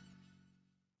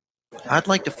 I'd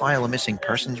like to file a missing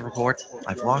persons report.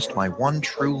 I've lost my one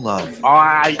true love. All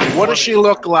right, what does she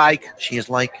look like? She is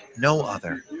like no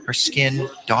other. Her skin,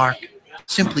 dark,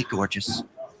 simply gorgeous.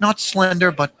 Not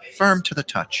slender, but firm to the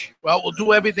touch. Well, we'll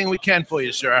do everything we can for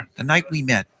you, sir. The night we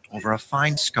met over a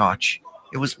fine scotch,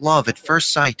 it was love at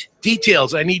first sight.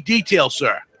 Details. I need details,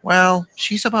 sir. Well,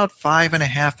 she's about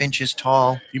 5.5 inches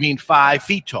tall. You mean 5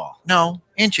 feet tall? No,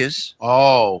 inches.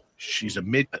 Oh, she's a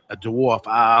dwarf,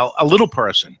 a little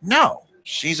person. No,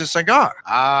 she's a cigar.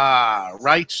 Ah,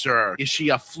 right, sir. Is she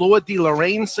a Fleur de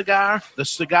Lorraine cigar? The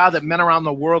cigar that men around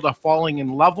the world are falling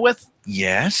in love with?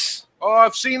 Yes. Oh,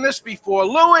 I've seen this before.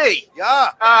 Louis!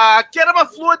 Yeah? Get him a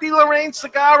Fleur de Lorraine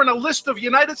cigar and a list of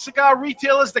United Cigar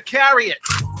retailers to carry it.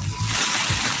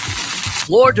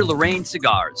 Fleur de Lorraine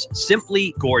cigars,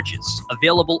 simply gorgeous.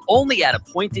 Available only at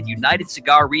appointed United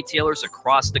Cigar retailers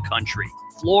across the country.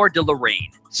 Fleur de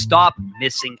Lorraine. Stop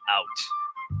missing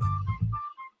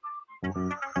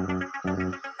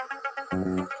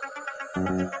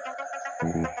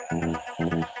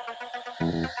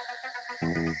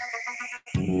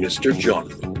Mr.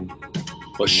 Jonathan,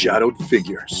 a shadowed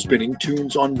figure spinning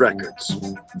tunes on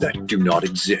records that do not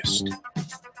exist.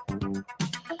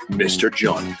 Mr.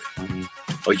 Jonathan,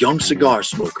 a young cigar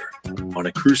smoker on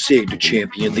a crusade to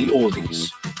champion the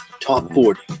oldies, top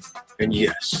 40, and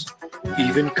yes,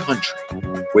 even country,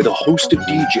 with a host of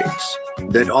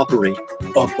DJs that operate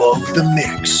above the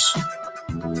mix.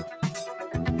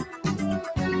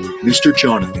 Mr.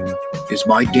 Jonathan is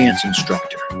my dance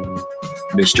instructor.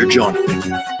 Mr.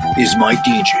 Jonathan is my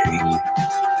DJ.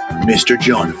 Mr.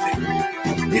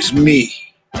 Jonathan is me.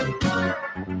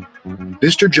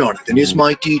 Mr. Jonathan is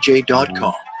my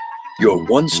DJ.com, your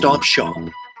one-stop shop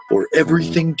for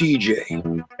everything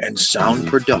DJ and sound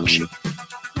production.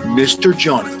 Mr.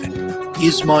 Jonathan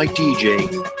is my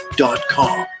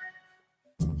DJ.com.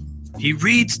 He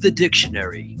reads the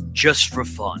dictionary just for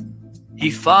fun.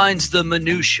 He finds the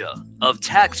minutia of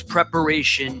tax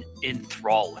preparation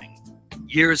enthralling.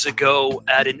 Years ago,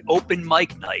 at an open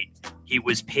mic night, he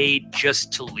was paid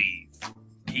just to leave.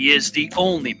 He is the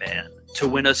only man to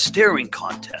win a staring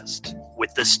contest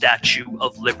with the Statue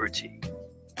of Liberty.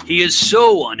 He is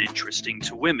so uninteresting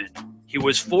to women, he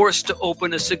was forced to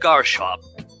open a cigar shop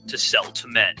to sell to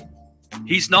men.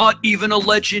 He's not even a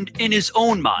legend in his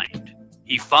own mind.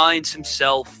 He finds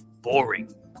himself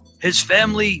boring. His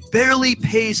family barely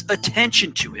pays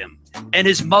attention to him, and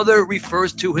his mother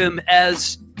refers to him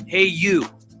as, "Hey you."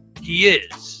 He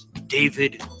is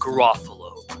David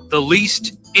Garofalo, the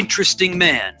least interesting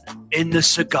man in the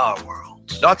cigar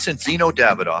world. Not since Zino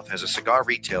Davidoff has a cigar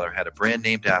retailer had a brand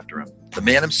named after him. The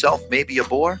man himself may be a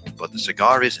bore, but the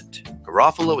cigar isn't.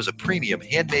 Garofalo is a premium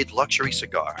handmade luxury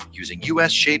cigar using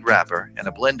U.S. shade wrapper and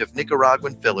a blend of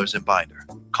Nicaraguan fillers and binder.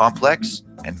 Complex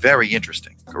and very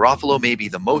interesting. Garofalo may be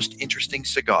the most interesting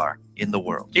cigar in the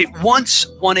world. It once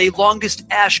won a longest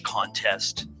ash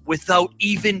contest without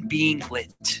even being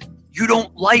lit. You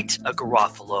don't light a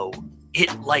Garofalo,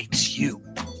 it lights you.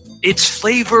 Its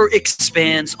flavor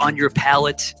expands on your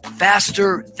palate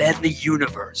faster than the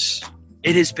universe.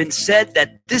 It has been said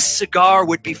that this cigar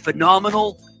would be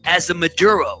phenomenal as a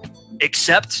Maduro,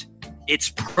 except it's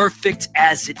perfect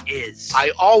as it is.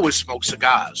 I always smoke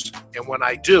cigars, and when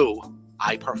I do,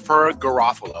 I prefer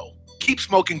Garofalo. Keep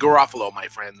smoking Garofalo, my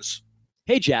friends.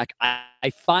 Hey, Jack,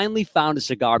 I finally found a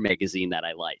cigar magazine that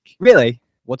I like. Really?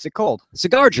 What's it called?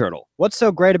 Cigar Journal. What's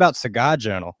so great about Cigar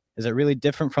Journal? Is it really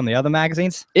different from the other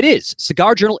magazines? It is.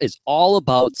 Cigar Journal is all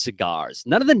about cigars.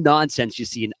 None of the nonsense you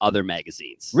see in other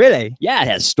magazines. Really? Yeah, it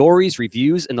has stories,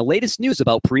 reviews, and the latest news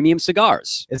about premium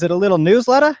cigars. Is it a little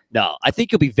newsletter? No, I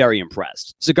think you'll be very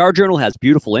impressed. Cigar Journal has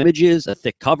beautiful images, a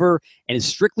thick cover, and is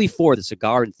strictly for the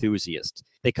cigar enthusiast.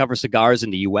 They cover cigars in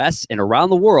the U.S. and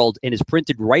around the world and is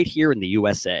printed right here in the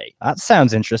USA. That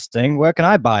sounds interesting. Where can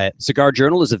I buy it? Cigar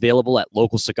Journal is available at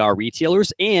local cigar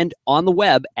retailers and on the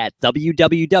web at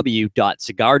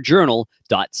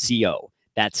www.cigarjournal.co.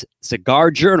 That's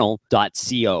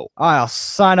cigarjournal.co. I'll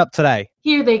sign up today.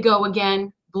 Here they go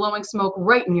again, blowing smoke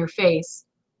right in your face.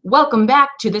 Welcome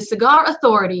back to the Cigar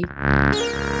Authority.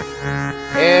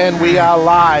 And we are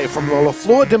live from the La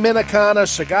Flor Dominicana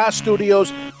Cigar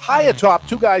Studios, high atop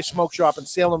Two Guys Smoke Shop in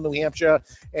Salem, New Hampshire.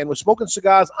 And we're smoking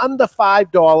cigars under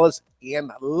 $5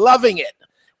 and loving it.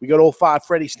 We got old Fart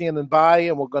Freddy standing by,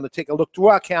 and we're going to take a look through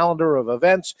our calendar of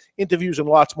events, interviews, and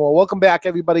lots more. Welcome back,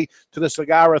 everybody, to the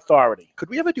Cigar Authority. Could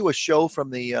we ever do a show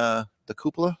from the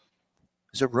cupola?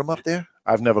 Is there room up there?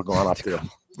 I've never gone up there.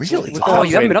 Really? Oh,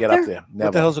 you haven't been up there? Never.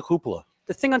 What the hell's a cupola?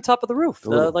 The thing on top of the roof.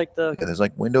 Yeah, The there's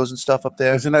like windows and stuff up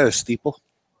there. Isn't that a steeple?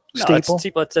 no, Steeple? it's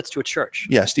steeple. That's to a church.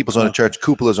 Yeah, steeple's on a church.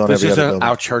 Cupola's on This every is other building.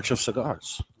 our church of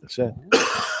cigars. That's it.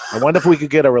 I wonder if we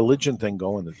could get a religion thing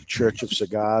going, the Church of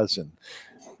Cigars. And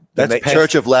That's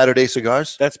Church of Latter-day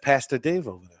Cigars? That's Pastor Dave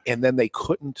over there. And then they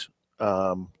couldn't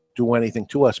do anything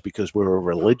to us because we're a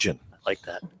religion. I like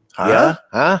that. Huh?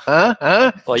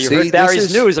 Huh? Well, you See, heard Barry's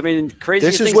this is- news. I mean, crazy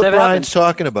This things is what have Brian's happened.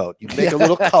 talking about. You make a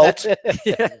little cult.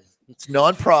 Yeah. It's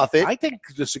non-profit. I think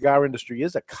the cigar industry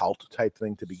is a cult type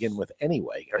thing to begin with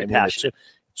anyway. Very I mean, passionate.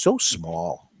 it's so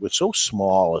small. We're so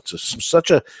small. It's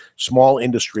such a small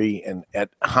industry and at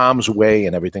harm's way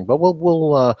and everything. But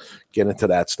we'll get into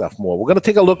that stuff more. We're going to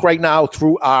take a look right now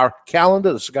through our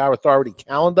calendar, the Cigar Authority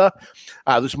calendar.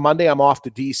 This Monday, I'm off to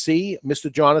D.C.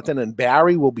 Mr. Jonathan and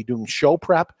Barry will be doing show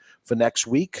prep for next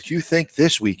week. Do you think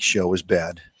this week's show is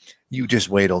bad? You just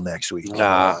wait till next week.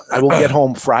 I will get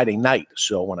home Friday night.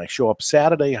 So when I show up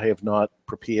Saturday, I have not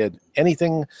prepared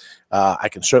anything. I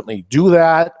can certainly do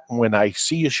that when I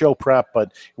see your show prep, but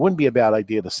it wouldn't be a bad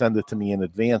idea to send it to me in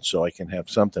advance so I can have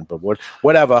something. But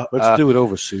whatever. Let's do it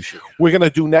over sushi. We're going to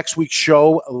do next week's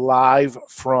show live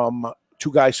from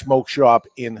Two Guys Smoke Shop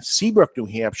in Seabrook, New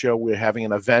Hampshire. We're having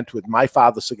an event with My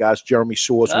Father Cigars. Jeremy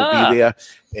Soers will be there,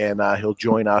 and he'll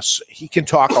join us. He can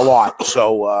talk a lot,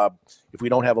 so if we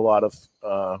don't have a lot of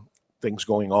things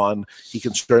going on, he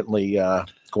can certainly go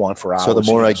on for hours. So the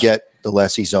more I get, the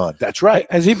less he's on. That's right.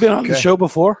 Has he been on the show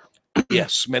before?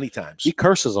 Yes, many times. He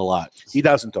curses a lot. He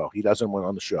doesn't, though. He doesn't went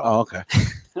on the show. Oh, okay.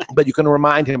 But you can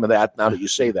remind him of that now that you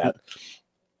say that.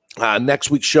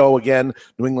 Next week's show, again,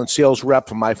 New England sales rep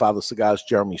from My Father Cigars,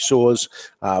 Jeremy Soers,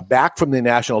 back from the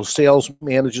National Sales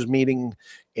Managers Meeting,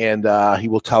 and he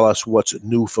will tell us what's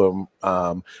new from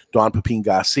Don Pepin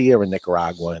Garcia in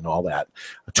Nicaragua and all that.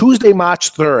 Tuesday,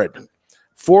 March 3rd,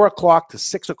 4 o'clock to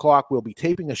 6 o'clock, we'll be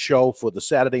taping a show for the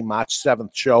Saturday, March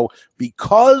 7th show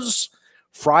because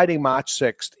Friday, March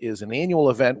 6th is an annual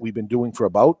event we've been doing for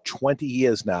about 20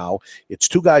 years now. It's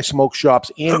Two Guys Smoke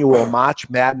Shop's annual March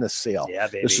Madness sale. Yeah,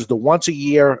 baby. This is the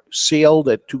once-a-year sale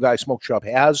that Two Guys Smoke Shop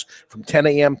has from 10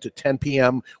 a.m. to 10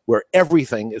 p.m. where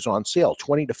everything is on sale,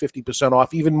 20 to 50%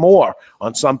 off, even more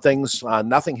on some things,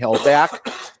 nothing held back.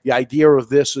 The idea of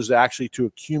this is actually to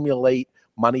accumulate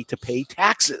money to pay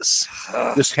taxes.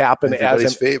 This happened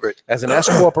Everybody's favorite. As an S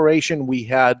corporation. We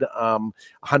had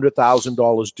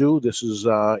 $100,000 due. This is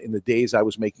in the days I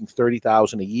was making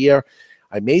 $30,000 a year.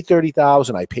 I made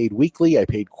 $30,000. I paid weekly. I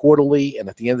paid quarterly, and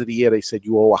at the end of the year, they said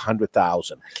you owe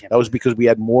 $100,000. That was because we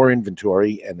had more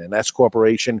inventory, and an S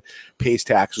corporation pays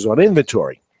taxes on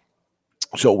inventory.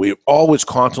 So we're always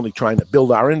constantly trying to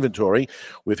build our inventory.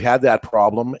 We've had that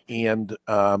problem, and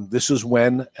this is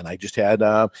when, and I just had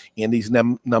Andy's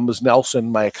Numbers Nelson,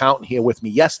 my accountant, here with me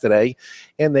yesterday,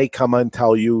 and they come and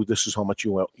tell you this is how much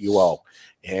you owe.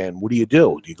 And what do?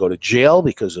 Do you go to jail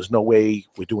because there's no way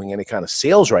we're doing any kind of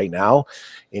sales right now?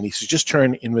 And he says, just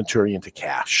turn inventory into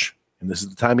cash. And this is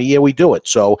the time of year we do it.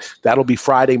 So that'll be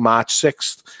Friday, March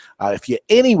 6th. If you're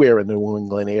anywhere in the New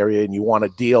England area and you want a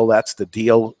deal, that's the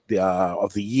deal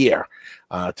of the year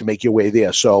to make your way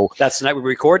there. So that's the night we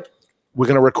record? We're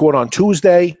going to record on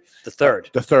Tuesday. The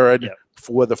 3rd. The 3rd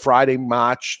for the Saturday,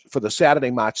 March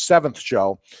 7th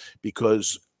show,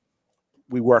 because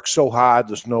we work so hard.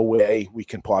 There's no way we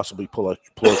can possibly pull a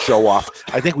show off.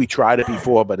 I think we tried it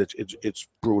before, but it's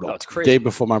brutal. Oh, it's crazy. Day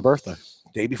before my birthday.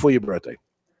 Day before your birthday.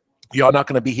 You're not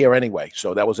going to be here anyway,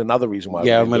 so that was another reason why.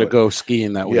 Yeah, I'm going to go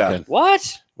skiing that weekend.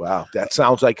 What? Wow, that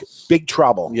sounds like big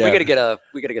trouble. Yeah. We got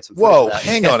to get some. Whoa,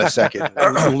 hang on a second.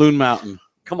 Loon Mountain.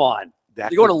 Come on,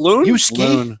 you going to Loon? You ski?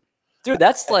 Loon. Dude,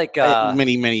 that's like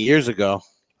many years ago.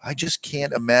 I just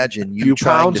can't imagine you few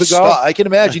trying pounds to ago? stop. I can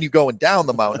imagine you going down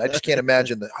the mountain. I just can't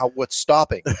imagine what's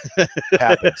stopping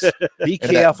happens. Be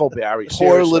And careful, Barry.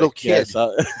 Poor Seriously. little kid.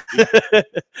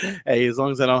 Hey, as long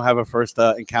as I don't have a first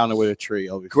encounter with a tree,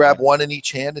 I'll be Grab fine. one in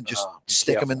each hand and just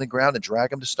stick careful. them in the ground and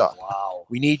drag them to stop. Wow.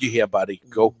 We need you here, buddy.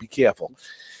 Go be careful.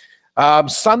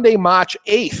 Sunday, March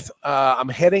 8th, I'm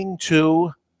heading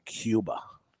to Cuba.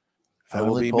 I will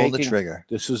Finally be pulling making the trigger.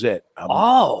 This is it.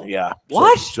 Oh, yeah.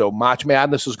 What? So March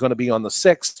Madness is going to be on the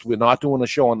 6th. We're not doing a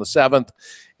show on the 7th.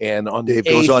 And on the Dave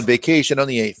 8th, goes on vacation on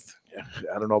the 8th.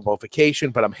 I don't know about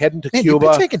vacation, but I'm heading to Man, you've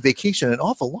Cuba. been taking vacation an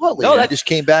awful lot lately. No, I just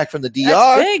came back from the DR.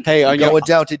 That's big. Hey, on Going your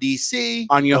down to DC.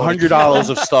 on your going to $100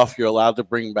 of stuff you're allowed to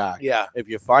bring back. Yeah. If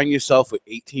you find yourself with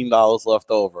 $18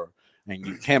 left over and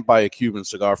you can't buy a Cuban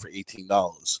cigar for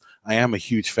 $18, I am a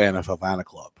huge fan of Havana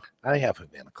Club. I have a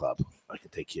Havana Club. I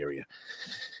can take care of you.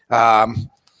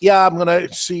 Yeah, I'm going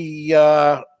to see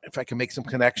if I can make some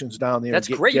connections down there. That's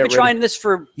and great. get You've been ready. trying this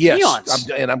for Yes, eons.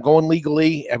 I'm going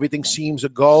legally. Everything seems a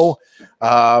go.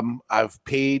 I've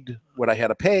paid what I had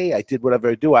to pay. I did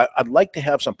whatever I do. I'd like to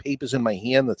have some papers in my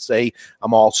hand that say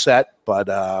I'm all set, but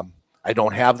I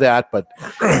don't have that. But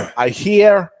I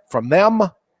hear from them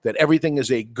that everything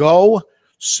is a go.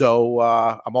 So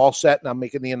I'm all set, and I'm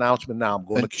making the announcement now. I'm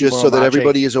going And to Cuba just so on that March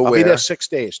everybody 8th. is I'll be aware, there 6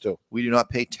 days, too. we do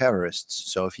not pay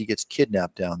terrorists. So if he gets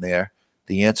kidnapped down there,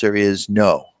 the answer is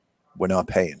no. We're not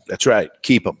paying. That's right.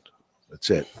 Keep him. That's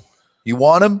it. You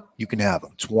want him? You can have him.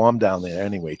 It's warm down there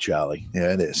anyway, Charlie.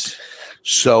 Yeah, it is.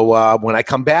 So when I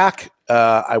come back,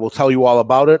 I will tell you all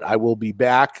about it. I will be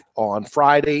back on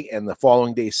Friday, and the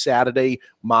following day, Saturday,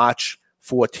 March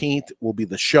 14th, will be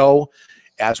the show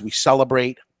as we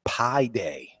celebrate Pi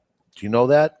Day. Do you know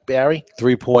that, Barry?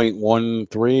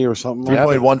 3.13 or something like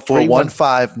that.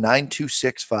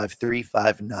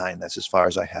 3.141592653559. That's as far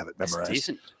as I have it memorized.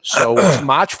 Decent. So it's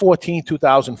March 14,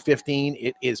 2015.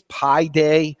 It is Pi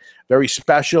Day. Very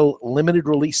special limited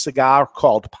release cigar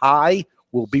called Pi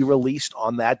will be released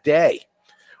on that day.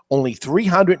 Only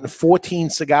 314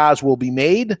 cigars will be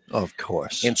made. Of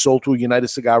course. And sold through United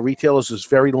Cigar Retailers. It's a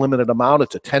very limited amount.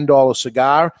 It's a $10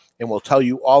 cigar, and we'll tell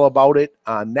you all about it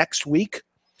next week.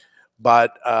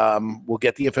 But we'll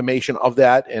get the information of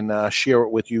that and share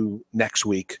it with you next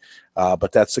week.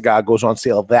 But that cigar goes on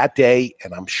sale that day,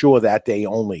 and I'm sure that day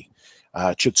only.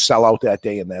 It should sell out that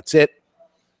day, and that's it.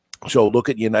 So look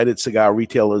at United Cigar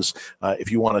Retailers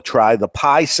if you want to try the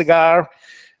Pi cigar.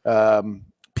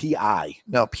 P-I.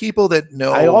 Now, people that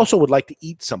know... I also would like to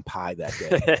eat some pie that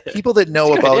day. People that know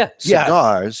That's a good about idea.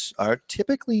 cigars are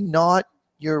typically not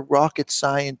your rocket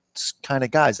science kind of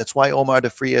guys. That's why Omar de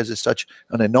Frias is such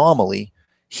an anomaly.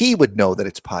 He would know that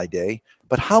it's Pi Day,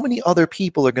 but how many other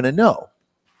people are going to know?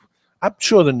 I'm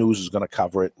sure the news is going to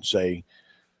cover it and say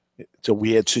it's a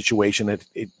weird situation.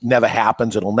 It never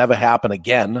happens. It'll never happen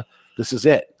again. This is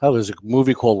it. Oh, there's a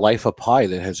movie called Life of Pi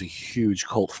that has a huge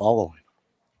cult following.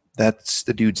 That's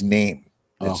the dude's name.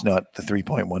 It's not the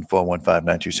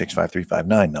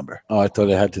 3.1415926535 number. Oh, I thought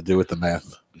it had to do with the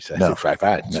math. You said No.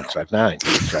 655, 659,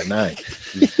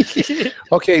 659.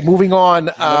 Okay, moving on.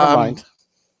 Never mind.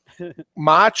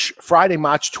 Friday,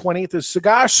 March 20th is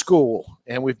Cigar School,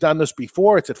 and we've done this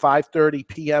before. It's at 5:30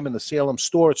 p.m. in the Salem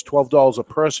store. It's $12 a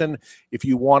person. If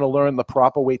you want to learn the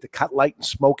proper way to cut, light, and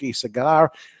smoke a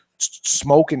cigar,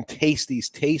 smoke and taste these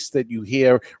tastes that you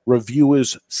hear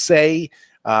reviewers say,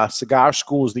 Cigar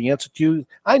School is the answer to you.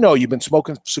 I know you've been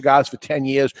smoking cigars for 10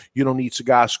 years. You don't need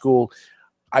Cigar School.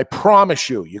 I promise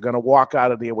you, you're going to walk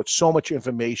out of there with so much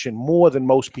information, more than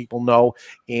most people know,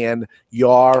 and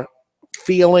your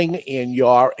feeling and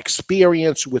your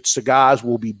experience with cigars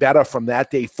will be better from that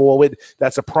day forward.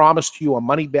 That's a promise to you, a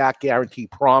money-back guarantee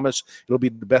promise. It'll be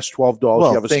the best $12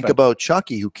 you ever think spent. about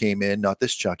Chucky, who came in, not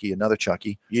this Chucky, another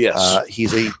Chucky. Yes.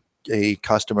 He's a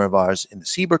customer of ours in the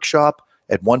Seabrook shop.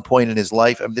 At one point in his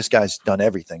life, I mean, this guy's done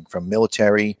everything from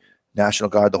military, National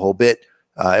Guard, the whole bit.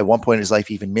 At one point in his life,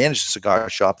 he even managed a cigar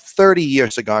shop, 30-year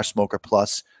cigar smoker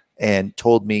plus, and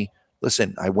told me,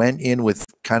 listen, I went in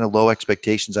with kind of low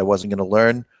expectations. I wasn't going to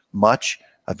learn much.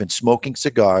 I've been smoking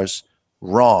cigars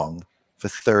wrong for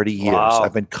 30 years. Wow.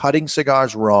 I've been cutting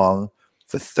cigars wrong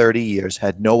for 30 years,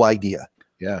 had no idea.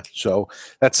 Yeah, so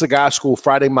that's Cigar School,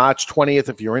 Friday, March 20th.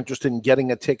 If you're interested in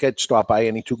getting a ticket, stop by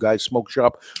any Two Guys Smoke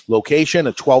Shop location,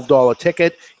 a $12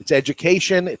 ticket. It's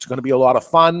education. It's going to be a lot of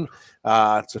fun.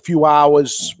 It's a few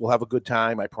hours. We'll have a good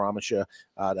time, I promise you.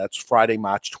 That's Friday,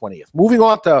 March 20th. Moving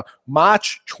on to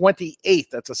March 28th.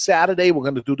 That's a Saturday. We're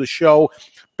going to do the show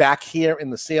back here in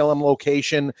the Salem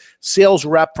location. Sales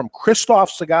rep from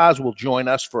Christoph Cigars will join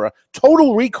us for a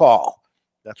total recall.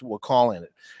 That's what we're calling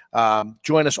it.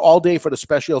 Join us all day for the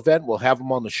special event. We'll have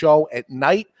them on the show at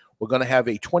night. We're going to have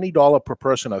a $20 per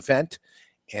person event.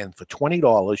 And for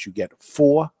 $20, you get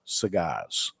 4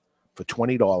 cigars. For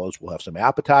 $20, we'll have some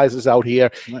appetizers out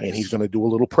here. Nice. And he's going to do a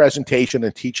little presentation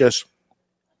and teach us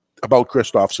about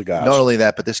Christoph Cigars. Not only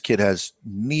that, but this kid has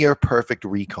near perfect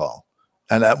recall.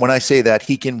 And when I say that,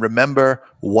 he can remember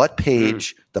what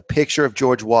page the picture of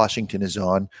George Washington is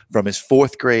on from his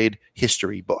 4th grade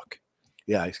history book.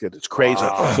 Yeah, he's good. It's crazy.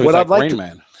 Wow. So What he's I'd like Rain to,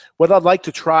 Man. what I'd like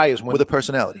to try is when With a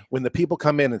personality. when the people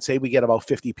come in and say we get about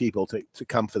 50 people to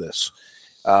come for this.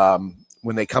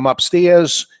 When they come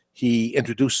upstairs, he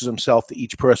introduces himself to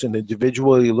each person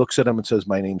individually. He looks at them and says,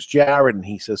 my name's Jared. And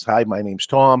he says, hi, my name's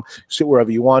Tom. Sit wherever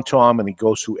you want, Tom. And he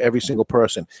goes through every single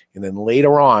person. And then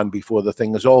later on, before the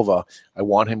thing is over, I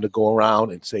want him to go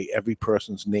around and say every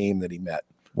person's name that he met.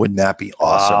 Wouldn't that be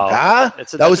awesome? Wow.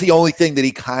 Huh? That was the only thing that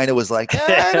he kind of was like,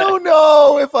 I don't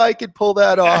know if I could pull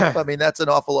that off. I mean, that's an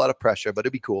awful lot of pressure, but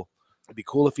it'd be cool. It'd be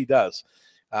cool if he does.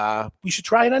 We should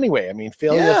try it anyway. I mean,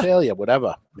 failure,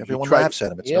 whatever. Everyone Try- laughs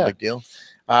at him. It's no big deal.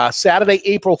 Saturday,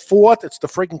 April 4th, it's the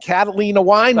freaking Catalina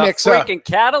wine The mixer. freaking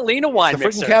Catalina wine The freaking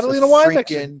mixer. Catalina wine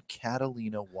mixer. Freaking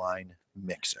Catalina wine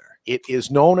mixer. It is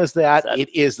known as that.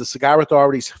 It is the Cigar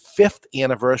Authority's 5th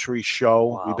anniversary show.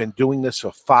 Wow. We've been doing this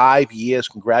for 5 years.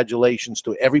 Congratulations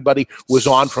to everybody who was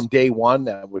on from day one.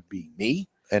 That would be me.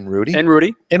 And Rudy. And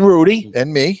Rudy. And Rudy.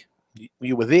 And me.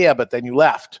 You were there, but then you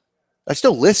left. I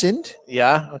still listened.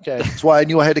 Yeah, okay. That's why I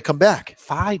knew I had to come back.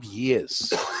 5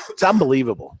 years. It's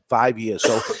unbelievable. 5 years.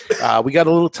 So we got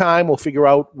a little time. We'll figure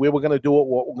out where we're going to do it,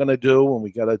 what we're going to do, and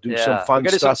we got to do some Yeah, fun we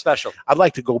gotta do stuff. something special. I'd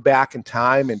like to go back in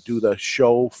time and do the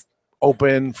show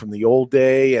open from the old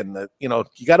day, and you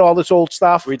got all this old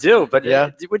stuff. We do, but Yeah.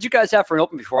 what'd you guys have for an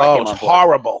open before I Oh, came on it's board?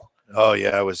 horrible. Oh,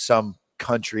 yeah. It was some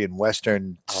country and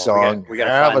Western Oh, song. we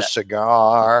gotta Have find a that.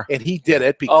 cigar. And he did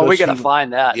it because Oh, we gotta he-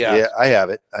 find that. Yeah. I have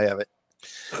it. I have it.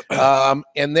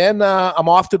 And then I'm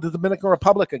off to the Dominican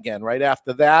Republic again. Right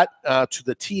after that, to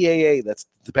the TAA, that's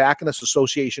the Tobacconist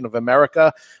Association of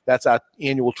America. That's our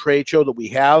annual trade show that we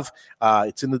have.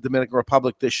 It's in the Dominican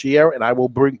Republic this year, and I will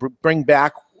bring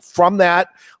back from that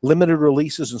limited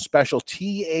releases and special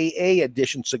TAA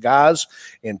edition cigars,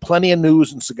 and plenty of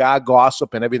news and cigar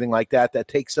gossip and everything like that. That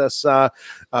takes us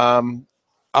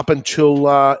up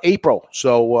until April.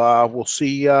 So we'll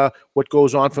see what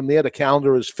goes on from there. The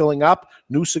calendar is filling up.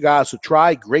 New cigars to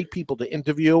try, great people to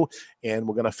interview, and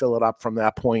we're going to fill it up from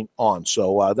that point on.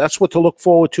 So that's what to look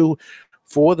forward to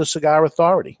for the Cigar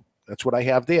Authority. That's what I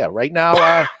have there. Right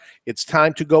now, it's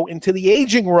time to go into the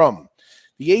aging room.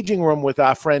 The aging room with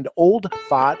our friend Old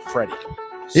Fart Freddy.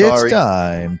 It's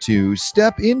time to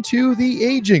step into the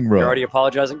aging room. You're already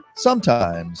apologizing?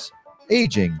 Sometimes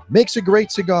aging makes a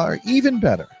great cigar even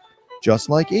better, just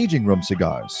like aging room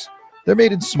cigars. They're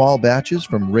made in small batches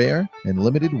from rare and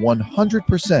limited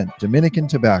 100% Dominican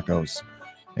tobaccos.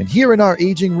 And here in our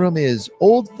aging room is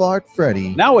Old Fart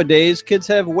Freddy. Nowadays, kids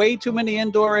have way too many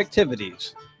indoor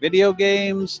activities. Video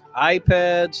games,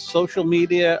 iPads, social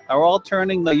media are all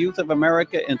turning the youth of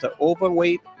America into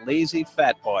overweight, lazy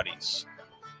fat bodies.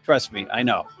 Trust me, I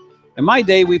know. In my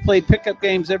day, we played pickup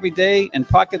games every day and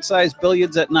pocket-sized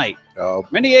billiards at night.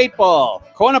 Mini 8-ball,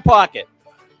 corner pocket.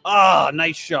 Ah,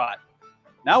 nice shot.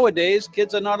 Nowadays,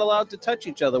 kids are not allowed to touch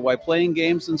each other while playing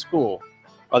games in school,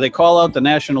 or they call out the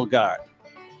National Guard.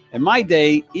 In my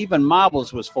day, even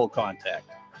marbles was full contact.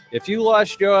 If you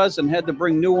lost yours and had to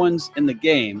bring new ones in the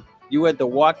game, you had to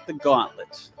walk the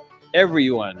gauntlet.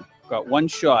 Everyone got one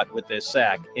shot with their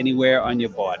sack anywhere on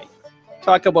your body.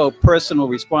 Talk about personal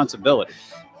responsibility.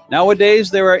 Nowadays,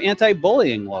 there are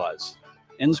anti-bullying laws,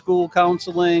 in-school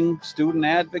counseling, student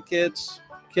advocates.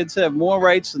 Kids have more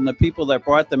rights than the people that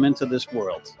brought them into this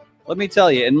world. Let me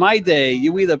tell you, in my day,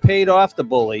 you either paid off the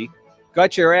bully,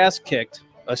 got your ass kicked,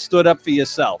 or stood up for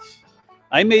yourself.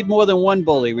 I made more than one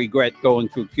bully regret going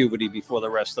through puberty before the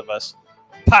rest of us.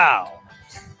 Pow!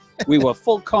 We were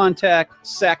full contact,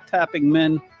 sack-tapping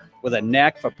men with a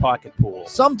knack for pocket pool.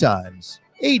 Sometimes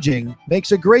aging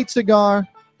makes a great cigar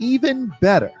even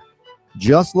better.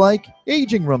 Just like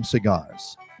aging room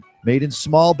cigars. Made in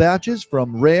small batches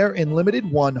from rare and limited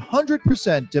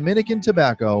 100% Dominican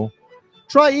tobacco.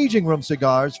 Try aging room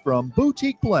cigars from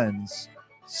Boutique Blends.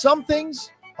 Some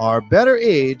things are better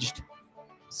aged.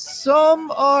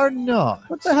 Some are not.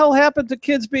 What the hell happened to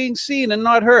kids being seen and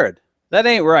not heard? That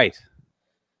ain't right.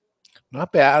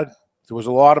 Not bad. There was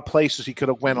a lot of places he could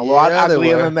have went a lot Yeah, there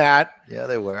uglier were. than that. Yeah,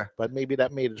 they were. But maybe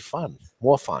that made it fun.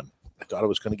 More fun. I thought it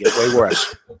was going to get way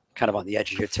worse. Kind of on the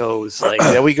edge of your toes. Like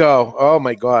There we go. Oh,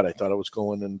 my God. I thought it was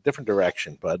going in a different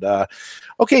direction. But,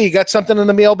 okay, you got something in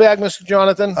the mailbag, Mr.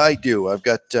 Jonathan? I do. I've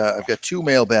got two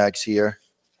mailbags here.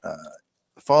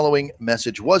 The following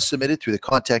message was submitted through the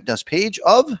Contact Us page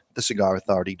of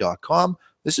thecigarauthority.com.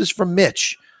 This is from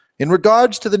Mitch. In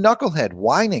regards to the knucklehead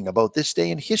whining about this day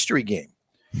in history game,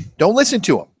 don't listen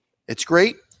to him. It's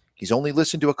great. He's only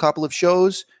listened to a couple of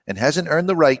shows and hasn't earned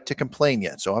the right to complain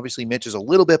yet. So obviously Mitch is a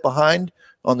little bit behind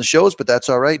on the shows, but that's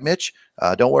all right, Mitch.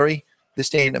 Don't worry. This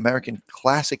day in American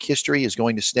classic history is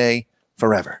going to stay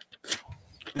forever.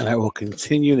 And I will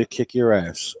continue to kick your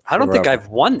ass. I don't think forever. I've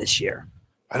won this year.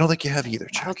 I don't think you have either,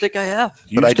 Chuck. I don't think I have.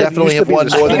 But I definitely have won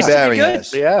more than Barry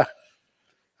has. Yeah.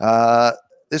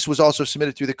 This was also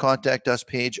submitted through the Contact Us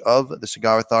page of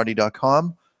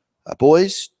thecigarauthority.com.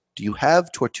 Boys, do you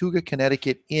have Tortuga,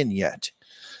 Connecticut in yet?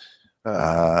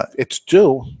 It's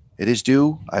due. It is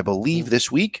due, I believe, this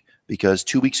week, because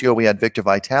 2 weeks ago we had Victor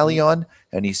Vitale on,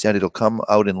 and he said it'll come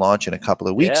out and launch in a couple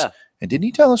of weeks. Yeah. And didn't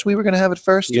he tell us we were going to have it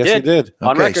first? Yes, he did.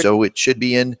 On Okay, record. so it should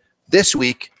be in this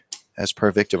week, as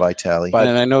per Victor Vitale. But,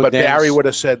 And I know but Dan's- Barry would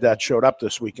have said that showed up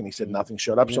this week, and he said nothing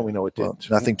showed up, so we know it did. Well,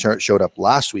 nothing showed up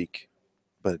last week,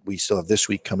 but we still have this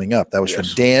week coming up. That was from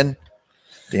Yes. Dan.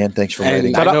 Dan, thanks for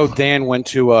writing. And I know Dan went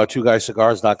to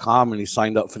twoguyscigars.com and he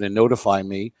signed up for the notify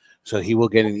me, so he will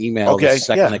get an email the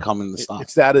second they come in the stock.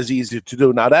 It's that as easy to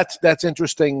do. Now that's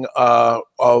interesting of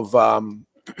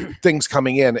things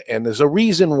coming in, and there's a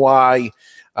reason why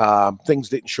things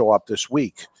didn't show up this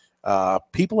week.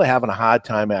 People are having a hard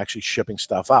time actually shipping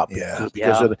stuff up. Yeah.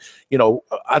 Because of,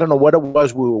 I don't know what it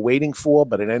was we were waiting for,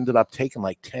 but it ended up taking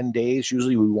like 10 days.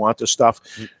 Usually we want the stuff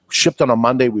shipped on a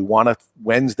Monday. We want it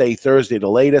Wednesday, Thursday, the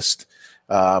latest.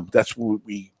 That's what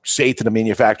we say to the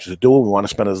manufacturers to do. We want to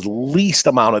spend as least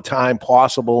amount of time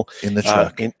possible in the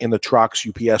truck, in the trucks,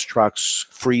 UPS trucks,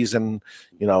 freezing.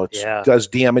 It does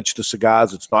damage to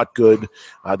cigars. It's not good.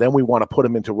 Then we want to put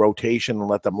them into rotation and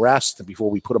let them rest before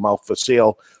we put them out for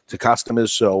sale to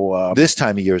customers. So this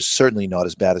time of year is certainly not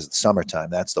as bad as it's summertime.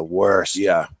 That's the worst.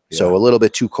 Yeah. So a little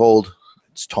bit too cold,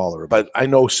 it's tolerable. But I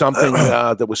know something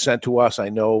that was sent to us. I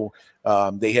know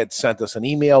they had sent us an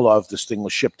email of this thing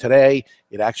was shipped today.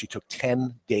 It actually took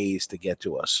 10 days to get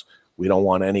to us. We don't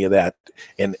want any of that.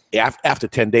 And after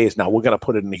 10 days, now we're going to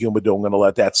put it in the humidor. I'm going to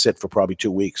let that sit for probably 2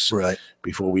 weeks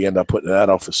before we end up putting that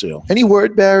out for sale. Any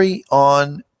word, Barry,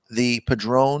 on the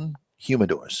Padron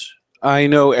humidors? I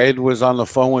know Ed was on the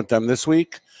phone with them this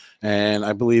week, and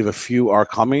I believe a few are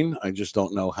coming. I just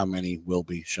don't know how many will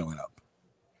be showing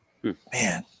up.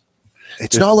 Man,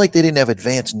 it's not like they didn't have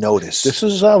advance notice. This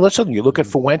is, listen, you look at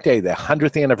Fuente, the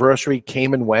 100th anniversary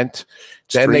came and went.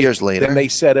 It's 3 years later. Then they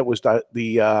said it was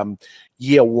the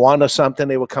year one or something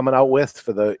they were coming out with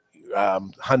for the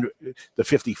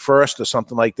 51st or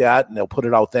something like that, and they'll put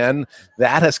it out then.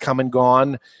 That has come and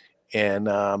gone. And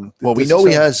well, we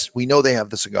know they have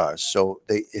the cigars, so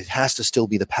it has to still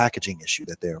be the packaging issue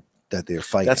that they're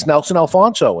fighting. That's Nelson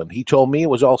Alfonso, and he told me it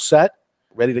was all set,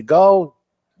 ready to go.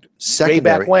 Secondary,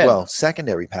 back when. well,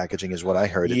 secondary packaging is what I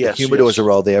heard. Yes, the humidors yes.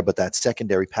 are all there, but that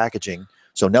secondary packaging.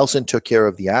 So Nelson took care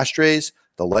of the ashtrays,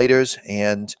 the lighters,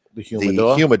 and the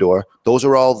humidor. Those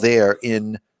are all there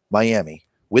in Miami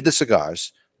with the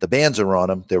cigars. The bands are on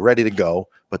them. They're ready to go.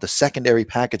 But the secondary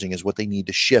packaging is what they need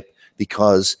to ship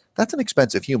because that's an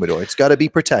expensive humidor. It's got to be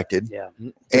protected. Yeah.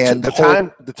 And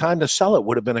the time to sell it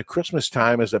would have been at Christmas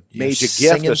time as a major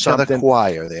gift or something. To the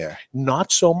choir there.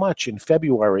 Not so much in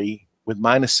February with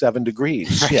 -7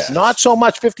 degrees. Yes. Not so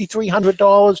much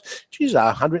 $5,300. Geez,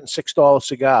 a $106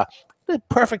 cigar. The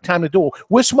perfect time to do it.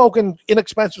 We're smoking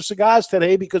inexpensive cigars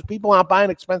today because people aren't buying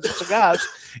expensive cigars,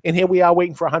 and here we are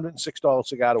waiting for a $106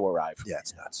 cigar to arrive. Yeah,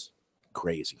 it's nuts.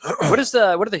 Crazy. What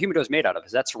are the humidors made out of?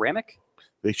 Is that ceramic?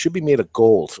 They should be made of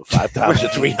gold for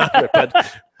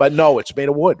 $5,300, but no, it's made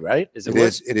of wood, right?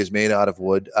 It is made out of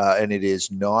wood, and it is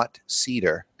not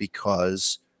cedar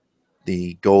because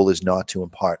the goal is not to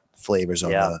impart flavors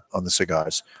on the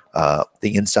cigars.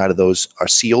 The inside of those are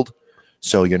sealed,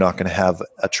 so you're not going to have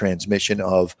a transmission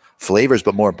of flavors,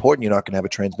 but more important, you're not going to have a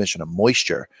transmission of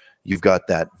moisture. You've got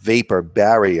that vapor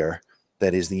barrier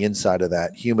that is the inside of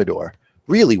that humidor.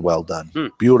 Really well done.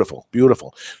 Beautiful,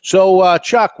 beautiful. So,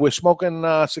 Chuck, we're smoking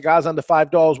cigars under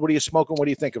 $5. What are you smoking? What do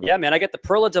you think of it? Yeah, man, I get the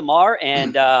Perla de Mar,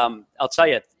 and I'll tell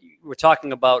you, we're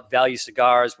talking about value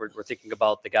cigars. We're thinking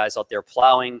about the guys out there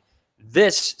plowing.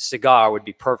 This cigar would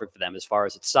be perfect for them as far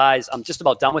as its size. I'm just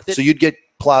about done with it. So you'd get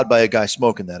plowed by a guy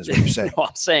smoking that, is what you're saying? No,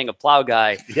 I'm saying a plow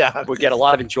guy would get a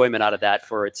lot of enjoyment out of that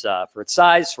for its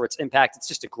size, for its impact. It's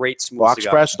just a great smooth Box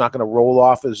cigar. press, not going to roll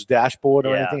off his dashboard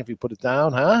or anything if you put it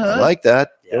down, huh? I like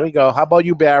that. There we go. How about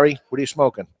you, Barry? What are you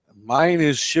smoking? Mine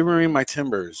is Shimmering My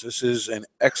Timbers. This is an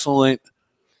excellent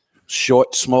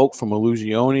short smoke from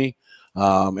Illusione.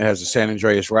 It has a San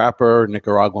Andreas wrapper,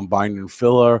 Nicaraguan binder and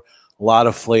filler, a lot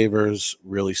of flavors,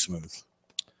 really smooth.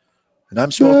 And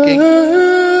I'm smoking.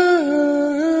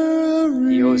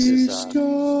 Eos is,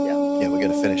 yeah, we got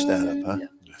to finish that up, huh?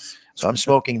 Yeah. So I'm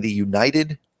smoking the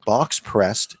United Box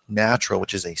Pressed Natural,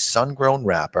 which is a sun-grown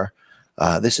wrapper.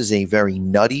 This is a very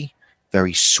nutty,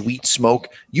 very sweet smoke.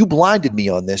 You blinded me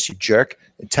on this, you jerk,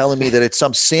 telling me that it's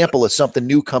some sample of something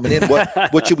new coming in.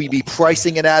 What should we be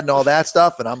pricing it at and all that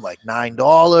stuff? And I'm like,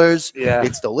 $9. Yeah.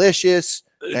 It's delicious,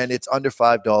 and it's under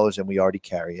 $5, and we already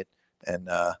carry it. And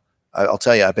I'll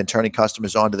tell you, I've been turning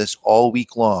customers onto this all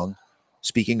week long.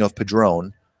 Speaking of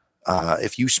Padron,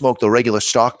 if you smoke the regular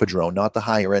stock Padron, not the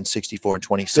higher end 64 and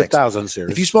 26, The 1000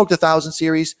 series. if you smoke the 1000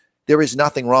 series, there is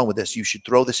nothing wrong with this. You should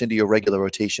throw this into your regular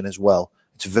rotation as well.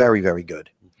 It's very, very good.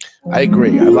 I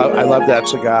agree. I love that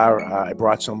cigar. I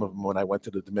brought some of them when I went to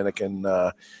the Dominican,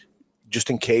 just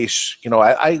in case. You know,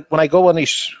 I when I go on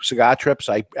these cigar trips,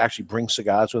 I actually bring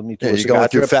cigars with me to Yeah, a you're cigar going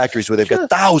through trip. factories where they've got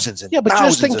thousands and Yeah, but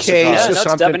thousands just in of case cigars. or that's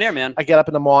something, debonair, man. I get up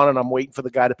in the morning. I'm waiting for the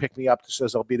guy to pick me up that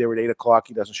says I'll be there at 8 o'clock.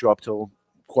 He doesn't show up till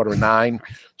 8:45.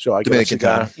 So I get a Dominican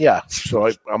cigar. time. Yeah. So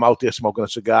I'm out there smoking a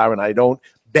cigar, and I don't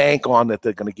bank on that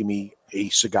they're going to give me a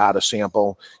cigar to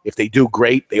sample. If they do,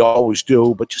 great. They always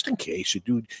do. But just in case, you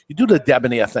do the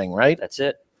debonair thing, right? That's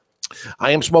it.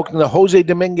 I am smoking the Jose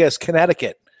Dominguez,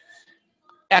 Connecticut.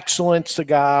 Excellent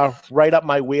cigar, right up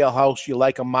my wheelhouse. You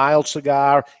like a mild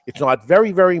cigar. It's not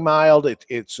very, very mild.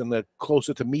 It's in the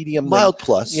closer to medium. Mild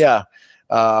plus. Yeah.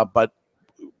 But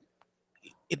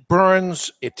it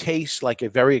burns. It tastes like a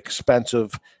very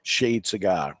expensive shade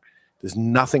cigar. There's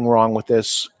nothing wrong with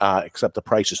this except the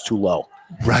price is too low.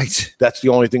 Right. That's the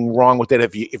only thing wrong with it.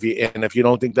 If you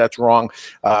don't think that's wrong,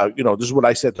 this is what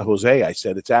I said to Jose. I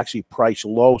said it's actually priced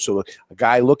low, so a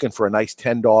guy looking for a nice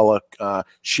 $10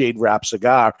 shade wrap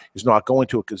cigar is not going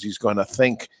to it because he's going to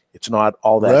think it's not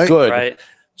all that good. Right.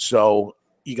 So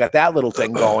you got that little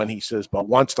thing going. He says, but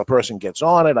once the person gets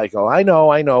on it, I go, I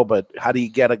know, but how do you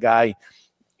get a guy?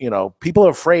 You know, people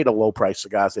are afraid of low-price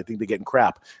cigars. They think they're getting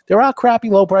crap. There are crappy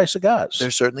low-price cigars.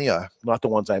 There certainly are. Not the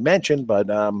ones I mentioned, but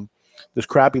there's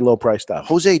crappy low-price stuff.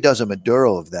 Jose does a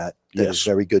Maduro of that. That Yes. is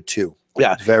very good too.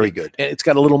 Yeah. Very good. And it's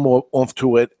got a little more oomph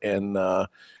to it, and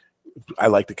I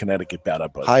like the Connecticut better.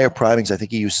 But Higher primings. I think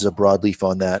he uses a broadleaf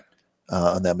on that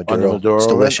Maduro. On the Maduro, It's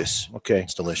then? delicious. Okay.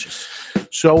 It's delicious.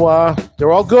 So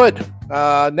they're all good.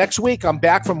 Next week, I'm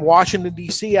back from Washington,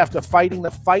 D.C. after fighting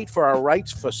the fight for our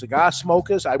rights for cigar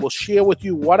smokers. I will share with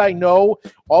you what I know,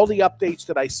 all the updates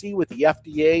that I see with the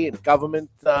FDA and government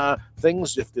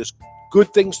things. If there's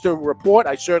good things to report,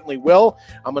 I certainly will.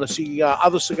 I'm going to see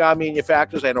other cigar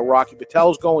manufacturers. I know Rocky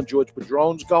Patel's going, George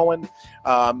Padron's going.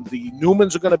 The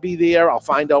Newmans are going to be there. I'll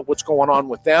find out what's going on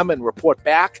with them and report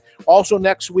back. Also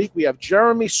next week, we have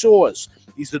Jeremy Soers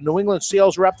He's the New England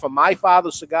sales rep for My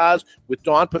Father's Cigars with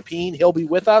Don Pepin. He'll be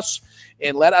with us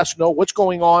and let us know what's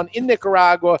going on in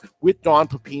Nicaragua with Don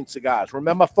Pepin Cigars.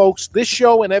 Remember, folks, this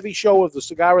show and every show of the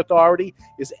Cigar Authority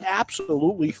is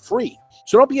absolutely free.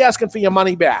 So don't be asking for your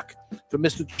money back. For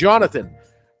Mr. Jonathan,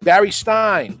 Barry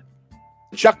Stein,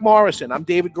 Chuck Morrison, I'm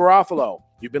David Garofalo.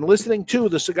 You've been listening to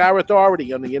the Cigar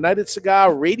Authority on the United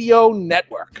Cigar Radio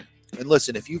Network. And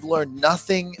listen, if you've learned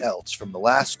nothing else from the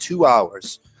last 2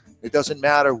 hours, it doesn't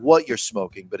matter what you're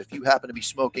smoking, but if you happen to be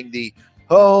smoking the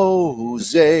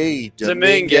Jose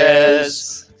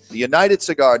Dominguez, the United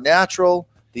Cigar Natural,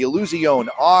 the Illusione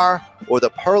R, or the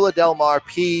Perla Del Mar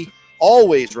P,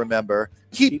 always remember,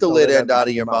 keep the lid end out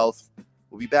of your mouth.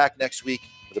 We'll be back next week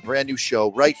with a brand new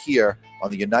show right here on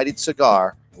the United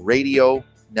Cigar Radio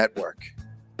Network.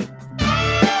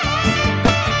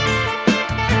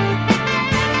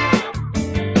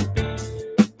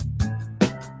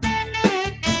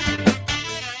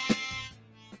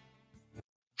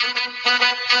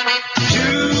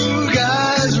 Two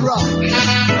guys rock.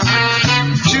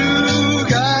 Two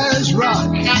guys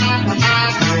rock.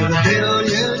 With a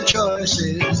billion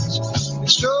choices.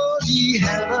 Story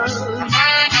heaven.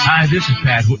 Hi, this is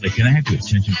Pat Whitley. Can I have your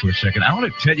attention for a second? I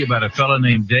want to tell you about a fellow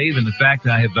named Dave and the fact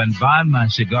that I have been buying my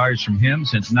cigars from him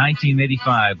since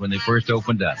 1985 when they first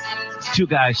opened up. Two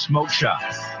Guys Smoke Shop.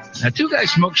 Now, Two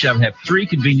Guys Smoke Shop have 3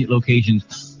 convenient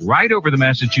locations right over the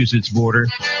Massachusetts border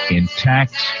in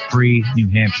tax-free New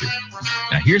Hampshire.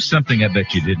 Now, here's something I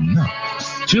bet you didn't know.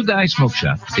 Two Guys Smoke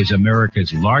Shop is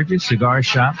America's largest cigar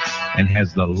shop and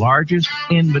has the largest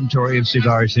inventory of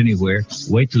cigars anywhere.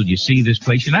 Wait till you see this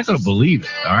place. You're not going to believe it,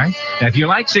 all right? Now, if you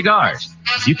like cigars,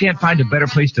 you can't find a better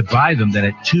place to buy them than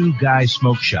at Two Guys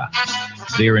Smoke Shop.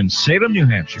 They're in Salem, New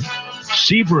Hampshire,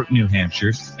 Seabrook, New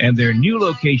Hampshire, and their new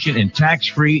location in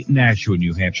tax-free Nashua,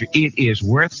 New Hampshire. It is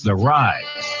worth the ride.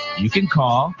 You can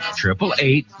call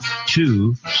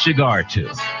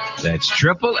 888-2-CIGAR-2. That's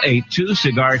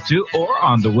 888-2-CIGAR-2 or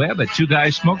on the web at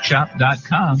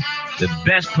twoguysmokeshop.com. The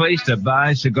best place to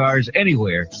buy cigars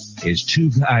anywhere is Two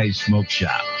Guys Smoke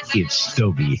Shop. It's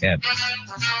Stogie heaven.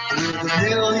 With a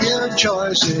million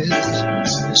choices.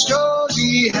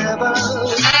 Story heaven.